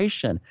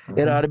consideration. Mm-hmm.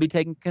 It ought to be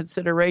taken into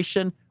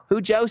consideration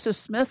who Joseph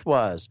Smith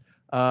was.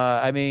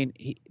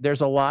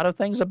 There's a lot of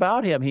things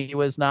about him. He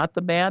was not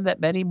the man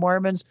that many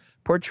Mormons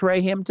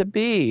portray him to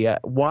be.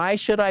 Why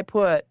should I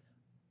put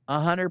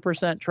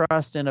 100%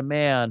 trust in a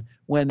man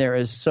when there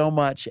is so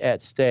much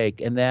at stake,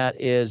 and that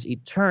is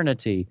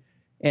eternity?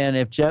 And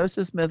if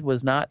Joseph Smith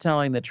was not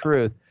telling the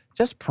truth,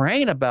 just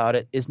praying about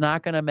it is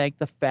not going to make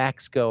the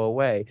facts go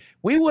away.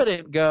 We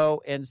wouldn't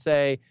go and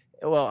say,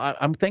 well,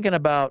 I'm thinking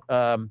about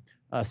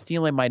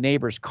stealing my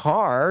neighbor's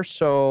car,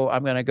 so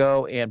I'm going to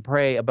go and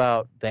pray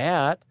about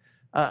that.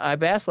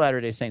 I've asked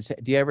Latter-day Saints,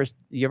 do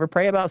you ever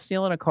pray about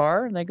stealing a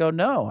car? And they go,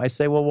 no. I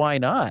say, well, why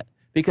not?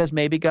 Because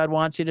maybe God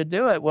wants you to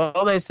do it.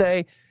 Well, they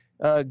say,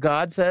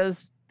 God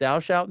says, thou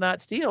shalt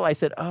not steal. I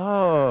said,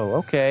 oh,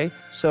 okay.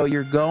 So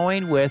you're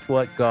going with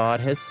what God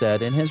has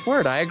said in his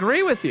word. I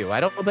agree with you. I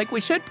don't think we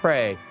should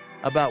pray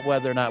about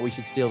whether or not we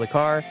should steal the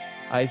car.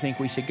 I think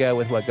we should go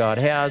with what God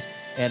has.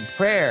 And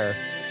prayer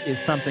is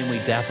something we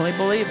definitely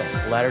believe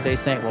in. Latter-day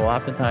Saint will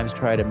oftentimes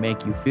try to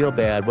make you feel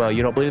bad. Well,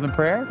 you don't believe in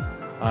prayer?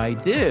 I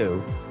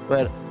do.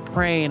 But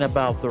praying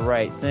about the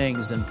right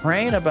things and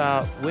praying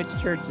about which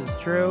church is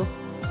true,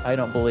 I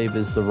don't believe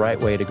is the right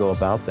way to go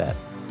about that.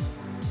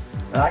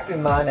 I'd like to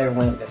remind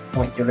everyone at this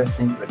point you're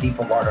listening to the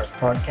Deeper Waters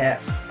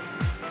podcast.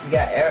 We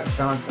got Eric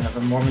Johnson of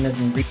the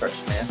Mormonism Research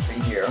Ministry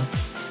here,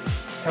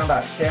 talking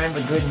about sharing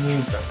the good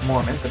news of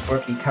Mormons, a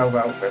book he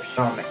co-wrote with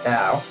Sean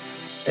McDowell.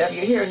 If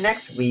you're here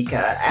next week,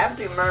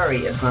 Abdu Murray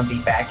is going to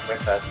be back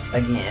with us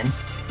again,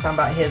 talking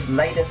about his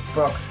latest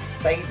book,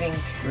 Saving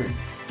Truth.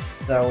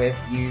 So if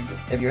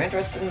you're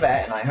interested in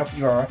that, and I hope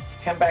you are,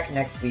 come back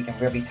next week and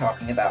we'll be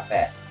talking about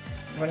that.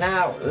 For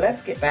now,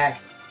 let's get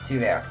back to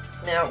there.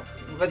 Now,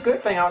 the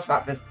good thing also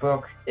about this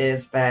book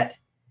is that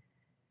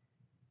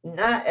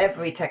not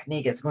every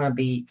technique is going to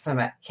be something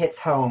that hits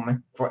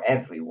home for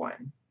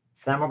everyone.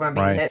 Some are going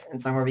to be hits and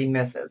some will be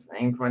misses.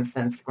 And for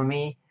instance, for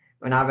me,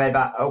 when I read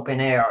about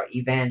open-air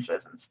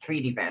evangelism,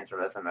 street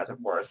evangelism, as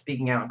it were,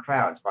 speaking out in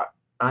crowds, but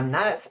I'm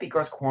not at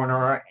Speaker's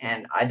Corner,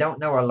 and I don't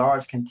know a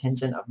large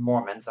contingent of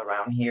Mormons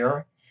around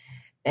here.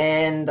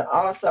 And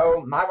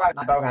also, my wife and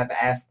I both have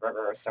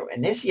Asperger's, so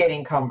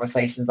initiating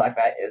conversations like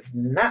that is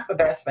not the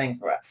best thing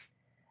for us.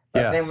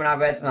 But then when I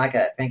read, I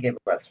think it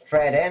was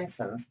Fred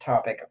Enson's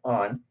topic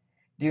on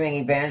doing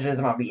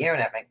evangelism on the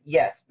internet, I think,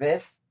 yes,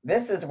 this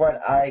is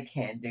what I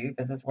can do.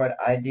 This is what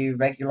I do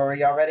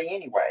regularly already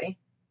anyway.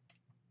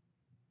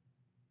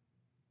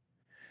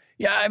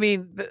 Yeah, I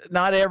mean,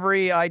 not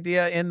every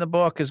idea in the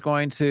book is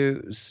going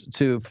to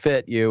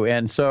fit you.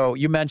 And so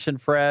you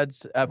mentioned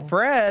Fred's.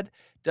 Fred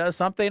does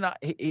something.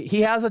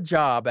 He has a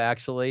job,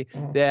 actually,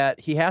 that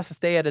he has to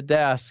stay at a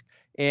desk.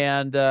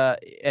 And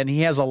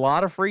he has a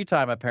lot of free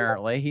time,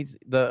 apparently.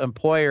 The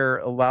employer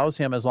allows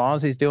him, as long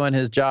as he's doing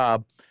his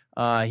job,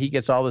 he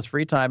gets all this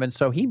free time. And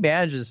so he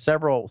manages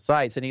several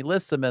sites, and he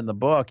lists them in the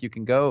book. You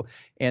can go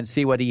and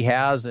see what he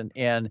has.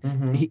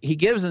 And he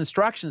gives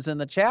instructions in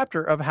the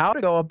chapter of how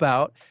to go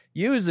about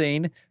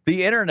using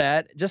the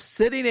internet, just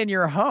sitting in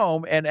your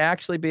home and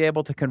actually be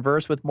able to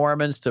converse with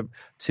Mormons,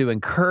 to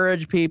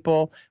encourage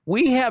people.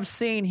 We have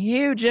seen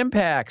huge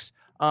impacts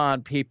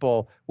on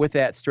people with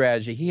that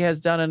strategy. He has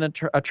done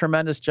a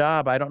tremendous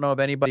job. I don't know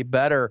of anybody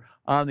better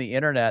on the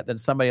internet than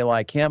somebody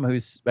like him,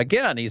 who's,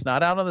 again, he's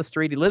not out on the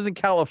street. He lives in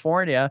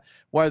California,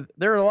 where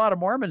there are a lot of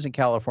Mormons in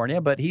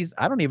California, but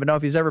I don't even know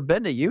if he's ever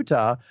been to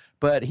Utah,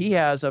 but he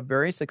has a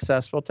very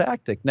successful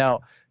tactic. Now,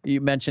 you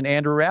mentioned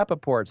Andrew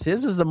Rappaport's.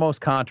 His is the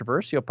most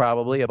controversial,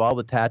 probably, of all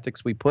the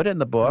tactics we put in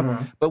the book,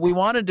 but we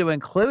wanted to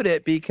include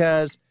it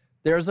because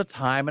there's a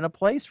time and a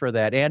place for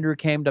that. Andrew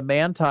came to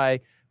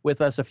Manti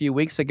with us a few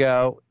weeks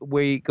ago.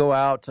 We go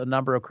out, a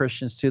number of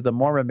Christians, to the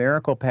Mormon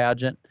Miracle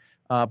Pageant,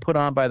 put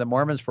on by the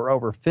Mormons for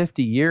over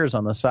 50 years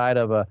on the side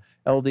of a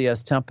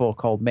LDS temple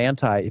called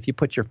Manti. If you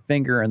put your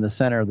finger in the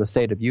center of the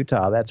state of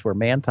Utah, that's where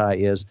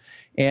Manti is.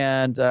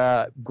 And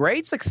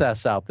great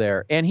success out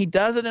there. And he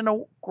does it in a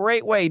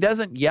great way. He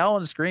doesn't yell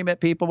and scream at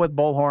people with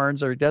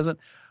bullhorns, or he doesn't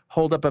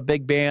hold up a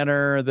big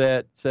banner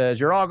that says,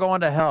 "You're all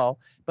going to hell."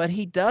 But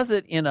he does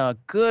it in a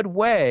good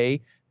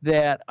way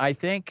that I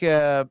think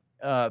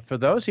for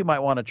those who might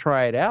want to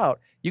try it out,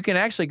 you can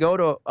actually go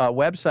to a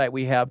website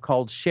we have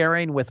called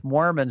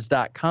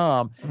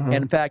sharingwithmormons.com. And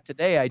in fact,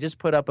 today I just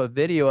put up a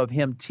video of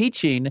him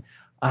teaching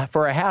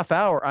for a half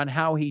hour on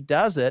how he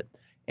does it,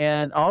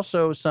 and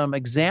also some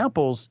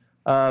examples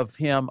of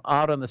him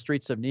out on the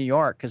streets of New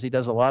York, because he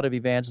does a lot of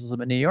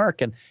evangelism in New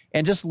York, and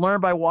just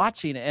learn by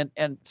watching.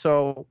 And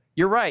so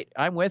you're right.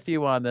 I'm with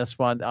you on this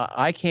one.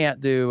 I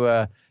can't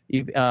do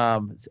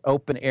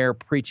open air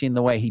preaching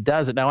the way he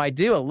does it. Now, I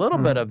do a little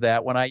bit of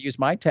that when I use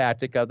my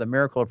tactic of the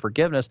miracle of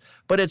forgiveness,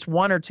 but it's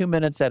 1 or 2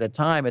 minutes at a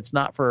time. It's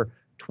not for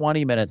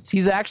 20 minutes.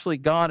 He's actually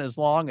gone as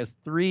long as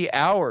 3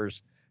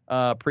 hours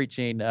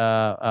preaching.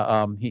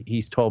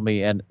 He's told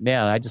me, and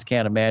man, I just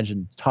can't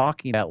imagine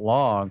talking that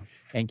long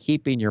and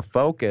keeping your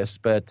focus.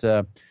 But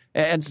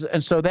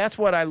and so that's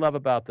what I love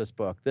about this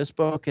book. This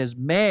book is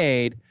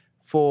made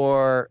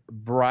for a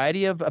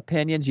variety of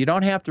opinions. You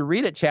don't have to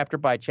read it chapter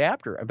by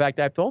chapter. In fact,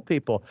 I've told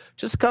people,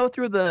 just go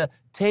through the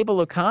table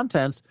of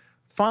contents,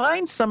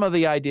 find some of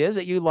the ideas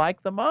that you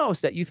like the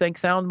most, that you think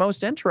sound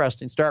most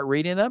interesting. Start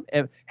reading them.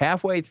 If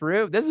halfway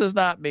through, this is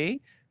not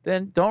me,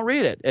 then don't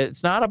read it.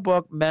 It's not a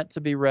book meant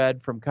to be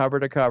read from cover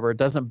to cover. It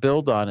doesn't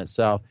build on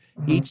itself.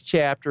 Each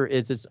chapter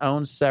is its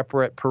own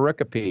separate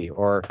pericope,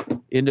 or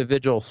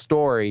individual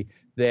story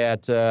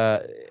that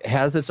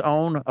has its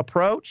own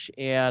approach.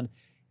 And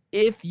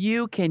if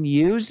you can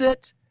use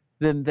it,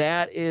 then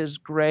that is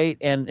great.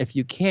 And if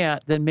you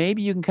can't, then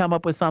maybe you can come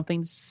up with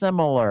something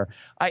similar.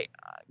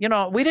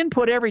 We didn't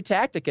put every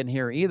tactic in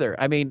here either.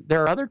 I mean,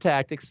 there are other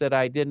tactics that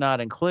I did not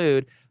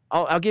include.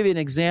 I'll give you an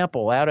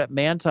example. Out at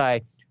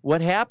Manti,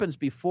 what happens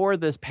before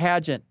this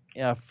pageant,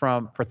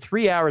 for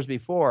 3 hours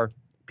before,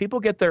 people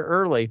get there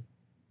early.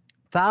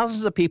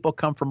 Thousands of people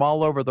come from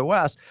all over the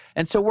West.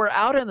 And so we're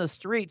out in the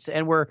streets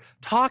and we're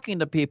talking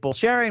to people,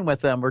 sharing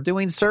with them. We're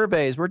doing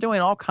surveys. We're doing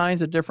all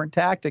kinds of different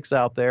tactics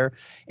out there.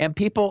 And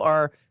people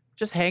are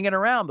just hanging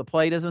around. The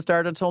play doesn't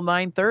start until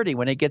 9:30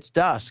 when it gets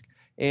dusk.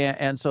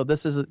 And so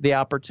this is the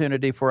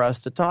opportunity for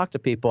us to talk to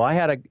people. I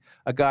had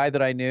a guy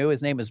that I knew.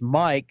 His name is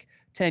Mike.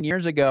 10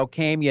 years ago,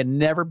 came. He had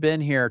never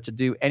been here to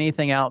do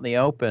anything out in the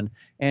open.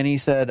 And he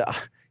said, I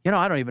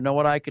don't even know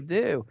what I could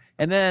do.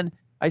 And then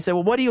I said,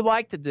 well, what do you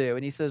like to do?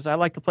 And he says, I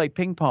like to play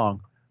ping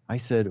pong. I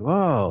said,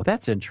 whoa,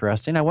 that's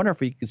interesting. I wonder if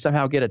we could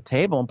somehow get a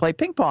table and play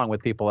ping pong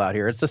with people out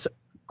here. It's just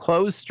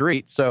closed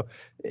street. So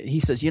he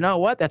says, you know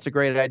what? That's a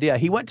great idea.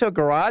 He went to a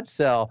garage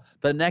sale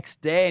the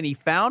next day and he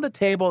found a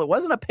table. It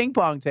wasn't a ping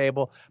pong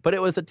table, but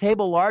it was a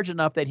table large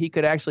enough that he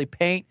could actually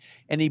paint,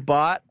 and he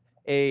bought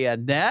a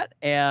net,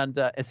 and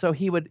so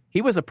he was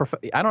I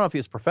don't know if he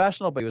was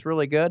professional, but he was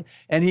really good,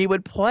 and he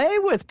would play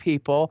with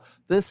people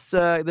this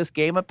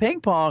game of ping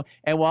pong,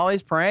 and while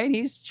he's praying,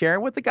 he's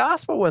sharing with the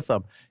gospel with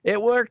them.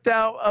 It worked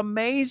out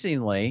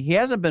amazingly. He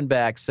hasn't been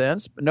back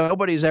since.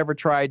 Nobody's ever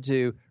tried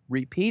to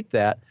repeat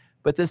that.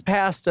 But this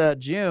past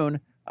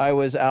June, I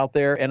was out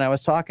there and I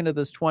was talking to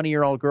this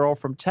 20-year-old girl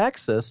from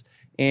Texas,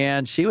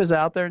 and she was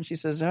out there and she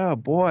says, "Oh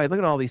boy, look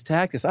at all these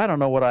tactics. I don't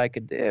know what I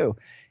could do."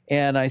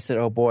 And I said,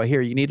 "Oh boy,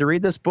 here, you need to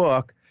read this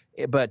book.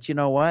 But you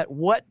know what?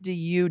 What do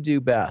you do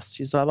best?"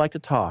 She said, "I like to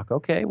talk."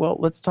 Okay, well,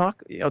 let's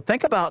talk.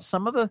 Think about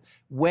some of the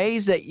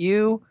ways that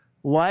you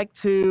like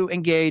to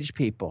engage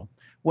people.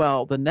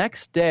 Well, the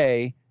next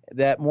day,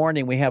 that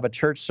morning, we have a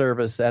church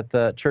service at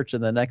the church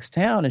in the next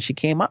town, and she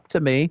came up to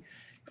me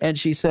and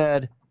she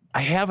said,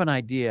 "I have an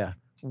idea.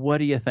 What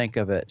do you think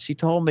of it?" She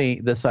told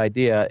me this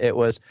idea. It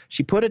was,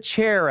 she put a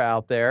chair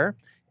out there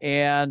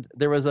and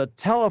there was a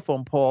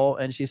telephone pole,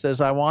 and she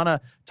says, "I want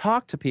to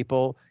talk to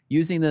people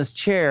using this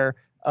chair,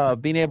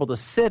 being able to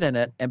sit in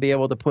it and be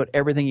able to put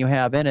everything you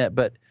have in it.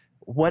 But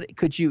what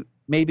could you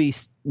maybe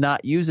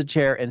not use a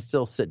chair and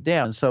still sit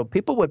down?" So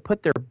people would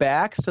put their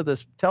backs to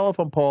this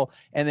telephone pole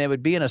and they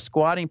would be in a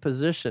squatting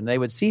position. They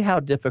would see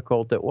how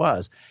difficult it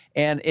was.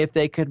 And if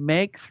they could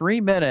make 3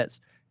 minutes,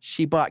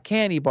 she bought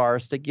candy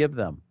bars to give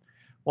them.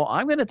 Well,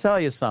 I'm going to tell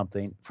you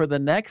something. For the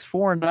next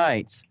 4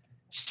 nights,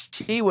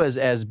 she was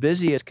as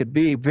busy as could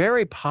be,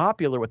 very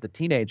popular with the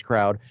teenage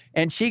crowd,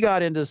 and she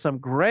got into some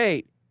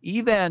great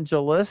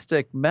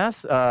evangelistic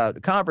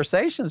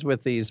conversations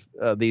with these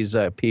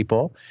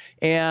people.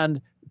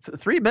 And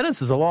 3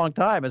 minutes is a long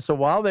time, and so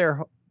while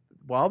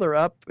they're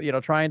up,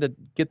 trying to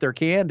get their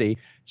candy,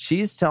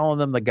 she's telling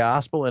them the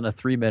gospel in a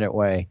 3-minute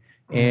way.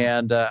 Mm-hmm.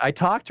 And I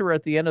talked to her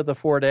at the end of the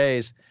 4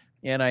 days,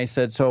 and I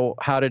said, "So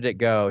how did it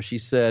go?" She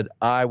said,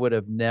 "I would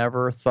have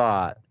never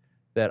thought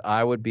that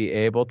I would be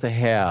able to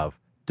have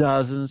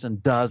dozens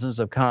and dozens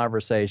of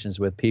conversations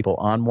with people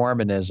on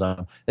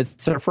Mormonism.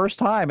 It's her first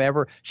time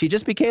ever. She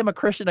just became a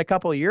Christian a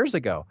couple of years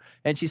ago.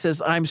 And she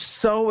says, I'm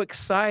so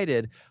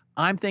excited.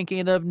 I'm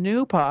thinking of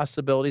new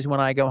possibilities when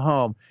I go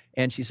home."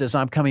 And she says,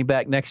 "I'm coming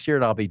back next year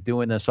and I'll be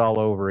doing this all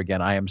over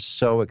again. I am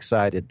so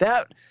excited."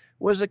 That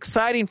was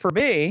exciting for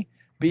me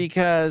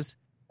because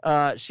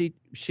she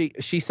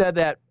said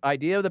that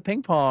idea of the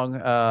ping pong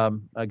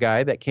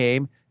guy that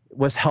came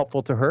was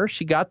helpful to her.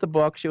 She got the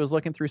book. She was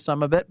looking through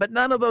some of it, but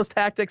none of those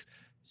tactics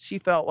she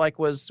felt like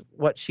was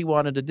what she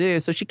wanted to do.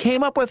 So she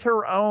came up with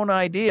her own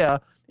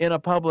idea in a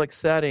public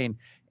setting,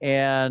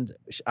 and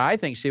I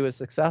think she was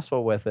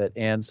successful with it.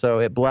 And so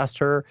it blessed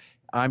her.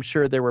 I'm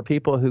sure there were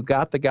people who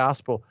got the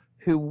gospel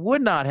who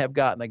would not have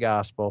gotten the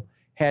gospel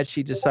had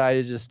she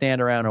decided to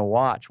stand around and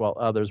watch while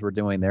others were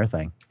doing their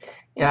thing.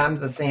 Yeah, I'm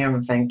the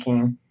same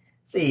thinking.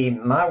 See,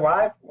 my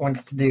wife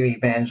wants to do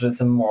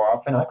evangelism more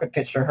often. I could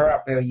picture her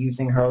out there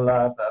using her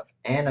love of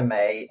anime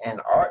and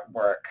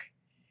artwork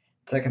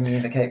to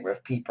communicate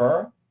with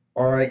people,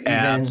 or even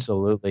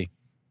absolutely.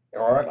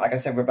 Or like I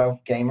said, we're both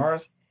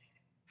gamers.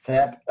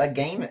 Set up a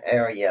game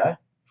area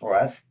for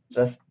us.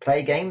 Just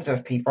play games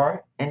with people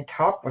and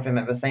talk with them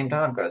at the same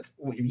time. Because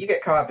if you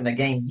get caught up in a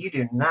game, you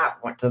do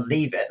not want to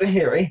leave it.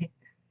 Really.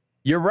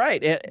 You're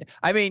right.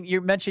 I mean,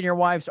 you mentioned your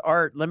wife's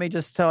art. Let me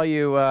just tell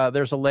you,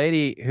 there's a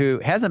lady who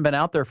hasn't been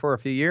out there for a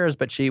few years,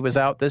 but she was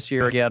out this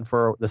year again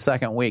for the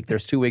second week.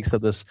 There's 2 weeks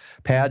of this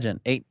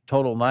pageant, 8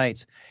 total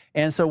nights.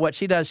 And so what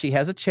she does, she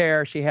has a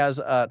chair, she has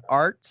an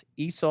art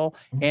easel,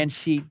 and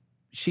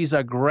she's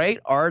a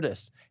great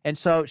artist. And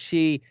so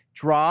she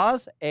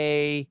draws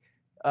a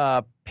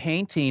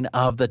painting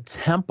of the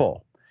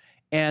temple.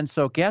 And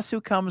so guess who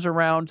comes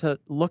around to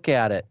look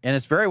at it? And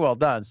it's very well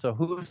done. So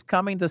who's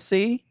coming to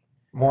see?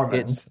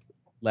 Mormons. It's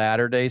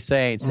Latter-day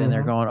Saints, and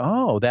they're going,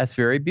 "Oh, that's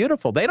very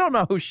beautiful." They don't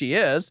know who she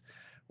is.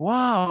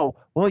 Wow.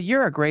 Well,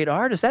 you're a great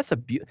artist.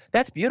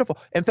 That's beautiful.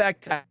 In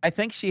fact, I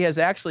think she has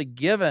actually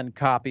given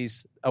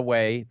copies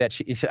away that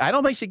I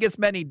don't think she gets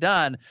many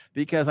done,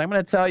 because I'm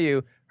going to tell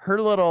you,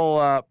 her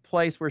little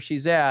place where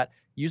she's at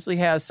usually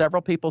has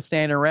several people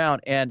standing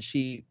around, and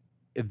she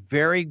is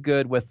very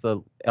good with the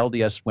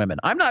LDS women.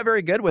 I'm not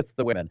very good with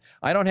the women.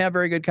 I don't have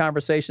very good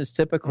conversations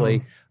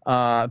typically.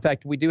 In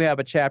fact, we do have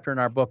a chapter in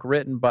our book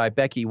written by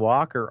Becky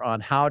Walker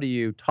on how do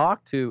you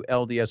talk to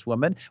LDS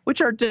women,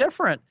 which are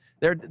different.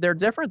 They're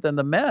different than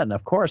the men.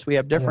 Of course, we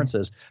have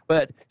differences.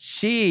 But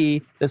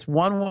this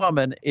one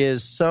woman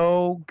is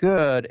so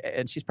good,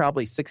 and she's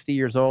probably 60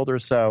 years old or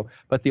so,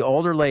 but the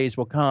older ladies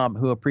will come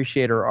who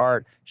appreciate her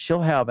art.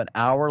 She'll have an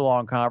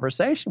hour-long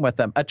conversation with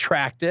them,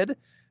 attracted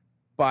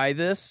by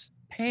this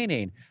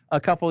painting. A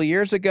couple of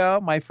years ago,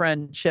 my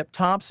friend Chip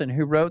Thompson,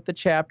 who wrote the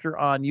chapter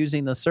on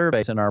using the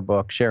surveys in our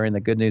book, Sharing the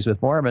Good News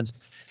with Mormons,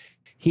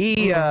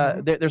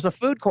 there's a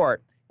food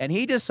court, and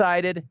he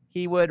decided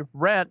he would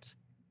rent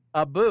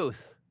a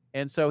booth.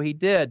 And so he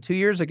did 2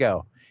 years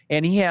ago.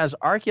 And he has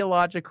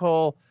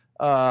archaeological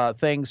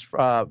things,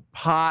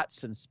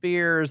 pots and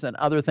spears and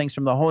other things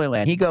from the Holy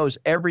Land. He goes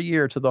every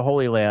year to the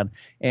Holy Land,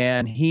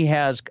 and he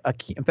has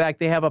in fact,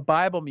 they have a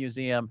Bible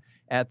museum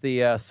at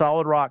the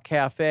Solid Rock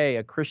Cafe,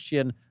 a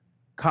Christian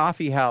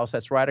coffee house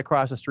that's right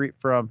across the street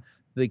from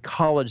the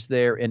college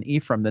there in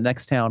Ephraim, the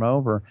next town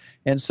over.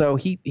 And so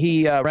he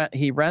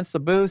rents the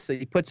booth,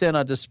 he puts in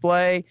a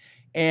display,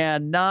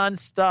 and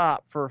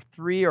nonstop for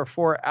 3 or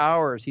 4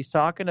 hours, he's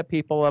talking to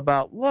people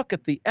about, look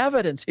at the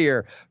evidence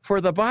here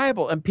for the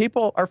Bible. And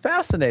people are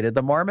fascinated.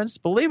 The Mormons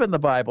believe in the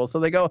Bible.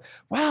 So they go,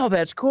 wow,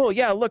 that's cool.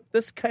 Yeah, look,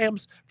 this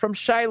comes from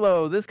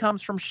Shiloh. This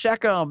comes from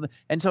Shechem.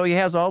 And so he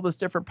has all this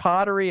different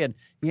pottery, and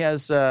he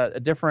has a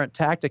different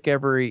tactic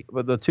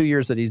the 2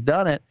 years that he's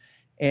done it.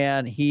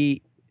 And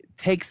he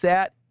takes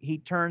that, he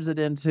turns it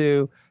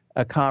into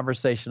a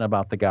conversation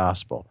about the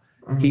gospel.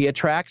 He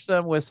attracts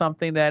them with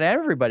something that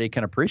everybody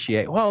can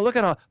appreciate. Well, look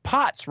at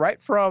pots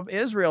right from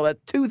Israel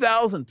at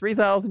 2,000,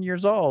 3,000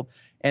 years old.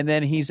 And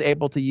then he's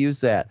able to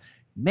use that.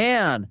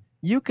 Man,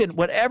 you can,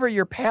 whatever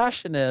your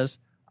passion is,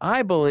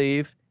 I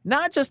believe,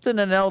 not just in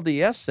an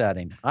LDS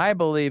setting, I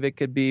believe it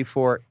could be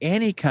for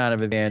any kind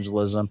of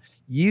evangelism.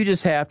 You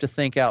just have to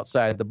think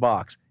outside the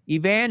box.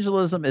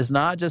 Evangelism is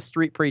not just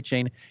street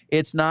preaching.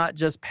 It's not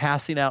just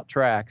passing out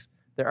tracts.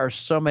 There are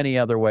so many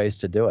other ways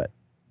to do it.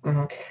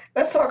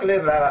 Let's talk a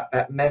little about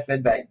that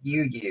method that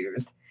you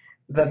use,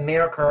 the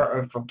Miracle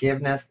of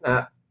Forgiveness.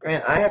 Now,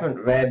 Grant, I haven't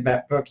read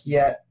that book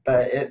yet,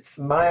 but it's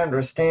my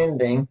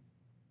understanding,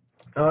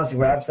 honestly,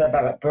 what I've said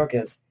about that book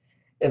is,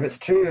 if it's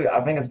true, I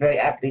think it's very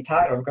aptly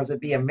titled, because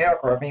it'd be a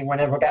miracle if anyone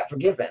ever got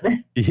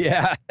forgiven.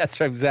 Yeah, that's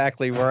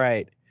exactly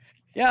right.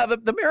 Yeah,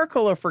 the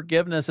Miracle of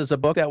Forgiveness is a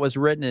book that was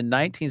written in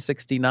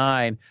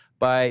 1969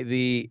 by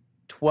the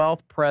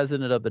 12th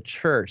president of the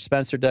church,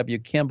 Spencer W.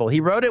 Kimball. He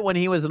wrote it when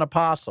he was an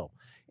apostle.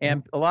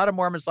 And a lot of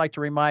Mormons like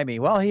to remind me,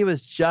 well, he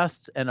was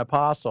just an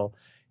apostle.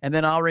 And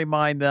then I'll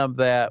remind them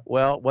that,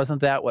 well,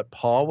 wasn't that what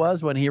Paul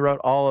was when he wrote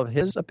all of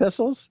his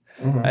epistles?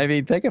 I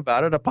mean, think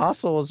about it.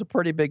 Apostle is a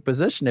pretty big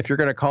position if you're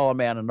going to call a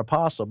man an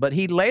apostle. But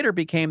he later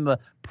became the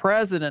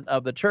president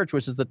of the church,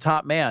 which is the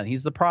top man.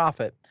 He's the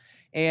prophet.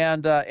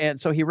 And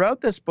so he wrote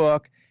this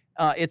book.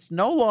 It's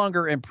no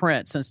longer in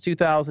print since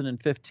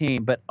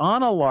 2015. But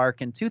on a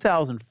lark in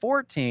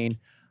 2014,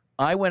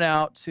 I went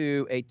out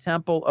to a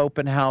temple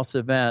open house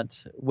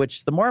event,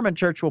 which the Mormon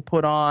Church will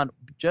put on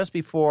just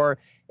before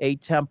a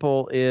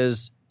temple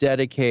is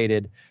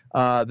dedicated.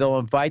 They'll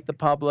invite the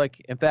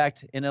public. In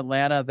fact, in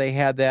Atlanta, they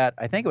had that,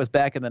 I think it was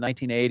back in the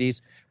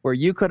 1980s, where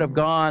you could have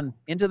gone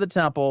into the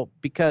temple,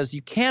 because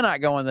you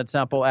cannot go in the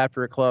temple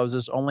after it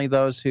closes. Only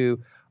those who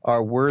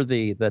are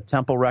worthy, the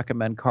temple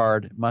recommend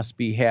card must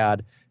be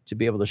had to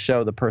be able to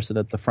show the person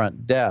at the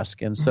front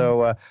desk. And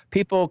so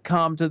people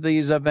come to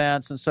these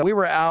events. And so we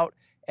were out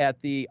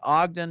at the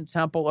Ogden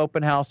Temple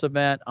Open House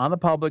event on the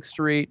public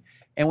street,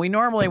 and we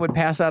normally would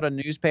pass out a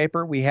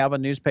newspaper. We have a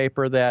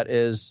newspaper that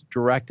is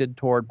directed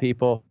toward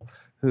people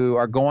who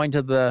are going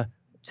to the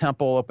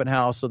temple open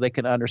house so they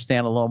can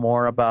understand a little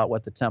more about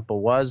what the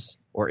temple was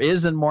or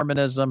is in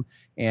Mormonism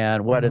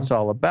and what it's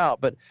all about.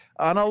 But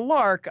on a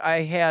lark,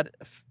 I had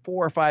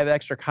 4 or 5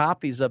 extra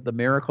copies of The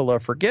Miracle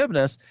of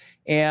Forgiveness,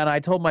 and I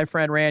told my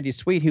friend Randy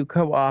Sweet, who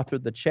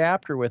co-authored the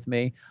chapter with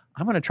me,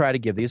 I'm going to try to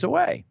give these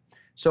away.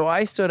 So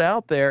I stood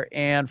out there,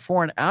 and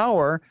for an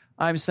hour,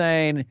 I'm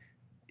saying,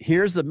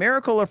 here's The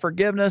Miracle of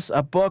Forgiveness,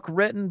 a book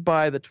written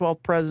by the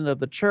 12th president of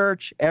the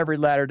church. Every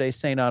Latter-day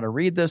Saint ought to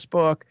read this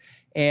book.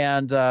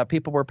 And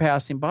people were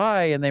passing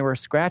by, and they were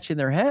scratching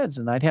their heads.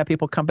 And I'd have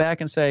people come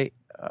back and say,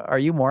 are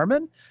you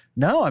Mormon?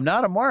 No, I'm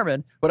not a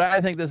Mormon, but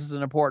I think this is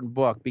an important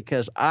book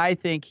because I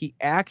think he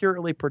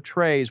accurately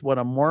portrays what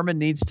a Mormon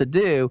needs to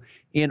do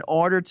in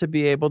order to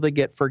be able to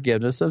get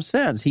forgiveness of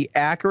sins. He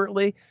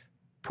accurately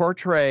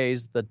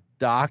portrays the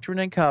Doctrine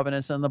and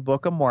Covenants in the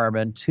Book of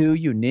Mormon, 2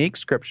 unique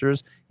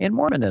scriptures in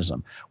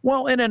Mormonism.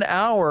 Well, in an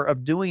hour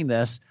of doing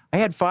this, I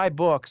had 5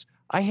 books.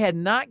 I had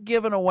not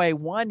given away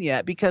one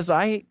yet because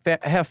I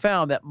have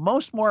found that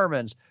most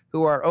Mormons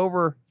who are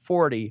over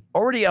 40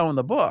 already own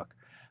the book.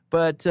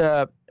 But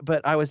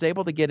I was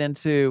able to get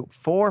into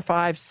 4,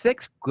 5,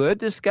 6 good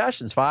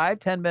discussions, 5,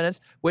 10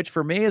 minutes, which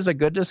for me is a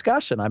good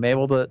discussion. I'm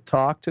able to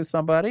talk to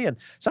somebody, and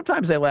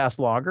sometimes they last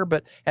longer.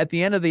 But at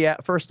the end of the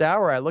first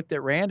hour, I looked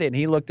at Randy, and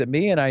he looked at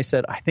me, and I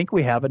said, I think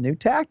we have a new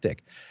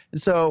tactic.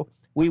 And so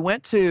we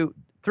went to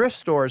thrift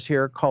stores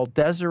here called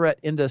Deseret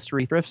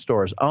Industry Thrift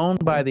Stores,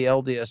 owned by the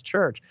LDS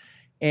Church.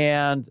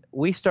 And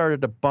we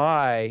started to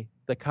buy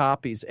the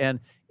copies. And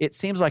it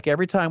seems like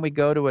every time we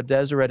go to a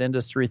Deseret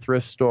Industry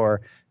thrift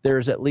store,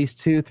 there's at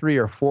least 2, 3,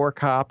 or 4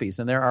 copies.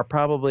 And there are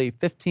probably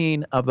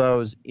 15 of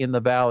those in the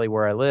valley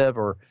where I live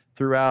or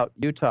throughout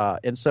Utah.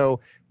 And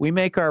so we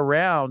make our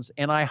rounds,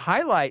 and I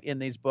highlight in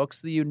these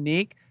books the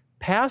unique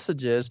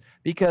passages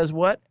because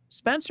what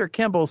Spencer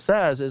Kimball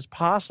says is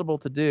possible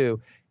to do.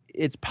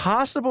 It's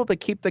possible to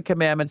keep the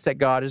commandments that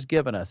God has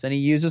given us. And he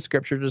uses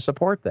scripture to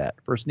support that.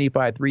 1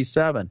 Nephi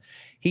 3:7.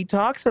 He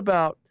talks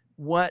about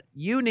what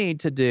you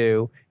need to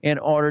do in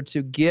order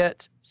to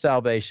get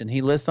salvation.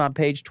 He lists on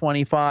page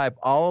 25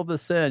 all of the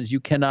sins you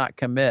cannot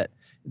commit.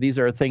 These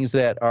are things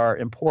that are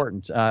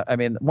important.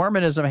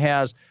 Mormonism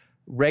has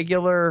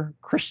regular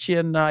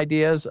Christian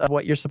ideas of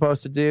what you're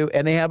supposed to do,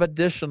 and they have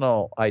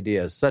additional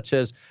ideas, such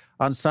as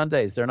on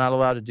Sundays, they're not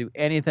allowed to do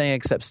anything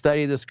except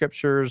study the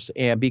scriptures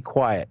and be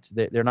quiet.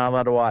 They're not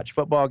allowed to watch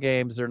football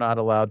games. They're not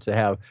allowed to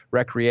have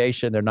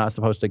recreation. They're not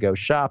supposed to go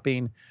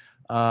shopping.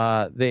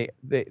 They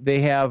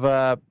have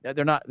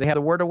the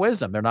word of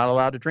wisdom. They're not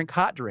allowed to drink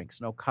hot drinks,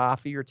 no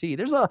coffee or tea.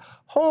 There's a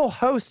whole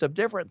host of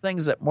different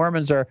things that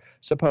Mormons are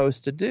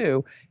supposed to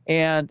do,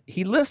 and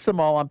he lists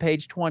them all on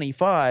page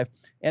 25.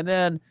 And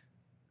then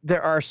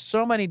there are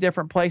so many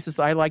different places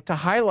I like to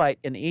highlight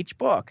in each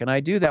book, and I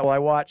do that while I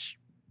watch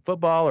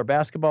football or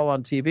basketball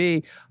on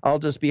TV. I'll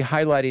just be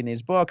highlighting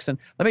these books. And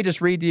let me just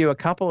read to you a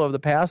couple of the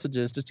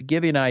passages just to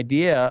give you an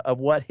idea of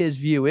what his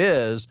view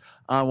is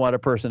on what a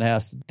person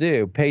has to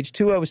do. Page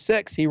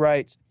 206, he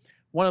writes,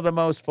 "One of the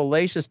most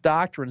fallacious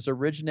doctrines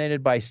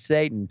originated by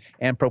Satan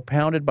and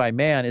propounded by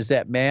man is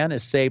that man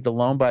is saved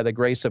alone by the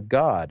grace of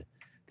God,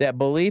 that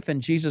belief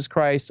in Jesus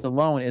Christ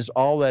alone is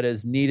all that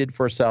is needed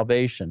for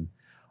salvation,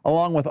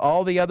 along with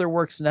all the other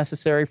works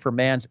necessary for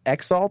man's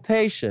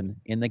exaltation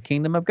in the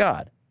kingdom of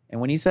God." And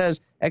when he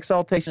says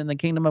exaltation in the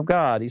kingdom of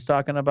God, he's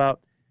talking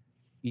about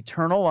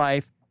eternal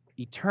life,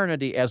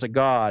 eternity as a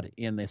God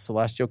in the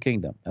celestial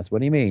kingdom. That's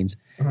what he means.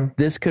 Mm-hmm.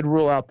 This could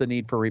rule out the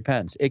need for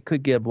repentance. It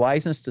could give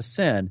license to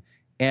sin,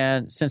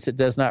 and since it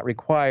does not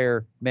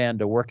require man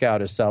to work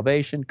out his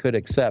salvation, could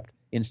accept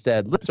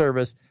instead lip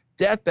service,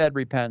 deathbed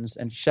repentance,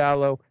 and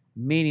shallow,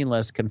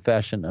 meaningless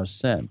confession of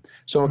sin.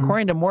 So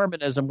according to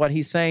Mormonism, what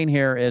he's saying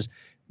here is,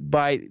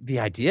 by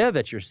the idea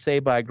that you're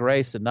saved by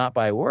grace and not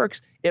by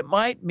works, it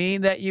might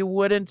mean that you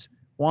wouldn't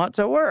want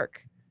to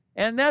work.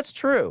 And that's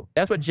true.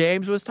 That's what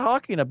James was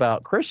talking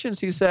about. Christians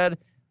who said,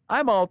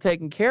 I'm all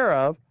taken care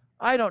of.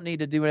 I don't need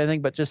to do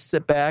anything but just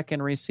sit back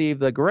and receive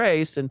the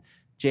grace. And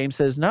James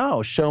says,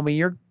 no, show me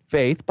your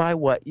faith by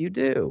what you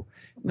do.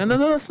 And then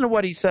listen to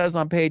what he says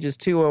on pages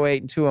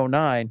 208 and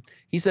 209.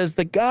 He says,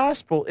 the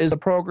gospel is a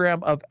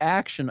program of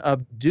action,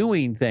 of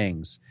doing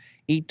things.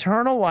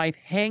 Eternal life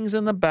hangs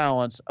in the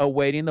balance,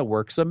 awaiting the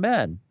works of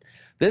men.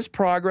 This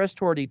progress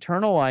toward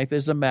eternal life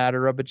is a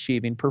matter of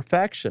achieving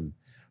perfection.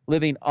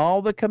 Living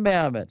all the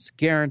commandments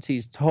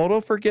guarantees total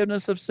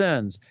forgiveness of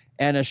sins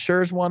and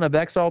assures one of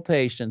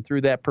exaltation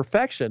through that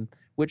perfection,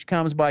 which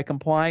comes by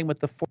complying with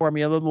the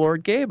formula the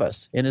Lord gave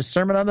us. In his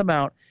Sermon on the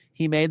Mount,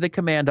 he made the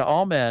command to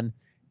all men,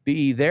 be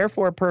ye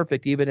therefore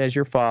perfect, even as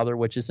your Father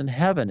which is in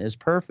heaven is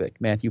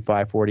perfect. Matthew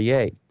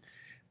 5:48.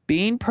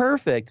 Being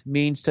perfect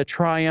means to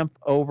triumph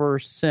over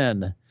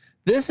sin.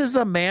 This is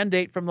a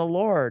mandate from the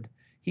Lord.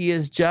 He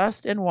is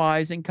just and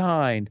wise and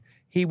kind.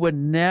 He would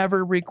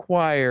never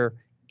require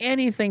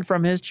anything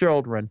from his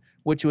children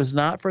which was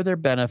not for their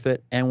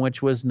benefit and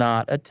which was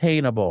not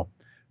attainable.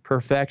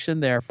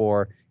 Perfection,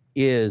 therefore,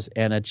 is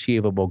an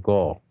achievable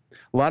goal.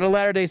 A lot of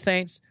Latter-day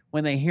Saints,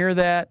 when they hear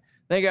that,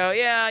 they go,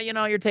 yeah,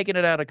 you're taking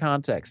it out of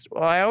context.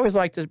 Well, I always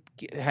like to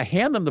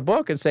hand them the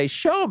book and say,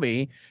 show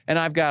me. And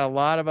I've got a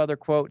lot of other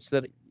quotes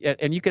that,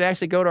 and you can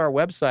actually go to our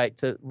website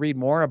to read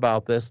more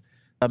about this,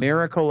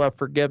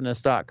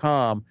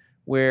 miracleofforgiveness.com,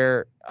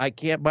 where I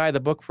can't buy the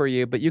book for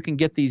you, but you can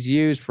get these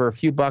used for a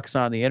few bucks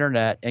on the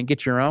internet and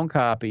get your own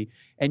copy.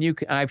 And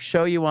I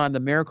show you on the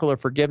Miracle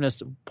of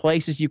Forgiveness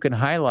places you can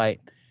highlight.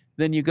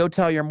 Then you go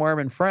tell your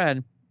Mormon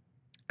friend,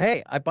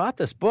 hey, I bought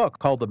this book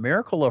called The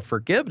Miracle of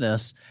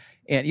Forgiveness.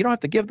 And you don't have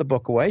to give the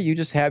book away. You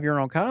just have your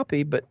own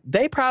copy, but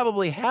they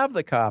probably have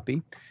the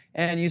copy.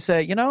 And you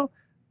say,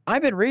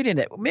 I've been reading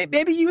it.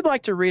 Maybe you'd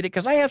like to read it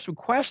because I have some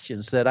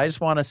questions that I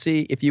just want to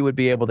see if you would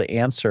be able to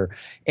answer.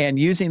 And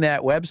using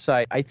that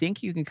website, I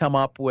think you can come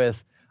up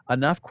with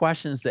enough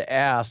questions to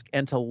ask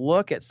and to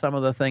look at some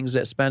of the things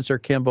that Spencer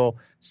Kimball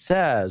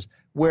says,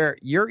 where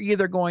you're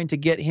either going to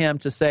get him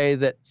to say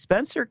that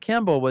Spencer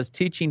Kimball was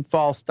teaching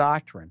false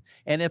doctrine.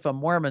 And if a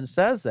Mormon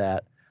says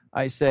that,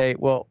 I say,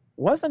 well,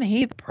 wasn't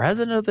he the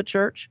president of the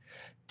church?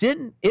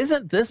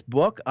 Isn't this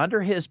book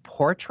under his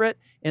portrait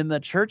in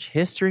the Church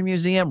History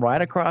Museum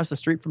right across the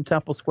street from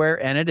Temple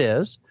Square? And it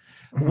is.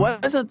 Mm-hmm.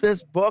 Wasn't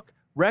this book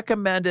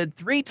recommended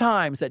 3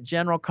 times at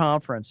General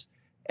Conference?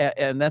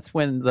 And that's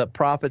when the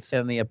prophets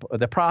and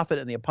the prophet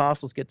and the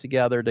apostles get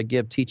together to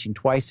give teaching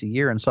twice a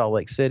year in Salt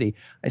Lake City.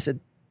 I said,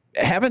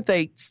 haven't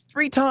they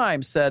 3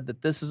 times said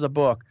that this is a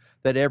book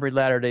that every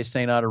Latter-day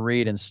Saint ought to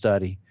read and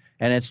study?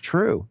 And it's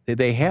true.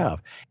 They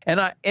have.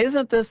 And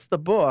isn't this the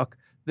book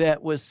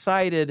that was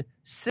cited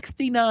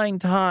 69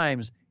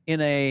 times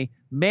in a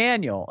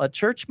manual, a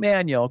church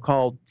manual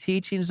called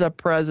Teachings of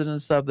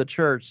Presidents of the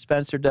Church,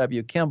 Spencer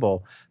W.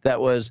 Kimball,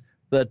 that was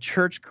the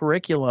church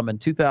curriculum in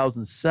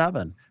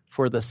 2007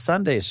 for the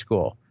Sunday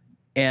school,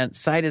 and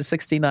cited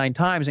 69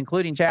 times,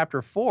 including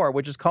chapter 4,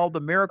 which is called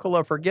The Miracle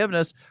of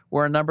Forgiveness,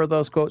 where a number of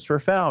those quotes were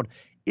found.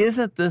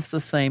 Isn't this the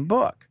same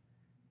book?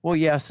 Well,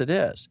 yes, it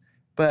is.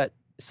 But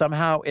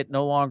somehow it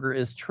no longer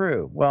is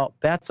true. Well,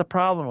 that's a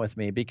problem with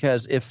me,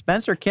 because if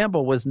Spencer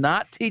Kimball was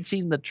not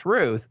teaching the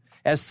truth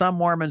as some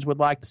Mormons would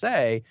like to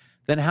say,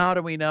 then how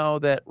do we know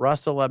that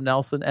Russell M.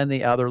 Nelson and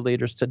the other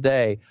leaders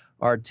today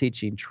are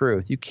teaching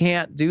truth? You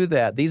can't do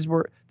that.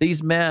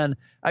 These men.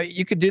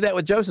 You could do that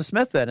with Joseph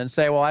Smith then and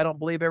say, well, I don't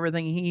believe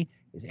everything he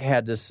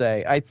had to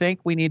say. I think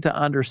we need to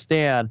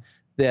understand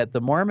that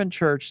the Mormon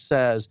Church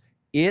says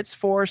its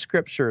four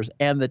scriptures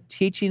and the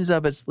teachings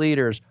of its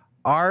leaders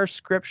are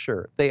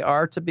scripture. They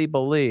are to be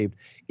believed.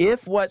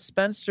 If what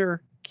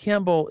Spencer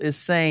Kimball is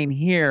saying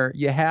here,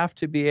 you have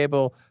to be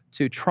able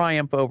to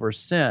triumph over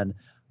sin,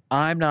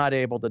 I'm not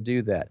able to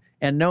do that.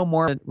 And no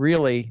Mormon,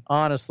 really,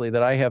 honestly,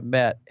 that I have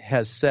met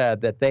has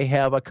said that they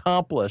have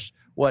accomplished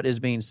what is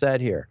being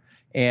said here.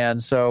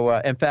 And so,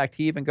 in fact,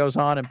 he even goes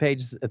on in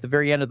pages at the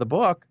very end of the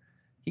book,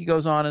 he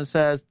goes on and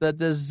says the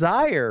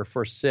desire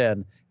for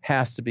sin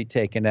has to be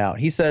taken out.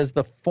 He says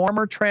the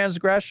former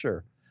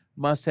transgressor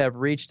must have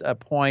reached a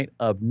point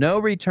of no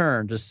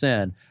return to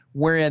sin,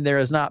 wherein there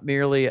is not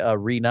merely a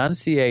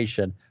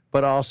renunciation,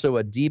 but also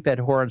a deep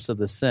abhorrence of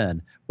the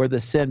sin, where the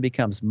sin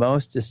becomes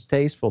most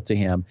distasteful to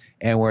him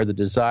and where the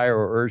desire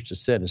or urge to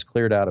sin is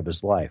cleared out of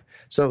his life.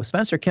 So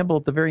Spencer Kimball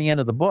at the very end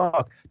of the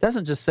book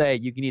doesn't just say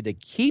you need to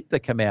keep the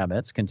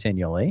commandments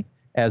continually,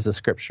 as the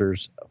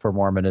scriptures for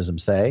Mormonism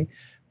say,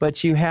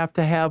 but you have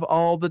to have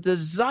all the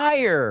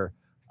desire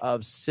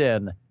of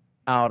sin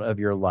out of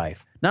your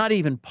life. Not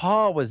even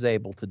Paul was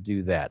able to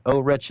do that. Oh,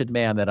 wretched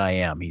man that I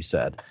am, he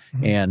said,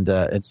 and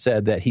it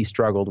said that he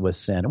struggled with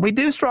sin. And we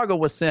do struggle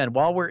with sin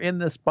while we're in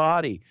this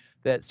body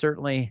that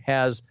certainly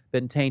has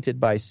been tainted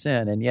by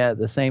sin. And yet at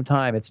the same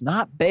time, it's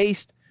not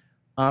based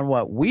on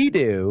what we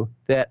do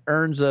that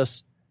earns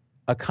us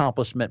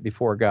accomplishment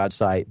before God's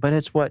sight, but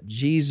it's what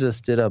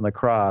Jesus did on the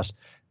cross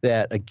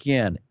that,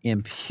 again,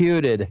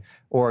 imputed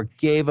or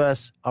gave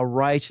us a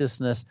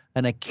righteousness,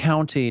 an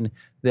accounting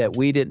that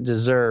we didn't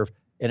deserve.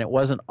 And it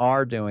wasn't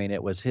our doing,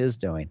 it was his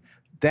doing.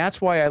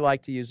 That's why I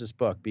like to use this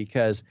book,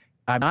 because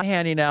I'm not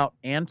handing out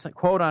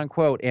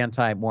quote-unquote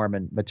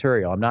anti-Mormon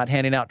material. I'm not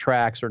handing out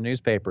tracts or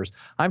newspapers.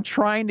 I'm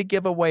trying to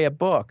give away a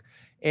book.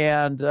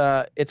 And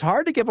it's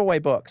hard to give away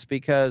books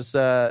because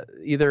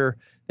either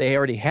they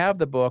already have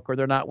the book or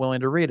they're not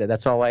willing to read it.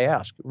 That's all I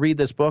ask. Read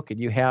this book and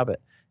you have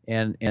it,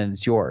 and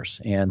it's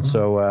yours. And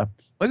so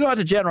we go out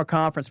to General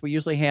Conference. We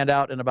usually hand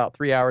out in about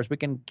 3 hours. We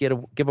can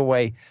give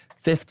away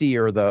 50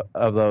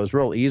 of those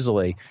real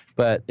easily,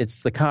 but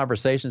it's the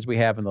conversations we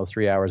have in those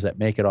 3 hours that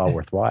make it all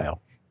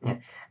worthwhile. Yeah.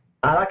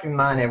 I'd like to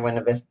remind everyone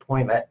at this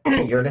point that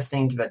you're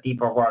listening to the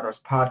Deeper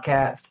Waters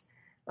podcast.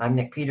 I'm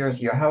Nick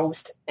Peters, your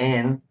host,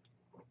 and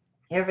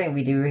everything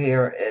we do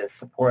here is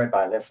supported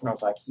by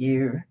listeners like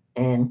you.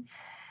 And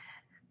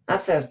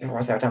I've said this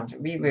before several times,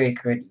 we really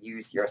could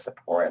use your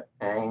support.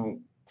 And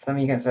some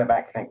of you can sit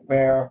back and think,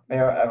 well,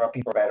 there are other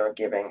people that are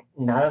giving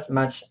not as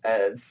much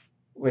as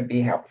would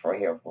be helpful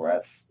here for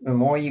us. The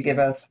more you give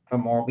us, the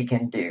more we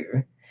can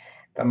do,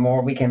 the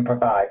more we can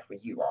provide for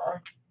you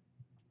all.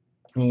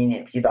 I mean,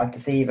 if you'd like to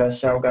see the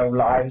show go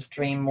live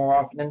stream more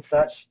often and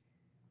such,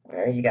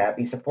 well, you got to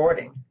be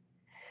supporting.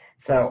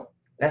 So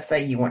let's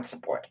say you want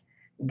support.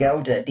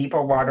 Go to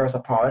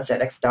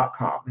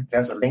deeperwatersapologetics.com.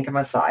 There's a link on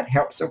my side.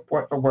 Help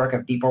support the work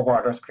of Deeper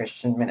Waters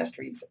Christian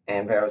Ministries.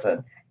 And there's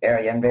an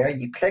area in there.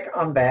 You click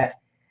on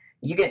that,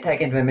 you get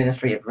taken to the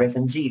ministry of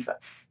Risen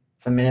Jesus.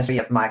 It's a ministry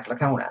of Mike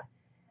Licona.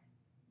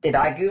 Did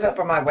I goof up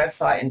on my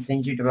website and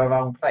send you to the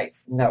wrong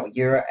place? No,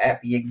 you're at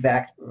the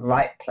exact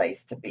right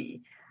place to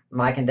be.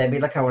 Mike and Debbie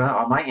Licona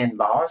are my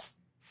in-laws,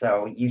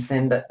 so you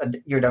send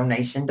your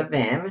donation to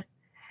them,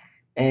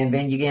 and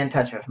then you get in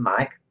touch with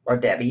Mike or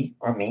Debbie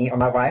or me or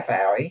my wife,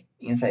 Allie.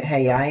 You can say,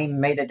 hey, I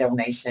made a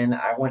donation.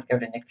 I want to go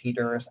to Nick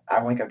Peters.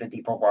 I want to go to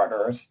Deeper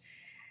Waters.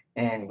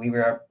 And we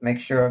will make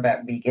sure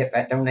that we get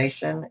that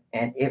donation,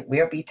 and it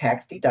will be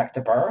tax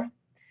deductible.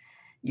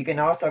 You can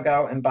also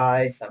go and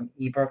buy some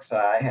ebooks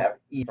that I have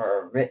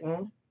either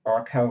written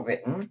or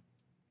co-written.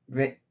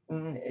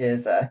 Written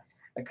is a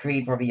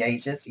Creed for the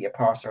Ages, the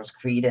Apostles'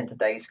 Creed in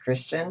Today's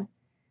Christian.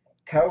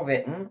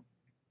 Co-written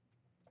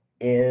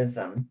is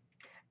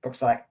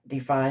books like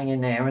Defining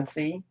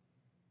Inerrancy,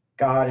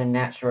 God and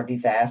Natural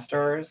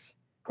Disasters,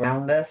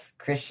 Groundless,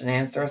 Christian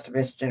Answers to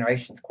This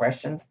Generation's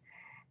Questions.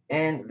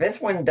 And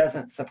this one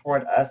doesn't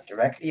support us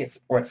directly. It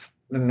supports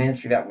the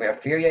ministry that we're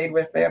affiliated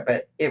with there,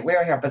 but it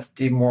will help us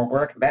do more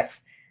work. That's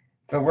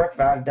the work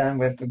that I've done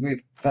with the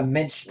group The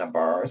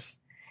Mentionables.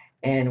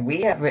 And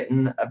we have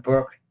written a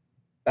book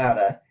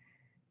about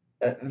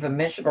the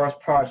Mentionables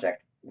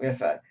Project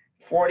with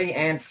 40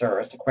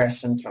 answers to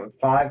questions from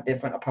 5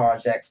 different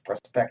apologetics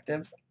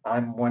perspectives.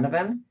 I'm one of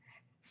them.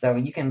 So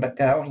you can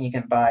go and you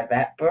can buy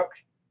that book.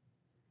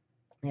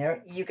 You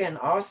know, you can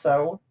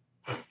also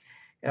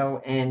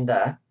go and,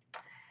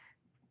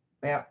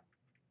 well,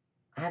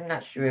 I'm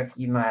not sure if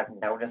you might have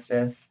noticed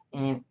this.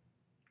 And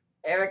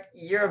Eric,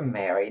 you're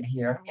married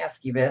here. Let me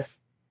ask you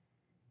this.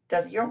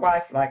 Does your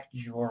wife like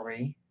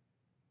jewelry?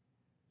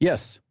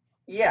 Yes.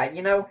 Yeah,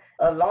 you know,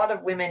 a lot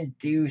of women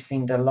do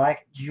seem to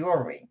like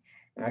jewelry.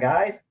 Now,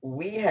 guys,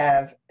 we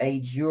have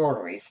a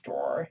jewelry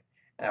store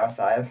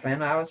outside of a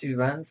friend of ours who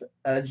runs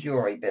a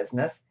jewelry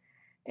business,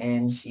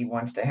 and she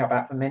wants to help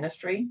out the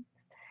ministry.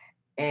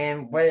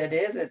 And what it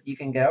is you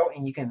can go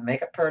and you can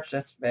make a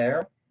purchase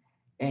there,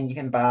 and you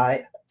can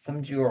buy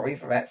some jewelry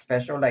for that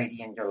special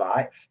lady in your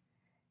life.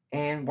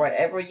 And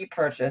whatever you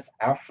purchase,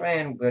 our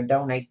friend will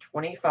donate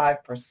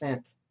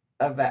 25%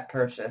 of that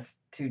purchase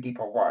to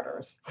Deeper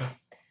Waters.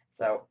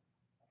 So,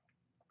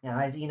 now,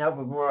 as you know,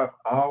 I've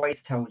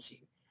always told you,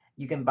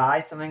 you can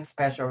buy something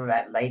special for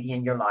that lady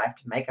in your life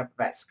to make up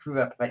for that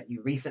screw-up that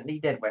you recently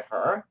did with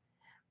her.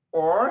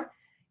 Or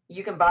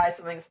you can buy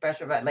something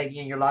special for that lady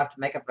in your life to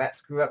make up for that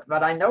screw-up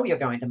that I know you're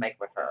going to make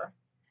with her.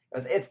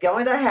 Because it's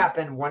going to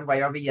happen one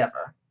way or the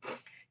other.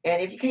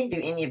 And if you can't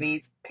do any of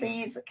these,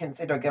 please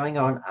consider going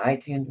on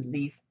iTunes at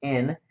least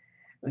and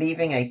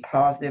leaving a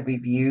positive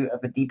review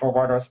of the Deeper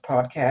Waters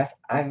podcast.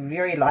 I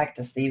really like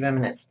to see them,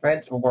 and it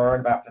spreads the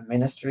word about the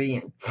ministry,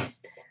 and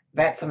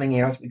that's something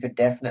else we could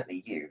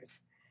definitely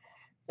use.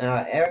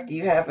 Eric, do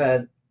you have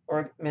a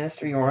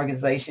ministry or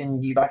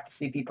organization you'd like to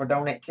see people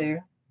donate to?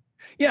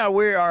 Yeah,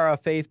 we are a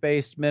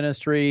faith-based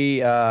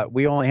ministry.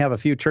 We only have a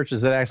few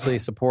churches that actually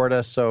support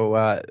us,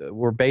 so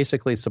we're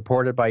basically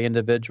supported by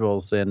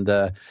individuals. And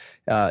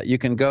you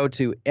can go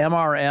to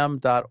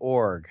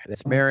mrm.org.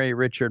 That's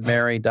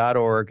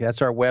MaryRichardMary.org.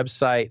 That's our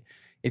website.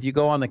 If you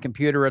go on the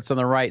computer, it's on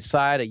the right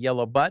side, a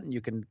yellow button.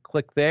 You can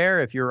click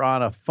there. If you're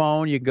on a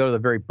phone, you can go to the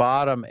very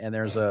bottom, and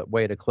there's a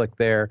way to click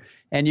there.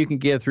 And you can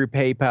give through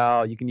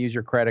PayPal. You can use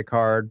your credit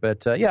card. But,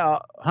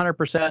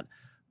 100%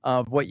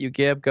 of what you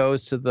give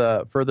goes to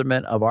the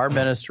furtherment of our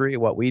ministry,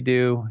 what we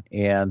do.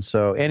 And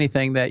so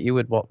anything that you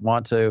would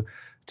want to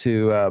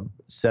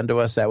send to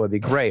us, that would be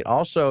great.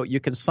 Also, you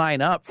can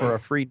sign up for a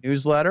free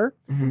newsletter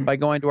by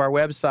going to our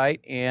website,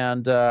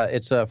 and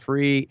it's a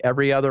free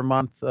every other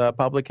month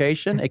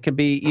publication. It can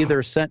be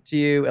either sent to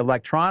you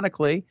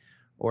electronically,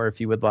 or if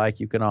you would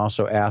like, you can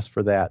also ask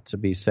for that to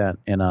be sent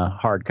in a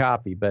hard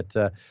copy. But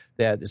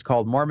that is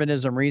called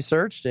Mormonism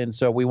Researched, and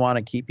so we want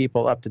to keep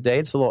people up to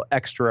date. It's a little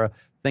extra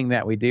thing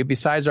that we do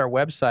besides our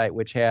website,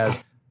 which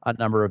has a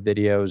number of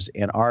videos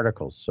and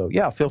articles. So,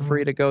 feel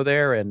free to go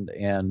there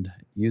and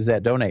use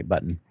that donate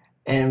button.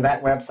 And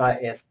that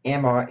website is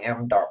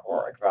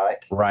mrm.org,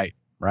 right?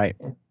 Right.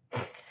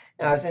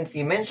 Now, since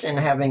you mentioned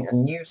having a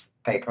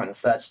newspaper and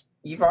such,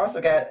 you've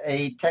also got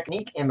a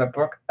technique in the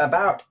book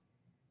about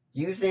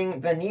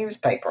using the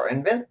newspaper.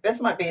 And this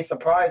might be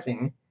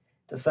surprising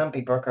to some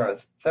people,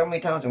 because so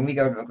many times when we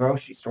go to the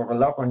grocery store, the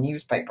local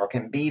newspaper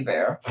can be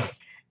there.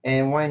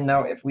 And want to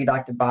know if we'd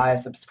like to buy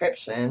a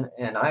subscription.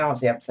 And I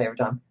honestly have to say every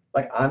time,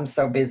 I'm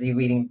so busy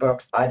reading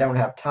books, I don't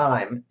have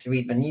time to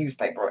read the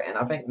newspaper. And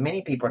I think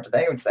many people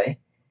today would say,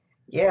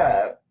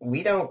 yeah,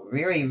 we don't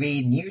really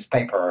read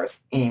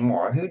newspapers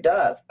anymore. Who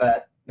does?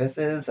 But this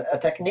is a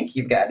technique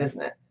you've got,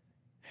 isn't it?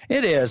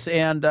 It is,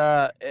 and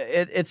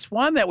it's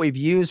one that we've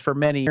used for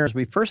many years.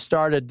 We first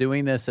started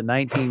doing this in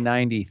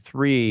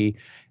 1993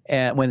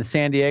 when the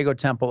San Diego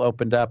Temple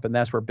opened up, and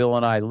that's where Bill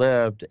and I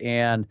lived.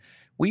 And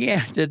we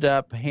ended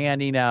up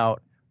handing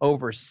out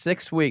over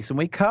 6 weeks, and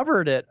we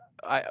covered it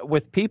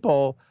with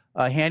people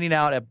handing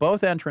out at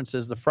both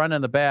entrances, the front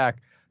and the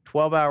back,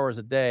 12 hours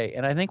a day.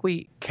 And I think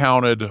we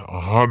counted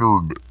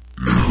 100.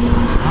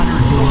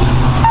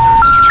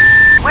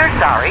 We're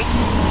sorry.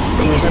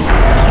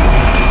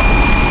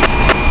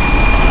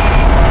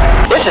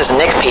 This is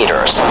Nick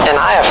Peters, and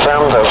I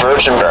affirm the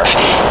virgin birth,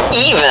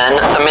 even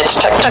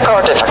amidst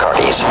technical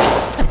difficulties.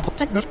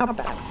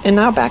 And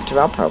now back to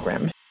our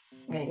program.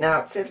 Okay,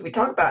 now, since we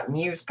talk about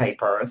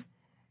newspapers,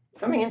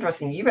 something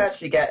interesting, you've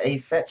actually got a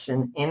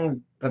section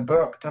in the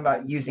book talking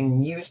about using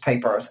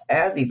newspapers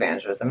as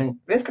evangelists. I mean,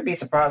 this could be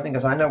surprising,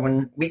 because I know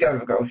when we go to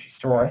the grocery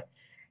store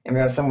and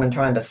there's someone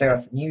trying to sell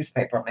us a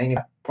newspaper, and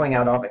pointing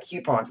out all the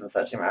coupons and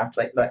such, and I have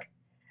to say, look,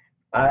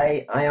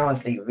 I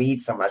honestly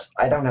read so much,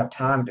 I don't have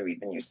time to read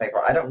the newspaper.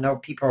 I don't know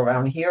people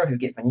around here who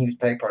get the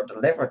newspaper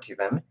delivered to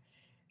them.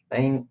 I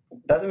mean,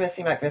 doesn't it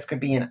seem like this could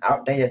be an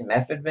outdated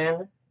method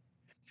then?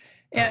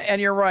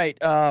 And you're right.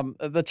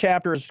 The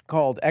chapter is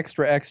called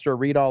Extra Extra,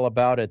 Read All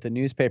About It, the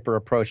newspaper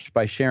approach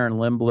by Sharon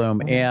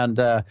Lindblom. And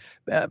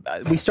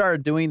we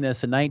started doing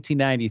this in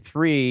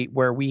 1993,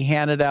 where we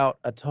handed out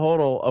a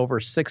total over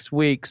 6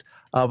 weeks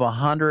of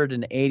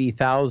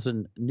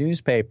 180,000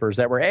 newspapers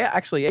that were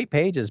actually 8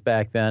 pages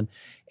back then,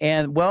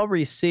 and well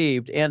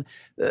received. And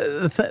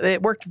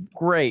it worked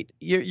great.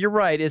 You're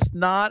right. It's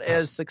not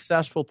as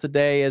successful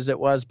today as it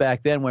was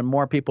back then when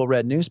more people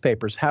read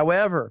newspapers.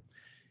 However,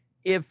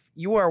 if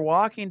you are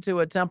walking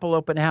to a temple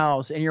open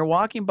house and you're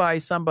walking by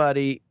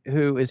somebody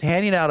who is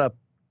handing out a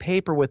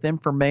paper with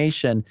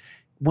information,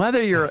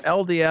 whether you're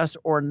LDS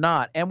or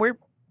not, and we're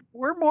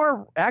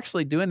more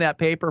actually doing that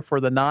paper for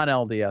the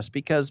non-LDS,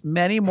 because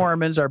many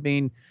Mormons are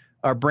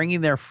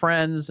bringing their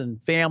friends and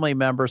family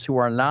members who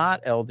are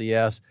not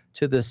LDS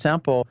to this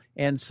temple,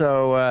 and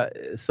so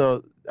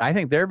I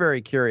think they're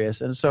very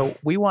curious, and so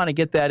we want to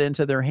get that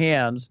into their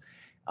hands,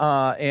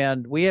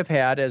 and we have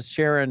had, as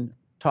Sharon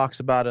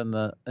talks about in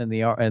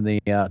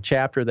the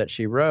chapter that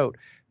she wrote,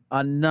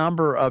 a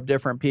number of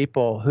different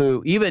people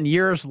who even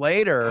years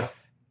later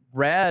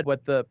read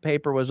what the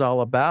paper was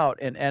all about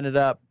and ended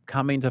up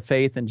coming to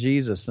faith in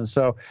Jesus. And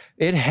so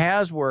it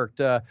has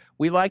worked.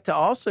 We like to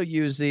also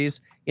use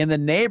these in the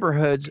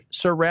neighborhoods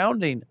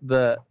surrounding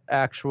the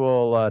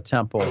actual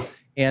temple.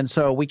 And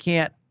so we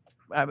can't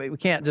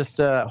just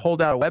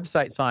hold out a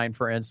website sign,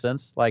 for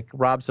instance, like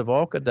Rob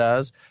Savolka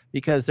does,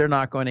 because they're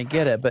not going to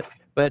get it. But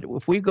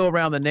if we go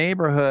around the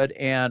neighborhood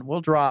and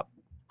we'll drop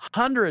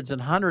hundreds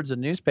and hundreds of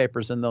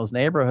newspapers in those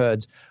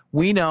neighborhoods,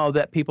 we know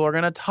that people are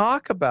going to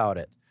talk about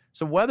it.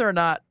 So whether or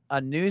not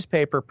a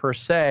newspaper per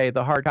se,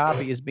 the hard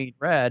copy, is being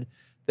read,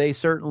 they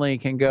certainly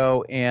can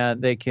go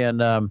and they can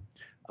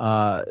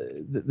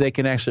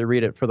actually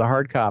read it for the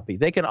hard copy.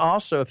 They can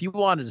also, if you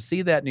wanted to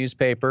see that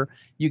newspaper,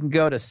 you can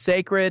go to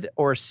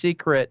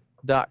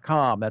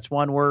sacredorsecret.com. That's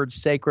one word,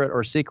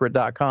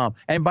 sacredorsecret.com.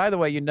 And by the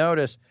way, you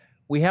notice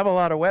we have a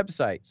lot of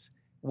websites.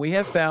 We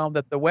have found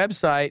that the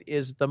website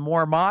is the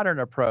more modern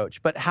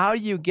approach. But how do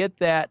you get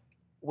that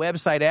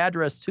website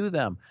address to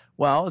them?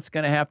 Well, it's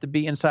going to have to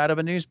be inside of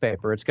a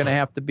newspaper. It's going to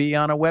have to be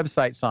on a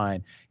website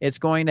sign. It's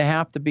going to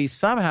have to be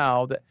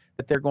somehow that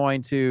they're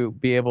going to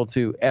be able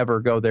to ever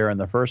go there in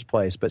the first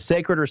place. But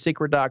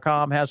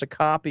sacredorsecret.com has a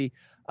copy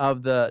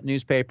of the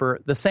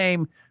newspaper, the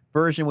same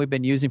version we've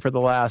been using for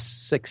the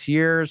last 6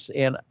 years.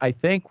 And I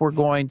think we're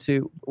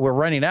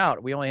running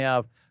out. We only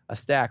have a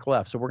stack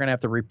left. So we're going to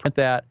have to reprint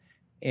that.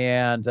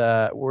 And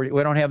we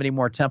don't have any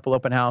more temple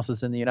open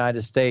houses in the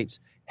United States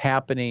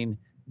happening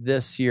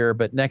this year,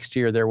 but next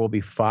year there will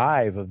be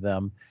 5 of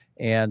them.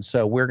 And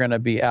so we're going to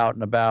be out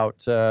and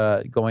about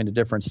going to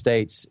different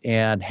states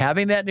and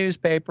having that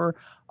newspaper.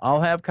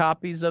 I'll have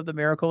copies of the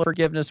Miracle of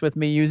Forgiveness with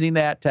me using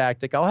that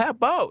tactic. I'll have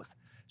both.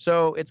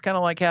 So it's kind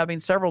of like having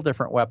several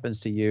different weapons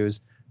to use.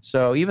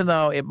 So even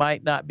though it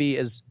might not be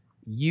as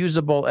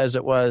usable as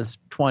it was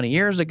 20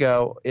 years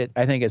ago,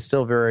 I think it's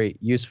still very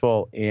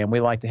useful, and we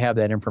like to have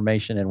that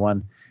information in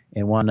one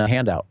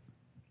handout.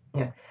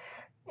 Yeah,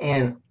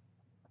 and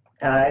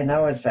I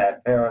noticed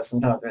that there are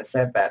sometimes it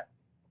said that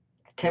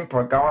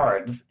temple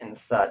guards and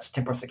such,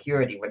 temple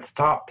security, would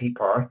stop you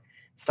all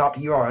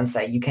and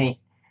say you can't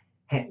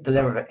hand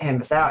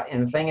this out.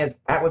 And the thing is,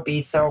 that would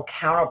be so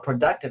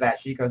counterproductive,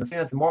 actually, because as soon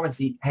as the Mormons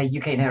see, hey, you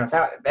can't hand this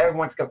out,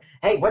 everyone's go,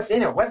 hey, what's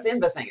in it? What's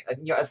in this thing?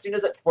 As soon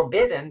as it's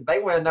forbidden, they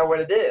want to know what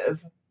it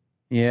is.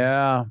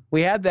 Yeah,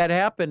 we had that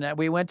happen.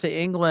 We went to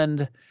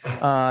England,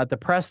 the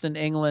Preston,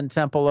 England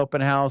Temple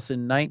Open House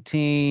in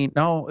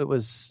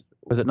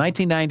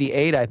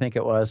 1998, I think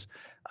it was.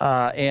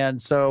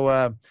 And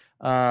so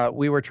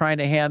we were trying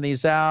to hand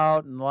these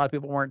out, and a lot of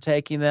people weren't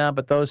taking them.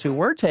 But those who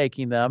were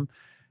taking them,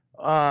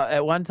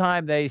 at one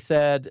time they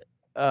said,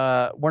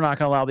 we're not going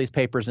to allow these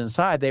papers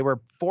inside. They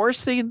were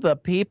forcing the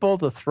people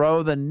to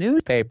throw the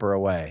newspaper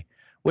away,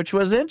 which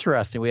was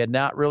interesting. We had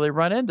not really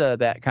run into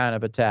that kind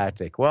of a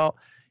tactic. Well,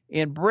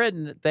 in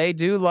Britain, they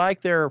do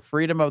like their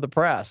freedom of the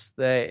press.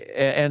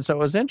 And so it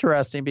was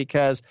interesting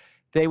because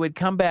they would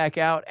come back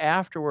out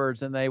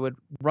afterwards and they would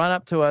run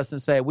up to us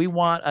and say, we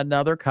want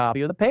another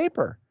copy of the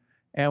paper.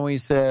 And we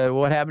said,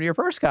 well, what happened to your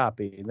first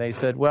copy? And they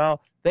said,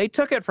 well, they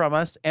took it from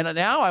us, and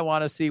now I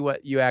want to see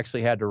what you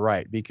actually had to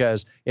write,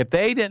 because if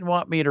they didn't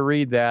want me to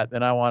read that,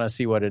 then I want to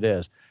see what it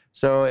is.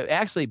 So it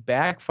actually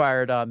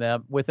backfired on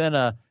them. Within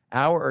an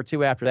hour or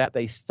two after that,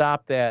 they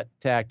stopped that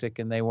tactic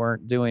and they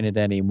weren't doing it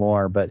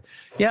anymore. But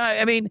yeah,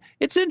 I mean,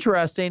 it's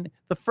interesting.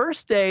 The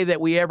first day that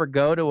we ever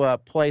go to a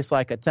place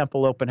like a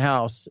temple open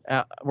house,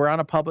 we're on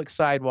a public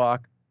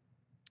sidewalk.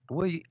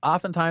 We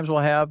oftentimes will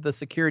have the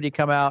security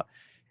come out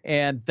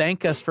and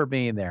thank us for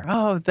being there.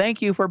 Oh,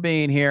 thank you for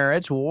being here.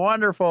 It's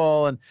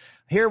wonderful. And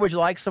here, would you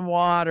like some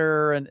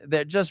water? And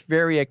they're just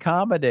very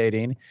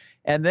accommodating.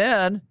 And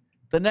then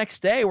the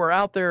next day we're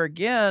out there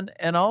again,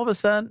 and all of a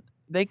sudden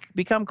they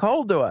become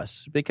cold to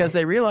us because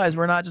they realize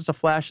we're not just a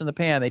flash in the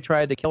pan. They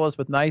tried to kill us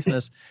with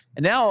niceness.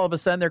 And now all of a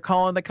sudden they're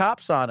calling the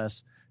cops on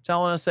us,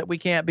 telling us that we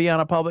can't be on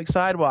a public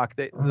sidewalk.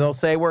 They'll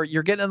say,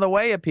 you're getting in the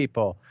way of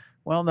people.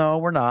 Well, no,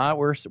 we're not.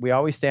 We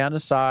always stand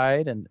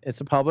aside, and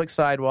it's a public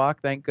sidewalk.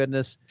 Thank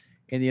goodness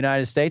in the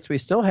United States we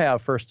still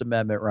have First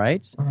Amendment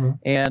rights. Mm-hmm.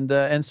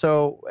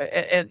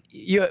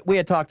 We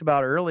had talked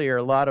about earlier,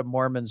 a lot of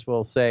Mormons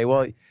will say,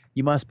 well,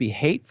 you must be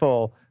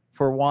hateful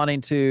for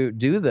wanting to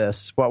do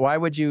this. Why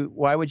would you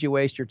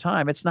waste your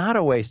time? It's not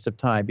a waste of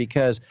time,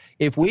 because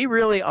if we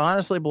really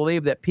honestly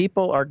believe that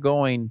people are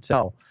going to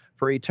hell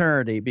for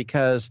eternity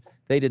because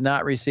they did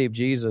not receive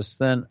Jesus,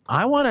 then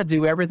I want to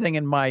do everything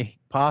in my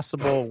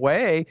possible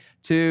way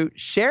to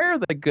share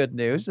the good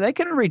news. They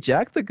can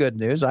reject the good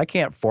news. I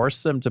can't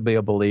force them to be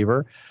a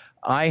believer.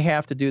 I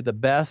have to do the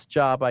best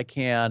job I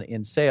can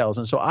in sales.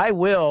 And so I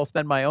will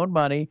spend my own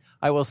money.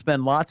 I will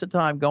spend lots of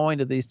time going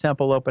to these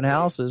temple open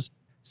houses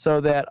so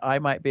that I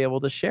might be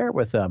able to share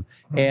with them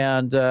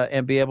and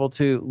be able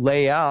to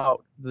lay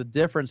out the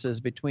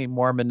differences between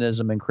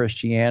Mormonism and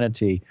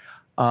Christianity.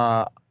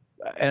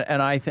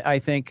 And I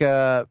think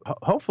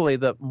hopefully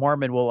the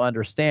Mormon will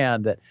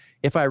understand that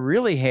if I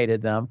really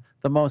hated them,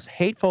 the most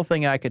hateful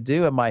thing I could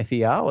do in my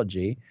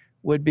theology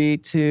would be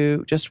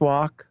to just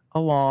walk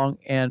along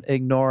and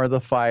ignore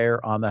the fire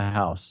on the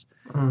house.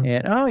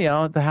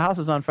 And, the house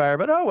is on fire,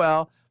 but oh,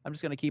 well, I'm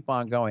just going to keep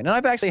on going. And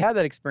I've actually had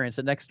that experience,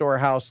 a next door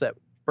house that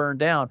burned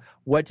down.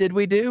 What did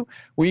we do?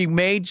 We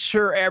made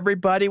sure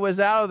everybody was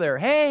out of there.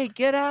 Hey,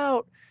 get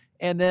out.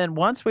 And then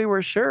once we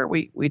were sure,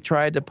 we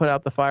tried to put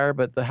out the fire,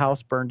 but the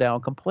house burned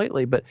down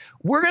completely. But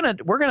we're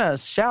gonna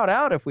shout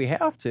out if we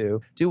have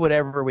to, do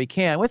whatever we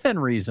can, within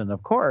reason,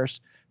 of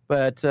course.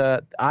 But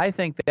I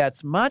think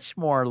that's much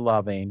more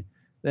loving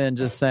than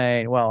just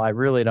saying, well, I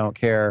really don't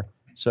care,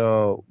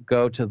 so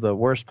go to the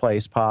worst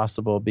place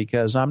possible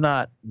because I'm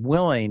not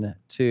willing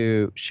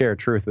to share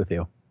truth with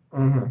you.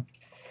 Mm-hmm.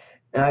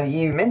 Now,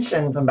 you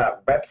mentioned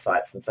about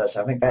websites and such.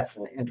 I think that's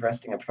an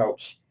interesting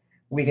approach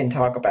we can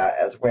talk about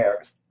as well.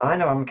 I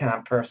know I'm the kind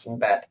of person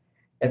that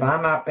if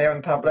I'm out there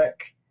in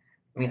public,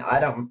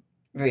 I don't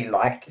really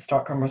like to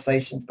start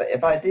conversations, but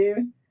if I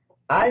do,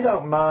 I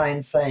don't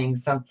mind saying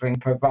something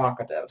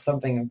provocative,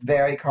 something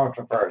very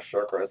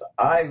controversial, because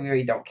I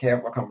really don't care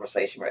for a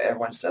conversation where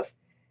everyone's just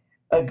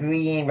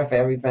agreeing with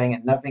everything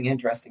and nothing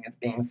interesting is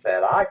being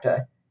said. I like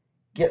to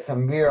get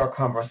some real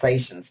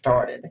conversation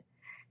started.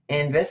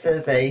 And this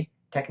is a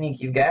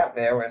technique you got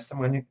there where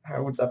someone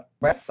holds up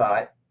a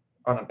website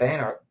on a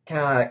banner,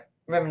 kind of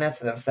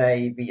reminiscent of,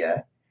 say,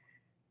 the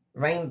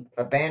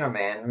banner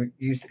man who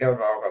used to go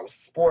to all those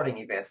sporting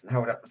events and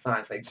hold up the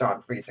sign, say,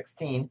 John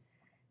 3:16.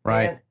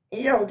 Right. And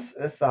he holds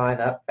a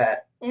sign up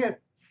that,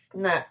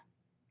 not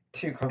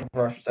too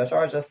controversial. Such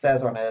all it just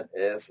says on it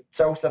is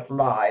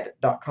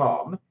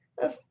josephlied.com.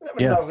 There's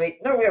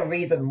no real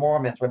reason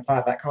Mormons would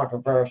find that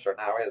controversial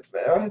now, is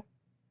there?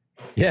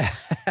 Yeah.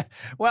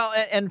 Well,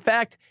 in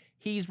fact,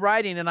 he's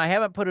writing, and I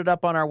haven't put it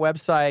up on our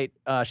website,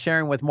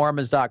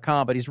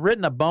 sharingwithmormons.com, but he's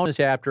written a bonus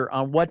chapter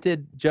on what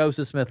did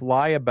Joseph Smith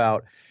lie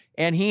about,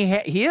 and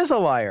he is a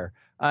liar,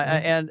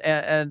 and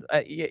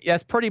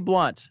that's pretty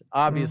blunt,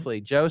 obviously,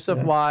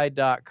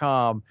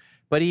 josephlied.com,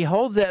 but he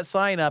holds that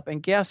sign up,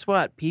 and guess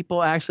what?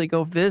 People actually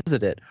go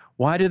visit it.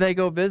 Why do they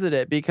go visit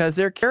it? Because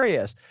they're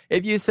curious.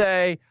 If you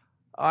say,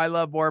 I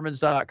love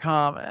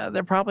Mormons.com,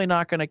 they're probably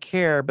not going to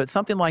care, but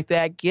something like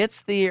that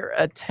gets their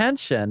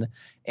attention.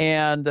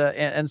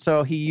 And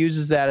so he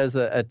uses that as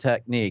a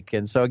technique.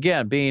 And so,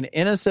 again, being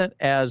innocent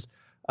as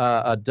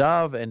a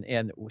dove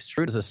and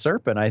shrewd as a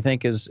serpent, I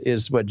think,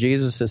 is what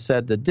Jesus has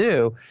said to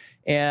do.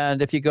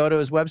 And if you go to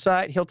his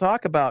website, he'll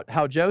talk about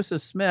how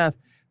Joseph Smith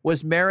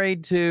was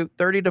married to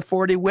 30 to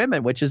 40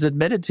 women, which is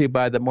admitted to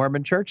by the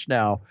Mormon Church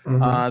now,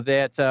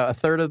 that a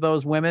third of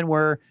those women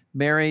were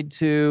married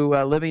to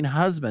living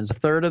husbands. A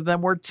third of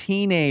them were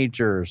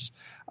teenagers.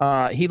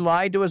 He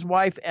lied to his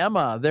wife,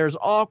 Emma. There's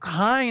all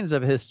kinds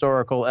of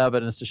historical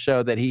evidence to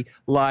show that he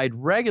lied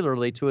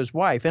regularly to his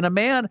wife. And a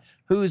man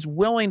who's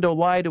willing to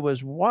lie to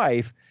his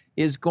wife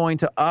is going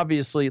to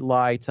obviously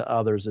lie to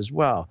others as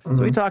well.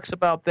 So he talks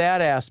about that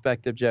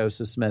aspect of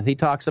Joseph Smith. He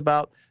talks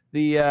about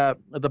the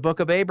Book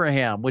of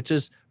Abraham, which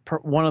is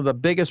one of the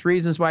biggest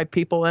reasons why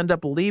people end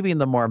up leaving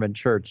the Mormon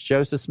Church.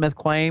 Joseph Smith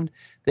claimed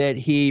that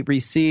he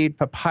received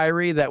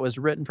papyri that was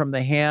written from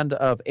the hand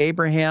of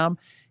Abraham.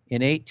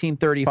 In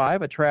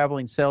 1835, a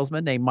traveling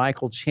salesman named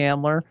Michael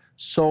Chandler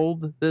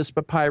sold this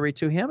papyri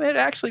to him. It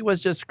actually was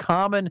just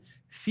common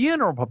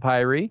funeral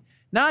papyri,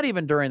 not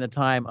even during the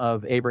time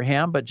of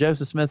Abraham, but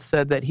Joseph Smith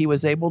said that he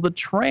was able to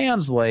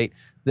translate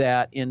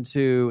that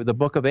into the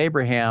Book of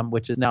Abraham,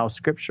 which is now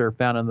scripture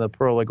found in the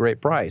Pearl of Great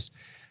Price.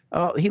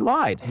 He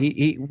lied.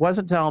 He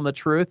wasn't telling the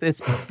truth.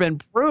 It's been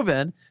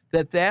proven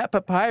that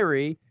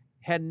papyri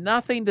had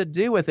nothing to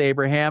do with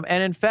Abraham.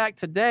 And in fact,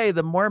 today,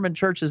 the Mormon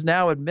Church has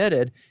now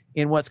admitted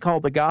in what's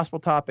called the Gospel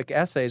Topic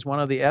Essays, one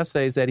of the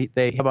essays that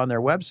they have on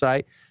their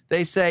website,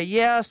 they say,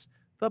 yes,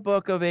 the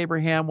Book of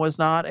Abraham was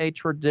not a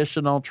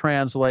traditional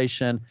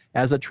translation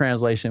as a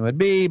translation would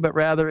be, but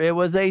rather it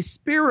was a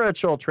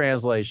spiritual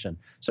translation.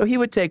 So he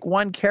would take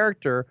one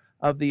character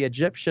of the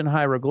Egyptian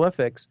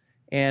hieroglyphics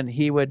and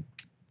he would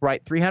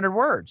write 300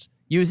 words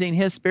using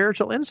his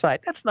spiritual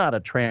insight. That's not a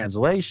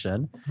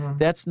translation.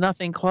 That's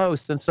nothing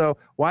close. And so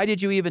why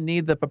did you even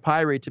need the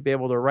papyri to be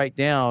able to write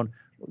down?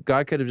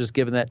 God could have just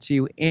given that to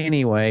you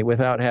anyway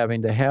without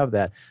having to have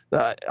that.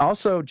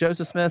 Also,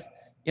 Joseph Smith,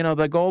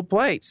 the gold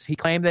plates. He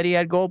claimed that he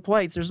had gold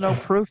plates. There's no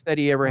proof that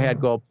he ever had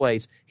gold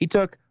plates. He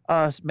took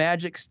a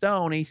magic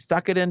stone, he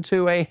stuck it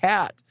into a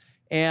hat,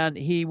 and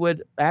he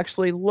would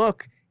actually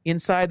look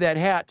inside that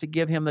hat to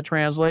give him the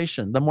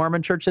translation. The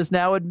Mormon Church has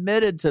now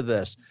admitted to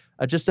this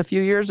just a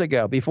few years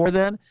ago. Before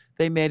then,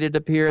 they made it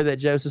appear that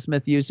Joseph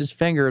Smith used his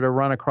finger to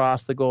run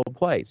across the gold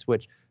plates,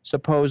 which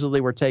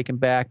supposedly were taken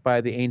back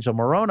by the angel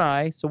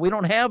Moroni. So we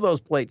don't have those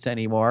plates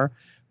anymore.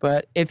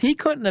 But if he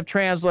couldn't have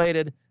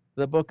translated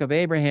the Book of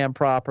Abraham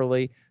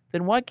properly,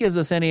 then what gives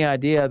us any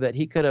idea that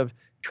he could have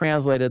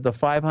translated the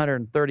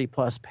 530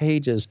 plus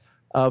pages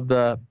of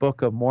the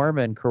Book of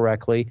Mormon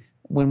correctly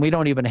when we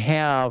don't even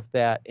have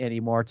that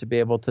anymore to be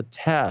able to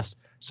test?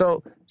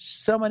 So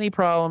many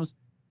problems.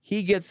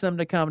 He gets them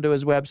to come to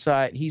his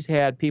website. He's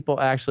had people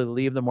actually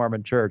leave the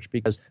Mormon Church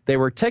because they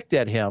were ticked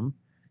at him.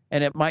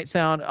 And it might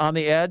sound on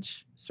the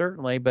edge,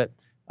 certainly, but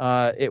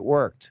it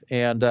worked.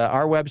 And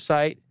our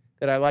website,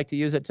 that I like to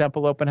use at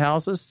temple open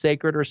houses,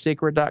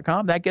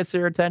 sacredorsecret.com. That gets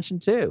their attention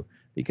too,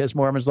 because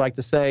Mormons like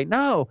to say,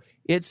 no,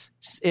 it's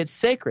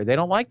sacred. They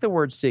don't like the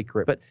word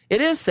secret, but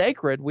it is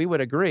sacred, we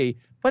would agree,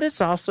 but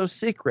it's also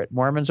secret.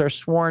 Mormons are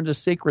sworn to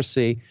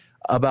secrecy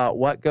about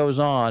what goes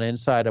on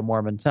inside a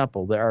Mormon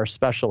temple. There are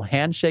special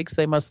handshakes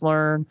they must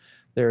learn.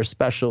 There are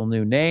special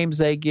new names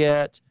they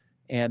get,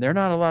 and they're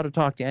not allowed to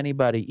talk to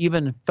anybody,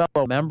 even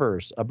fellow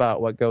members,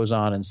 about what goes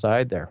on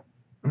inside there.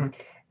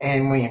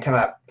 And when you talk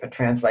about the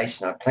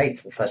translation of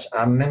plates and such,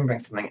 I'm remembering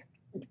something.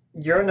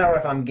 You know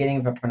if I'm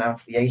getting the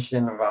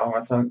pronunciation wrong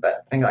or something,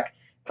 but thing like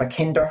the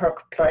Kinderhook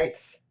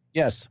plates?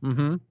 Yes.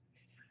 Mm-hmm.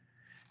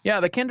 Yeah,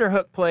 the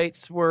Kinderhook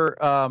plates were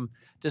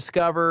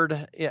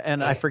discovered,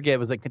 and I forget,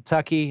 was it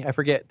Kentucky? I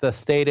forget the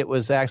state it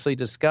was actually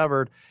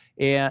discovered,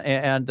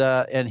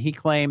 and he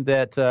claimed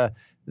that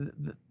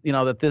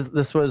that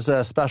this was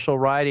a special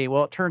writing.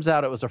 Well, it turns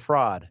out it was a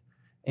fraud,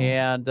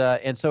 and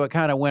so it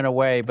kind of went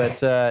away.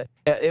 But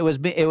it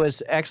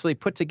was actually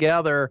put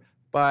together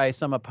by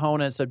some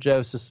opponents of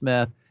Joseph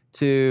Smith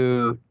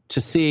to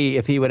see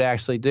if he would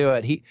actually do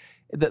it.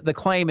 The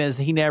claim is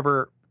he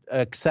never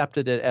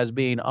accepted it as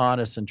being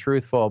honest and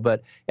truthful,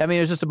 but I mean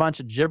it was just a bunch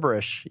of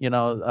gibberish,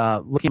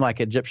 looking like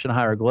Egyptian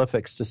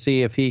hieroglyphics, to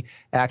see if he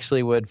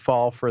actually would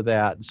fall for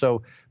that. And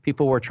so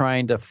people were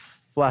trying to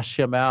flesh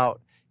him out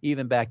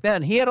even back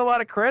then. He had a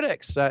lot of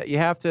critics. You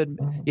have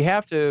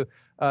to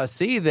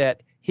see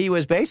that he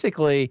was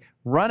basically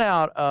run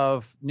out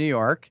of New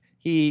York.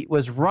 He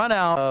was run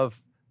out of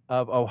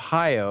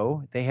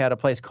Ohio. They had a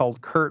place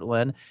called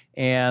Kirtland,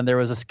 and there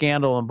was a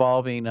scandal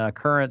involving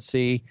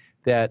currency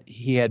that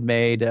he had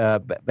made.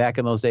 Back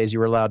in those days, you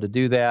were allowed to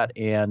do that,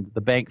 and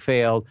the bank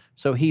failed.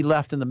 So he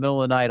left in the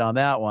middle of the night on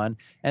that one.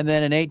 And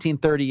then in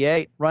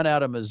 1838, run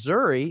out of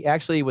Missouri.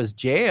 Actually, he was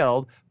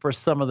jailed for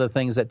some of the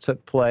things that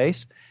took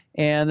place.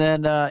 And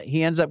then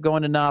he ends up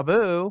going to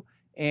Nauvoo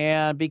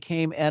and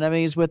became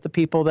enemies with the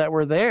people that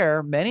were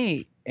there,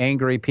 many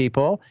angry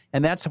people.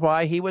 And that's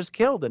why he was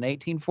killed in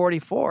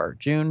 1844.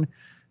 June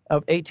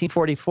of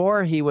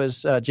 1844, he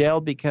was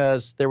jailed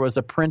because there was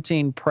a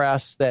printing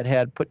press that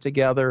had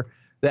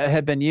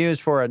been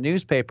used for a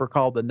newspaper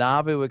called the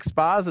Nauvoo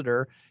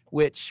Expositor,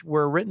 which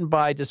were written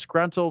by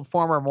disgruntled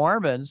former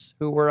Mormons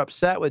who were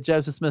upset with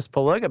Joseph Smith's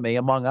polygamy,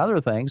 among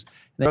other things. And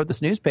they wrote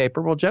this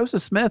newspaper. Well,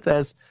 Joseph Smith,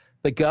 as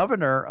the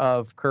governor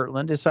of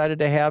Kirtland, decided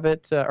to have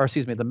it,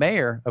 the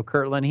mayor of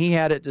Kirtland, he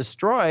had it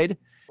destroyed,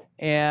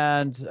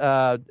 and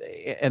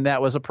that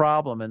was a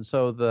problem. And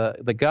so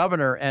the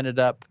governor ended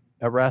up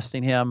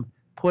arresting him,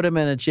 put him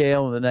in a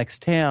jail in the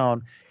next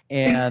town,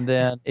 and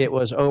then it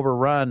was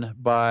overrun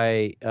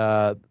by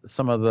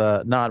some of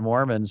the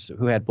non-Mormons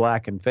who had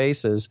blackened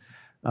faces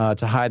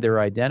to hide their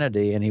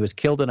identity, and he was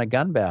killed in a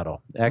gun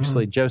battle.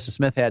 Actually, Joseph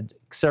Smith had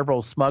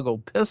several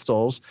smuggled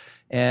pistols,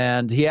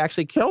 and he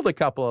actually killed a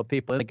couple of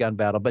people in the gun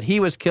battle, but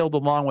he was killed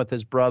along with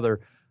his brother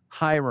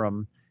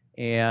Hiram,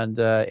 and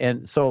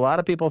so a lot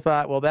of people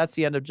thought, well, that's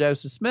the end of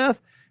Joseph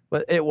Smith.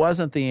 But it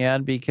wasn't the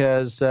end,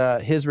 because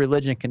his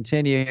religion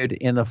continued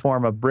in the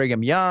form of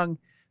Brigham Young,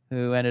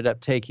 who ended up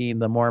taking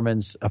the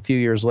Mormons a few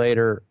years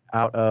later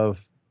out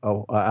of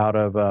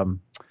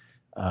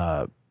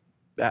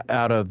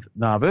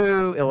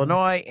Nauvoo,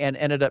 Illinois, and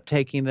ended up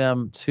taking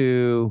them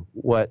to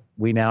what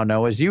we now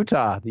know as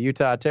Utah, the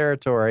Utah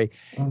Territory.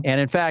 And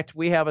in fact,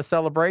 we have a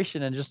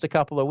celebration in just a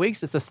couple of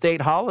weeks. It's a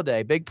state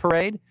holiday, big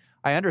parade.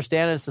 I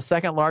understand it's the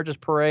second largest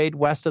parade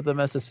west of the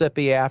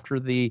Mississippi after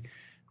the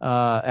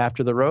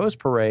Rose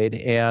Parade,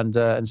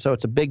 and so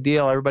it's a big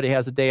deal. Everybody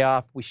has a day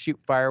off. We shoot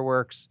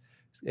fireworks.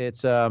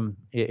 It's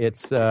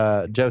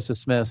Joseph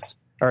Smith's,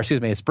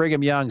 it's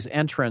Brigham Young's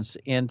entrance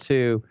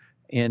into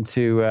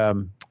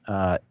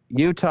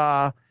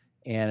Utah,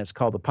 and it's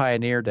called the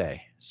Pioneer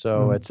Day.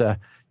 So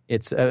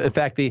it's in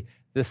fact the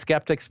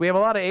skeptics. We have a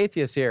lot of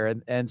atheists here,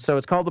 and so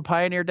it's called the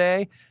Pioneer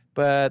Day,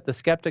 but the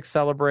skeptics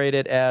celebrate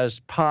it as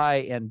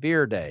Pie and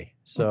Beer Day.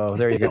 So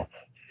there you go.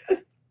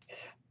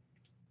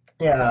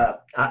 Yeah,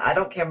 I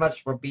don't care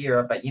much for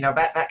beer, but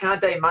that kind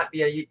of day might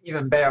be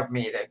even better for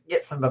me to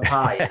get some of the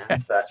pie in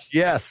and such.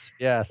 Yes.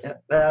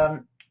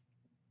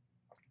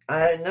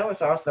 I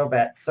notice also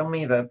that so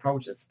many of the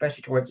approaches,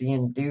 especially towards the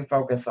end, do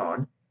focus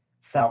on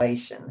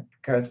salvation,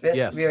 because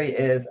this really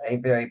is a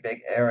very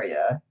big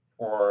area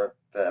for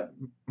the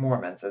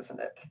Mormons, isn't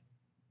it?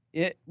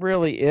 It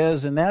really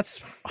is, and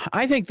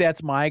I think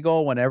that's my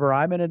goal whenever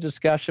I'm in a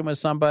discussion with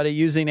somebody,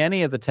 using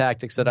any of the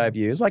tactics that I've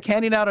used, like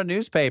handing out a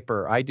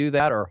newspaper. I do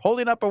that, or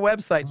holding up a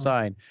website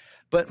sign.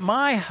 But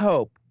my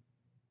hope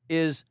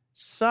is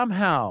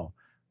somehow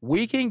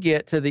we can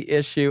get to the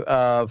issue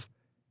of,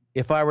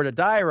 if I were to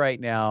die right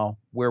now,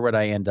 where would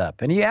I end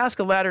up? And you ask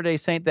a Latter-day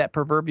Saint that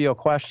proverbial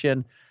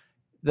question,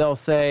 they'll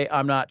say,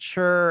 I'm not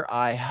sure,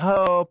 I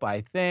hope,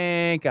 I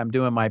think, I'm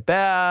doing my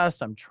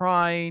best, I'm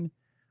trying.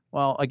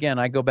 Well, again,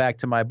 I go back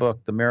to my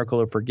book, The Miracle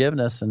of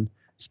Forgiveness, and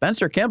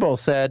Spencer Kimball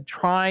said,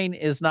 trying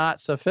is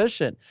not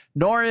sufficient,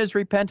 nor is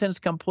repentance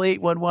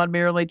complete when one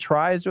merely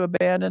tries to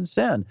abandon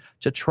sin.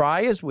 To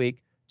try is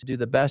weak, to do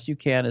the best you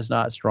can is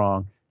not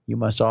strong. You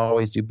must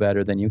always do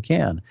better than you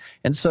can.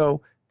 And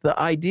so the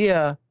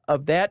idea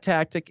of that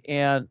tactic,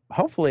 and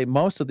hopefully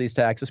most of these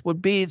tactics,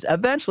 would be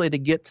eventually to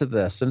get to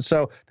this. And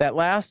so that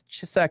last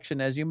section,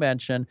 as you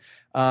mentioned,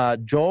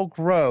 Joel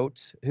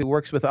Groat, who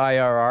works with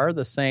IRR,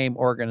 the same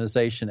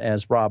organization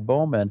as Rob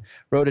Bowman,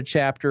 wrote a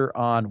chapter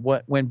on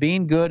when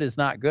being good is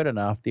not good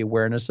enough, the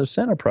awareness of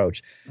sin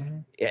approach.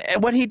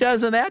 And what he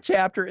does in that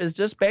chapter is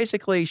just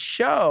basically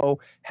show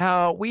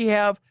how we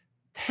have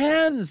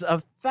tens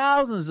of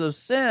thousands of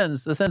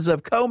sins, the sins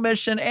of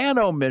commission and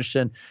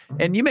omission.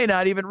 And you may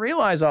not even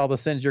realize all the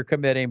sins you're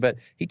committing, but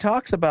he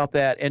talks about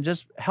that and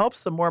just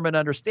helps the Mormon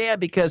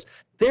understand, because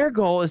their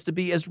goal is to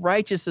be as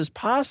righteous as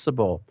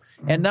possible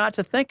and not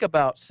to think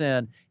about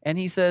sin. And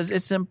he says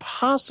it's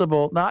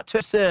impossible not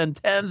to sin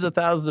tens of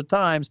thousands of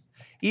times,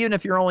 even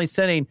if you're only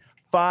sinning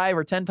 5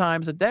 or 10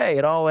 times a day.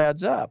 It all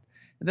adds up.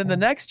 And then the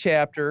next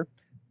chapter,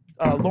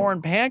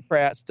 Lauren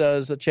Pankratz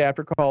does a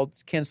chapter called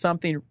Can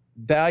Something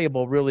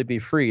Valuable Really Be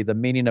Free? The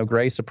Meaning of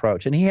Grace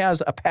Approach. And he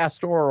has a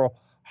pastoral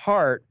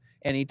heart,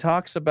 and he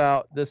talks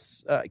about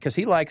this because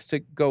he likes to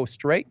go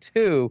straight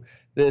to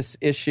this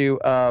issue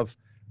of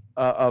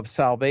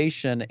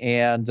salvation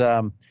and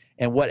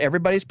what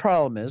everybody's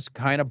problem is,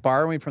 kind of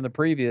borrowing from the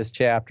previous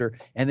chapter.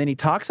 And then he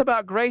talks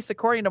about grace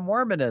according to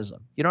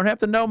Mormonism. You don't have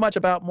to know much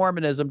about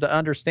Mormonism to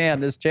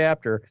understand this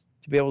chapter,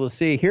 to be able to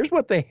see here's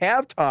what they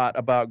have taught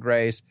about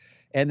grace,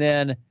 and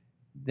then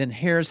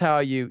here's how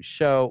you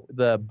show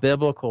the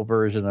biblical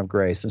version of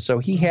grace. And so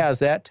he has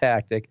that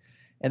tactic.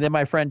 And then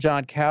my friend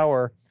John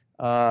Cower,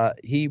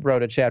 he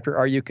wrote a chapter,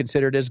 Are You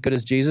Considered as Good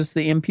as Jesus?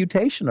 The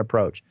Imputation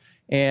Approach.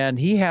 And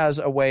he has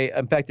a way,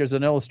 in fact, there's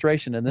an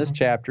illustration in this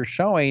chapter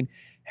showing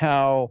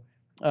how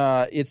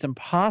it's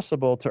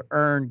impossible to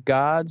earn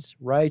God's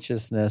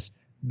righteousness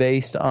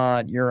based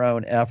on your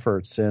own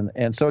efforts.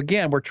 And so,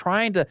 again, we're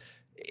trying to,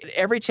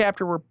 every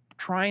chapter we're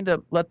trying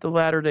to let the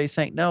Latter-day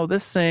Saint know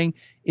this thing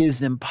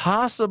is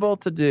impossible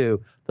to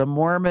do, the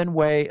Mormon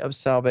way of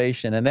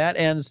salvation. And that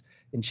ends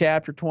in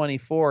chapter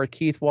 24.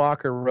 Keith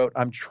Walker wrote,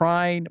 I'm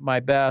trying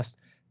my best,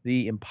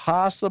 the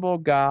impossible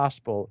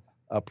gospel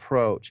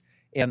approach.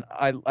 And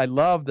I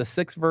love the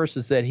 6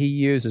 verses that he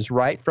uses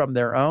right from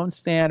their own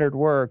standard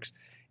works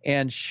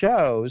and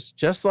shows,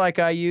 just like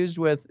I used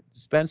with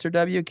Spencer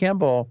W.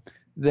 Kimball,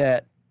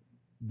 that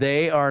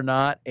they are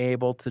not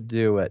able to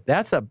do it.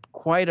 That's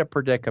quite a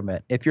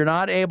predicament. If you're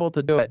not able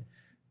to do it,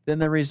 then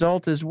the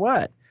result is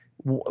what?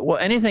 Well,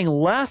 anything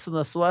less than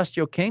the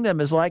celestial kingdom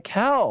is like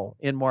hell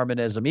in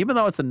Mormonism. Even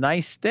though it's a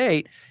nice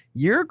state,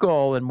 your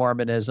goal in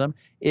Mormonism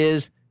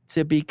is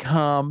to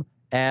become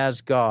as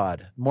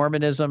God.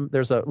 Mormonism,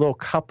 there's a little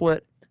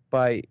couplet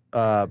by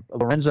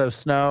Lorenzo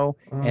Snow,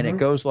 and it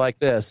goes like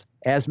this.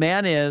 As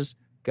man is,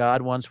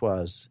 God once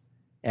was.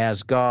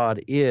 As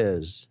God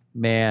is,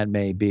 man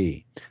may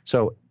be.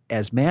 So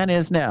as man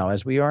is now,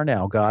 as we are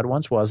now, God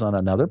once was on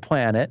another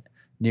planet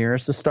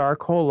nearest the star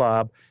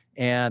Kolob,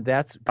 and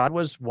God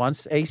was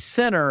once a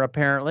sinner,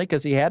 apparently,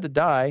 because he had to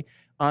die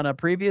on a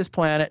previous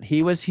planet.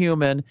 He was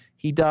human.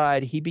 He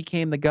died. He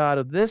became the God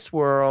of this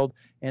world.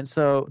 And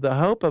so the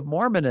hope of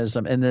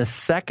Mormonism in this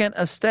second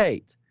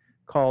estate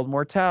called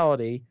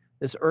mortality,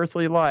 this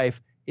earthly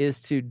life, is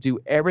to do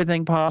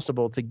everything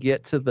possible to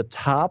get to the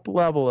top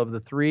level of the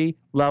 3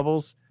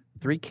 levels,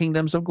 3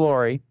 kingdoms of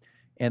glory,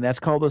 and that's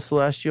called the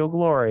celestial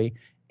glory.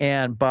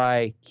 And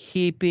by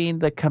keeping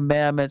the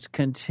commandments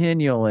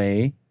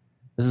continually,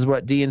 this is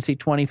what D&C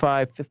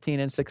 25, 15,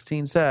 and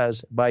 16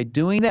 says, by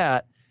doing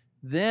that,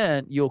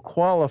 then you'll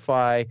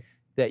qualify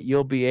that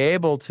you'll be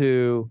able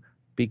to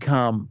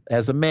become,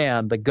 as a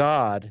man, the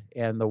God,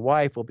 and the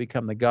wife will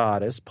become the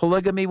goddess.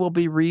 Polygamy will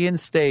be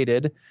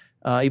reinstated.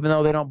 Even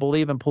though they don't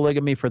believe in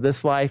polygamy for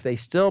this life, they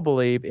still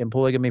believe in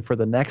polygamy for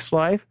the next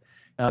life,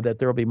 that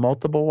there will be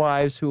multiple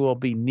wives who will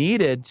be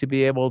needed to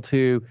be able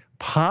to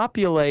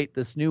populate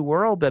this new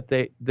world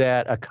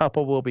that a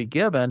couple will be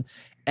given,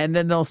 and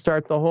then they'll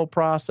start the whole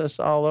process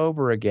all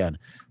over again.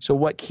 So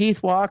what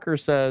Keith Walker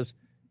says,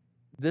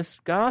 this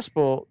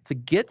gospel, to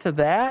get to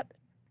that,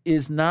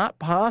 is not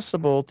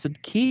possible to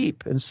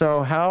keep. And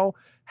so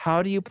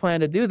how do you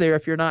plan to do there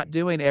if you're not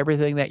doing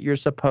everything that you're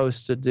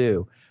supposed to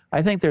do?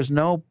 I think there's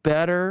no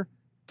better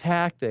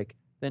tactic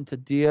than to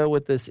deal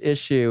with this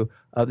issue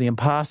of the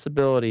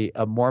impossibility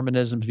of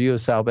Mormonism's view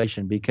of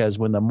salvation, because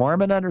when the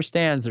Mormon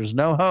understands there's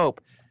no hope,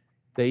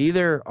 they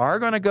either are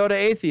going to go to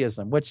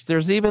atheism, which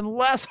there's even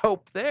less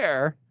hope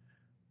there,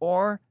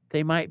 or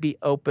they might be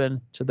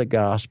open to the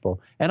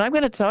gospel. And I'm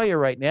going to tell you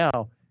right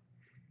now,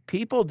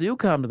 people do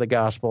come to the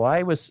gospel.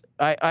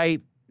 I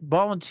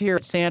volunteer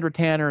at Sandra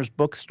Tanner's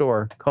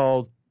bookstore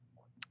called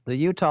the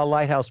Utah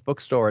Lighthouse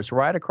Bookstore. It's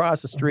right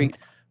across the street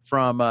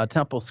from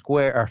Temple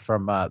Square, or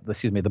from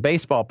the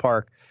baseball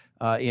park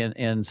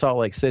in Salt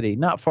Lake City,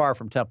 not far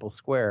from Temple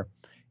Square.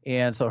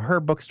 And so her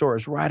bookstore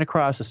is right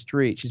across the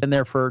street. She's been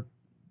there for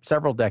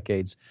several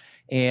decades.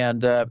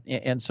 And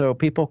so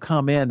people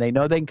come in. They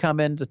know they can come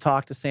in to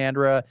talk to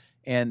Sandra,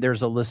 and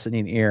there's a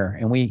listening ear.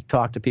 And we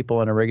talk to people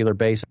on a regular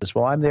basis.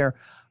 Well, I'm there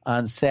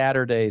on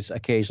Saturdays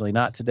occasionally,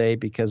 not today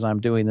because I'm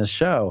doing this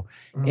show.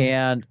 Mhm.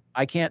 And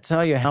I can't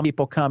tell you how many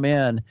people come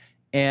in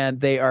and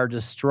they are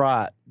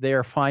distraught. They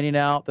are finding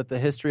out that the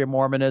history of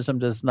Mormonism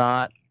does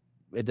not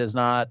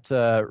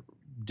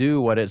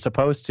do what it's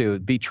supposed to,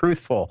 be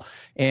truthful.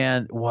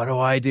 And what do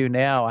I do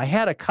now? I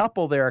had a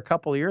couple there a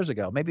couple of years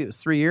ago, maybe it was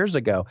 3 years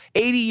ago,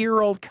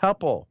 80-year-old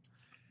couple.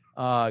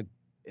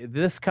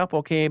 This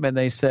couple came and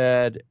they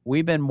said,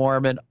 we've been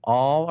Mormon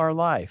all our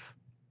life.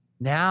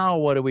 Now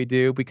what do we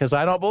do? Because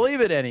I don't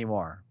believe it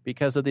anymore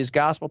because of these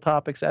gospel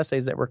topics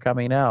essays that were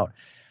coming out.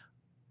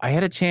 I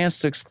had a chance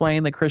to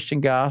explain the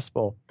Christian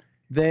gospel.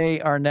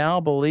 They are now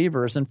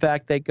believers. In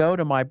fact, they go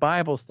to my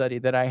Bible study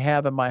that I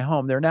have in my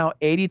home. They're now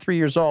 83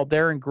 years old.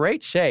 They're in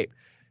great shape.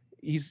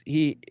 He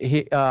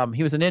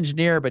was an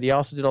engineer, but he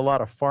also did a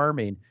lot of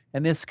farming.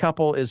 And this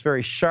couple is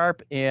very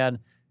sharp, and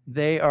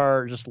they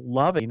are just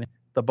loving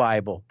the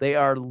Bible. They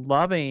are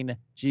loving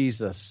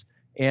Jesus.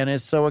 And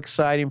it's so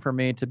exciting for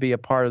me to be a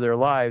part of their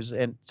lives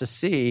and to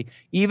see,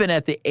 even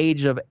at the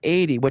age of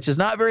 80, which is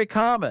not very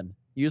common.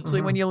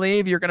 Usually when you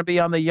leave, you're going to be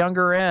on the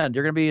younger end.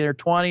 You're going to be in their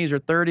 20s or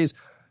 30s,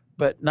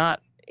 but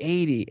not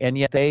 80. And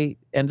yet they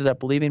ended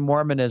up leaving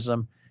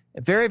Mormonism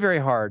very, very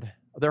hard.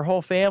 Their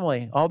whole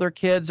family, all their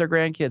kids, their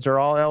grandkids are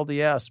all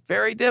LDS.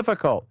 Very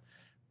difficult,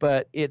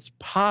 but it's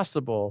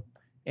possible.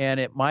 And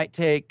it might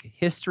take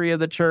history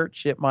of the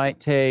church. It might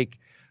take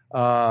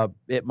the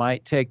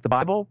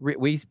Bible.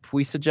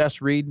 We suggest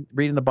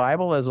reading the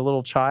Bible as a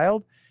little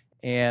child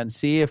and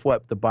see if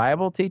what the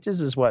Bible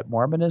teaches is what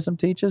Mormonism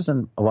teaches.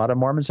 And a lot of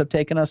Mormons have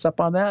taken us up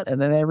on that.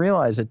 And then they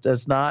realize it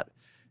does not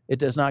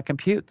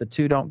compute. The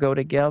two don't go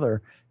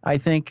together. I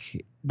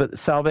think, but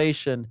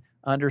salvation,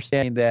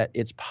 understanding that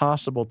it's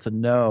possible to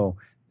know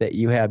that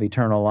you have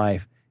eternal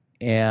life.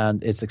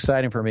 And it's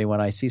exciting for me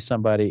when I see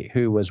somebody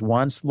who was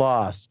once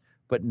lost,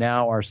 but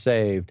now are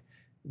saved.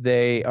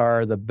 They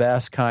are the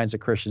best kinds of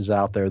Christians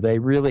out there. They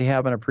really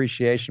have an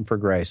appreciation for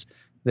grace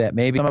that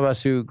maybe some of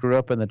us who grew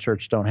up in the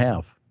church don't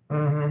have.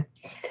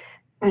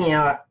 Mm-hmm. You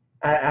know,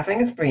 I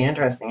think it's pretty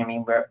interesting. I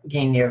mean, we're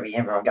getting near the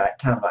end. We've got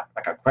time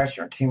like a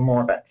question or two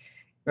more, but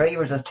really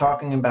we're just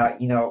talking about,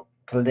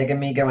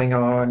 polygamy going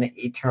on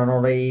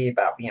eternally,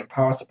 about the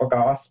impossible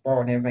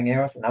gospel and everything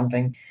else. And I'm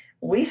thinking,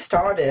 we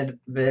started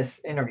this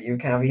interview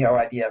kind of the whole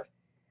idea of,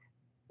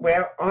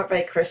 well, aren't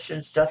they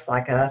Christians just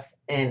like us?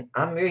 And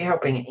I'm really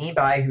hoping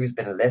anybody who's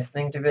been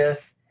listening to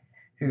this,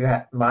 who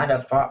might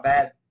have thought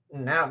that,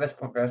 now at this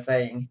point they're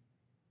saying,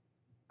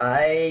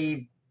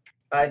 I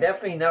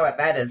definitely know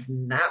that is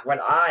not what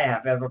I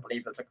have ever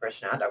believed as a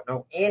Christian. I don't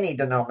know any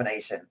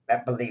denomination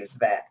that believes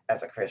that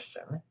as a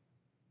Christian.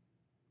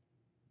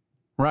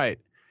 Right.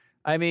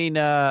 I mean,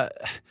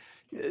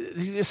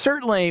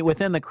 certainly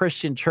within the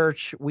Christian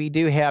church, we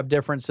do have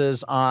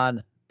differences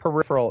on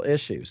peripheral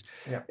issues.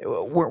 Yeah.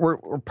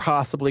 We're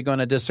possibly going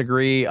to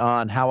disagree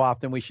on how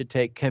often we should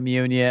take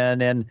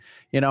communion and,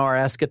 our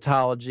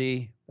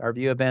eschatology, our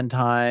view of end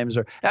times,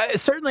 or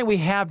certainly we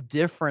have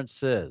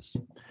differences.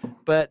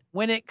 But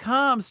when it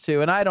comes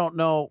to, and I don't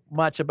know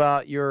much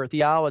about your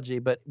theology,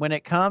 but when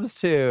it comes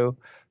to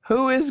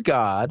who is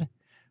God,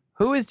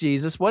 who is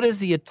Jesus, what is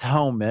the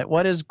atonement,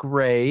 what is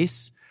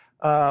grace,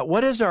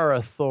 what is our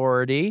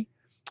authority,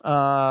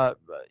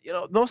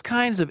 those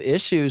kinds of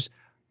issues,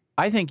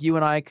 I think you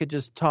and I could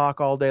just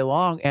talk all day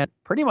long and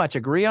pretty much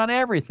agree on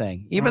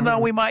everything, even though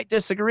we might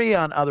disagree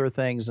on other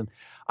things. And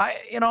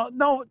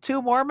no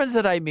two Mormons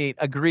that I meet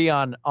agree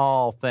on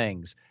all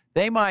things.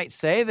 They might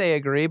say they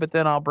agree, but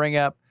then I'll bring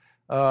up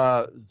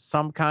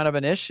some kind of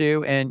an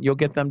issue and you'll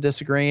get them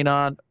disagreeing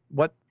on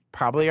what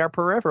probably are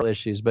peripheral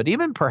issues, but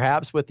even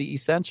perhaps with the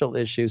essential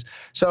issues.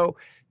 So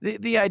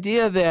the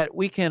idea that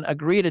we can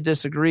agree to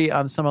disagree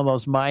on some of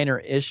those minor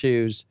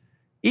issues.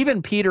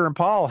 Even Peter and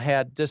Paul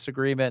had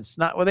disagreements.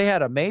 They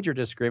had a major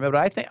disagreement,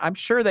 but I'm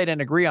sure they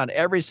didn't agree on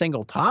every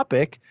single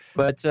topic.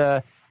 But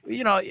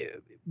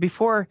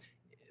before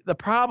the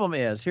problem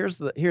is, here's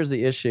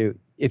the issue.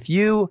 If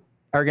you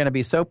are going to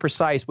be so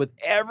precise with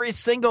every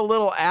single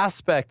little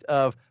aspect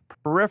of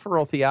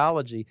peripheral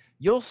theology,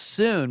 you'll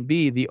soon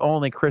be the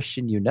only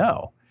Christian you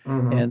know.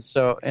 Mm-hmm.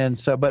 And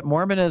so, but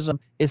Mormonism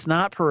is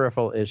not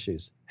peripheral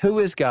issues. Who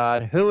is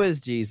God? Who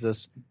is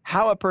Jesus?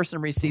 How a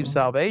person receives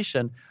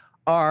salvation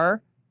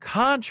are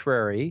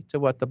contrary to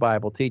what the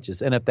Bible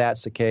teaches. And if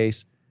that's the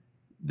case,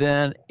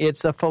 then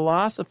it's a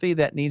philosophy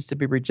that needs to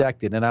be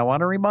rejected. And I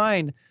want to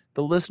remind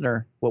the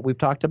listener what we've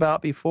talked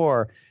about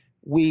before.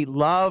 We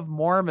love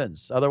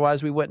Mormons.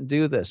 Otherwise, we wouldn't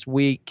do this.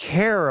 We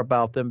care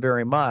about them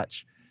very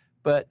much.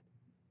 But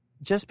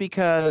just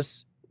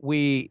because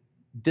we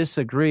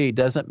disagree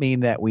doesn't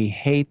mean that we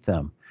hate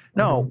them.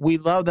 No, we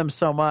love them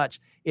so much.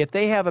 If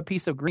they have a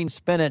piece of green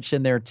spinach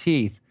in their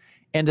teeth,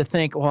 and to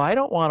think, well, I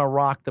don't want to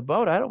rock the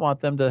boat. I don't want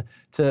them to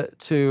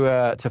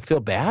feel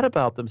bad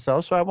about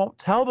themselves, so I won't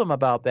tell them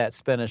about that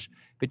spinach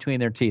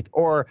between their teeth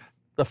or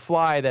the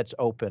fly that's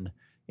open.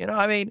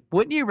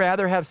 Wouldn't you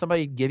rather have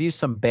somebody give you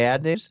some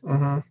bad news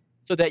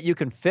so that you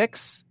can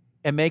fix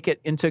and make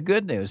it into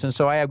good news. And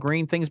so I have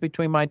green things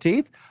between my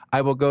teeth.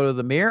 I will go to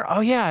the mirror. Oh,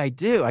 yeah, I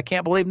do. I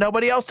can't believe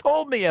nobody else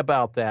told me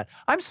about that.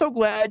 I'm so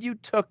glad you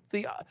took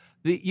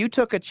you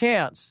took a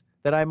chance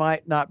that I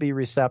might not be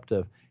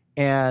receptive.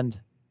 And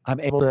I'm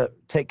able to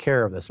take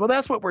care of this. Well,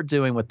 that's what we're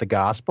doing with the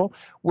gospel.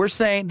 We're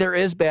saying there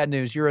is bad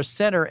news. You're a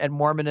sinner, and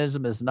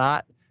Mormonism is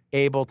not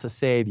able to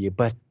save you.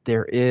 But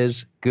there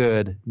is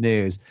good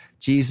news.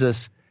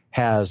 Jesus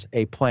has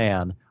a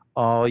plan.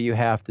 All you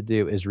have to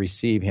do is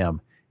receive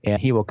him, and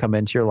he will come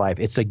into your life.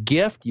 It's a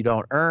gift you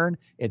don't earn.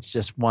 It's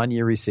just one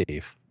you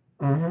receive.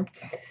 Mm-hmm.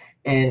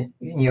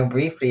 And,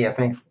 briefly, I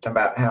think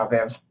about how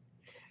there's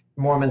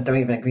Mormons don't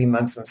even agree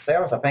amongst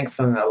themselves. I think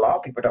a lot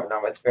of people don't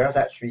know there's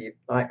actually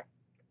like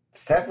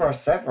several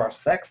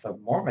sects of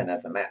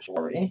Mormonism,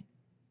 actually.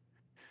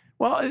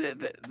 Well,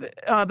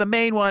 the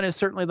main one is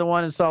certainly the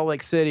one in Salt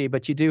Lake City,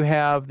 but you do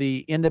have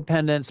the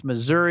Independence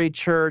Missouri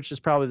Church is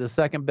probably the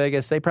second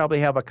biggest. They probably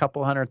have a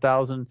couple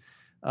 100,000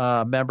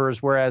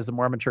 members, whereas the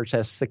Mormon Church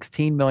has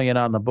 16 million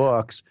on the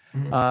books.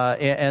 Mm-hmm.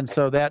 And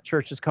so that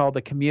church is called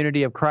the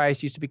Community of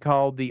Christ, used to be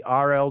called the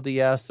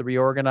RLDS, the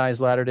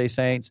Reorganized Latter-day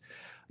Saints.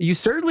 You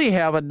certainly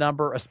have a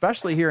number,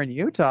 especially here in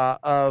Utah,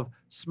 of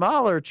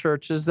smaller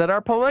churches that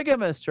are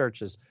polygamous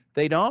churches.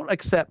 They don't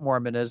accept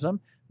Mormonism.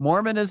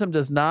 Mormonism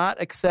does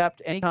not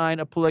accept any kind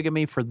of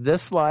polygamy for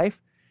this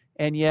life,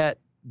 and yet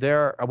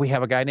we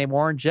have a guy named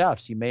Warren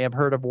Jeffs. You may have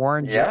heard of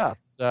Warren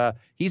Jeffs.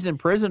 He's in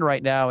prison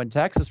right now in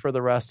Texas for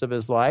the rest of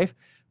his life,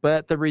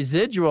 but the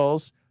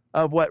residuals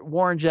of what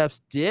Warren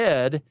Jeffs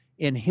did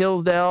in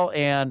Hillsdale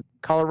and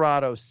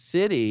Colorado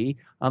City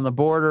on the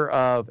border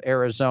of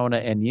Arizona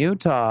and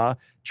Utah,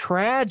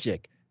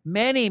 tragic.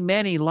 Many,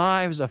 many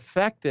lives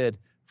affected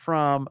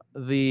from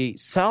the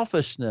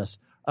selfishness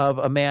of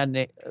a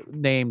man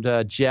named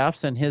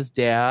Jeffs and his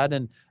dad.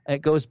 And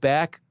it goes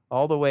back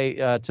all the way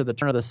to the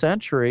turn of the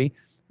century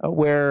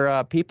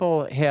where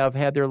people have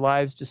had their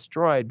lives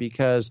destroyed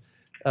because,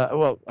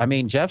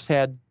 Jeffs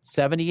had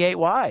 78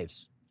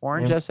 wives.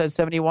 Warren Jeffs had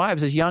 70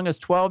 wives as young as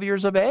 12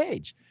 years of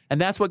age. And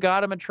that's what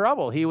got him in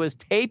trouble. He was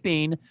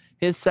taping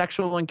his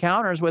sexual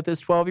encounters with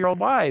his 12-year-old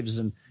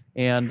wives.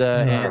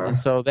 And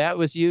so that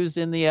was used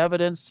in the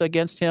evidence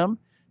against him.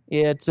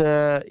 In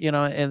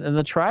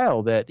the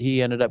trial that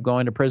he ended up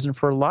going to prison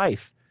for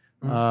life.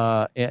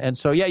 And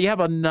so, you have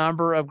a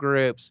number of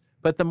groups,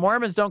 but the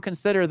Mormons don't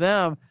consider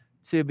them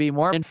to be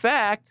Mormon. In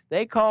fact,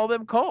 they call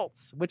them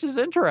cults, which is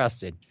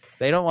interesting.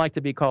 They don't like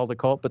to be called a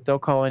cult, but they'll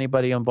call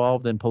anybody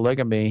involved in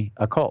polygamy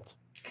a cult.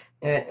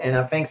 And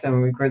I think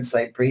something we could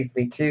say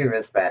briefly, too,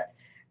 is that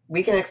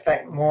we can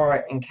expect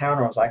more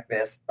encounters like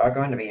this are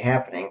going to be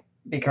happening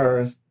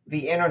because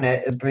the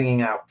internet is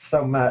bringing out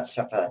so much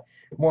of the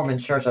Mormon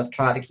church has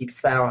tried to keep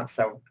silent,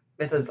 so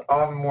this is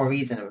all the more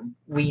reason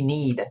we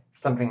need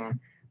something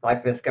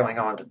like this going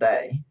on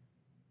today.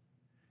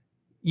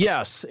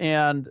 Yes,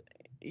 and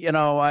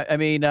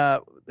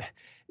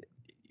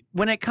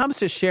when it comes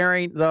to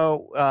sharing,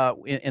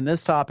 though, in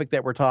this topic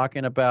that we're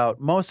talking about,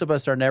 most of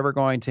us are never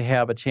going to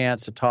have a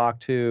chance to talk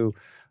to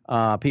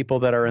people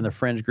that are in the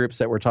fringe groups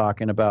that we're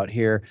talking about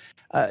here.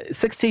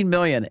 16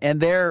 million, and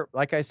they're,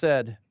 like I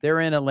said, they're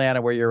in Atlanta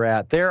where you're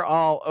at. They're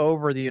all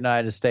over the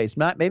United States,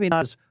 maybe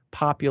not as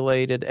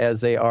populated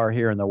as they are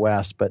here in the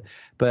West, but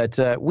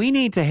we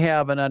need to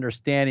have an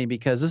understanding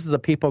because this is a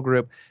people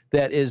group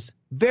that is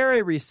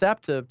very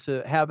receptive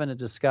to having a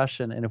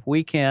discussion, and if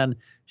we can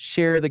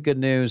share the good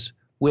news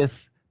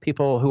with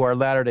people who are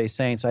Latter-day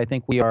Saints, I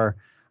think we are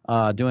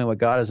doing what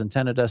God has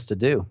intended us to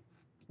do.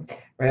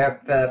 We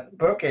have the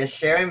book is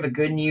Sharing the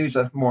Good News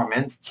of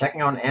Mormons,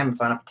 checking on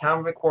Amazon. At the time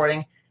of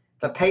recording,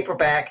 the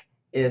paperback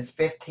is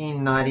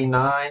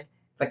 $15.99.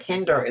 The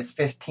Kindle is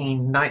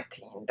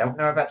 $15.19. Don't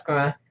know if that's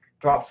going to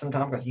drop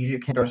sometime because usually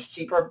Kindle is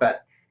cheaper,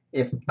 but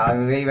I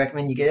really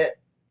recommend you get it.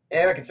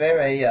 Eric, is there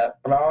a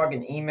blog,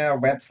 an email,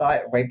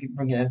 website, a way people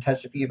can get in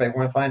touch with you if they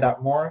want to find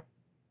out more?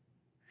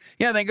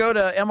 Yeah, they go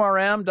to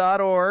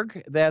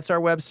mrm.org. That's our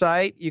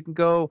website.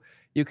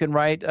 You can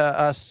write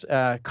us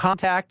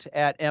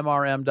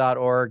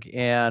contact@mrm.org,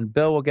 and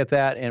Bill will get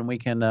that, and we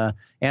can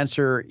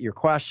answer your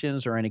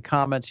questions or any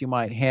comments you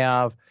might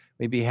have.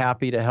 We'd be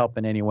happy to help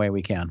in any way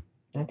we can.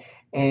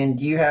 And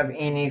do you have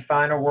any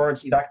final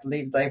words you'd like to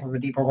leave today for the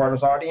Deeper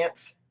Waters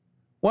audience?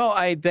 Well,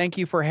 I thank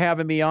you for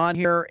having me on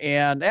here,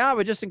 and I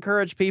would just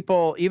encourage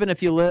people, even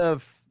if you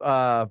live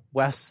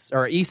west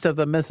or east of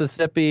the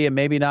Mississippi and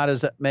maybe not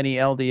as many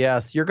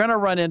LDS, you're going to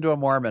run into a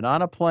Mormon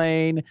on a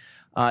plane,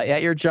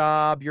 at your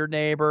job, your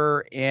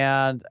neighbor,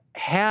 and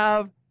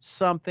have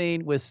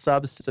something with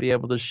substance to be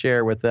able to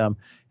share with them.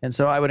 And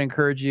so I would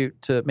encourage you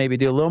to maybe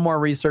do a little more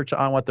research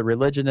on what the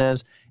religion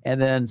is.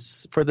 And then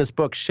for this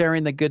book,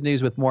 Sharing the Good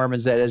News with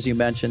Mormons, that, as you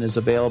mentioned, is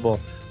available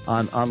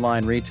on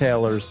online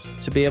retailers,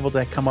 to be able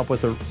to come up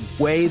with a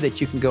way that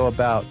you can go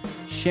about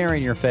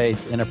sharing your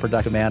faith in a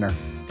productive manner.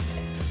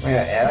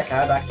 Well, Eric,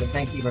 I'd like to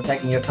thank you for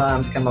taking your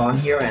time to come on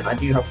here, and I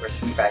do hope we'll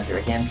see you back here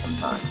again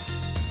sometime.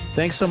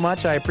 Thanks so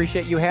much. I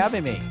appreciate you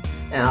having me.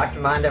 And I'd like to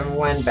remind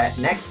everyone that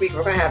next week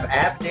we're going to have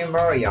Abdu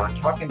Murray on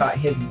talking about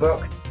his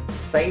book,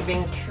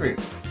 Saving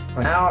Truth.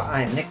 For now,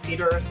 I am Nick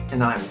Peters,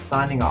 and I am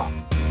signing off.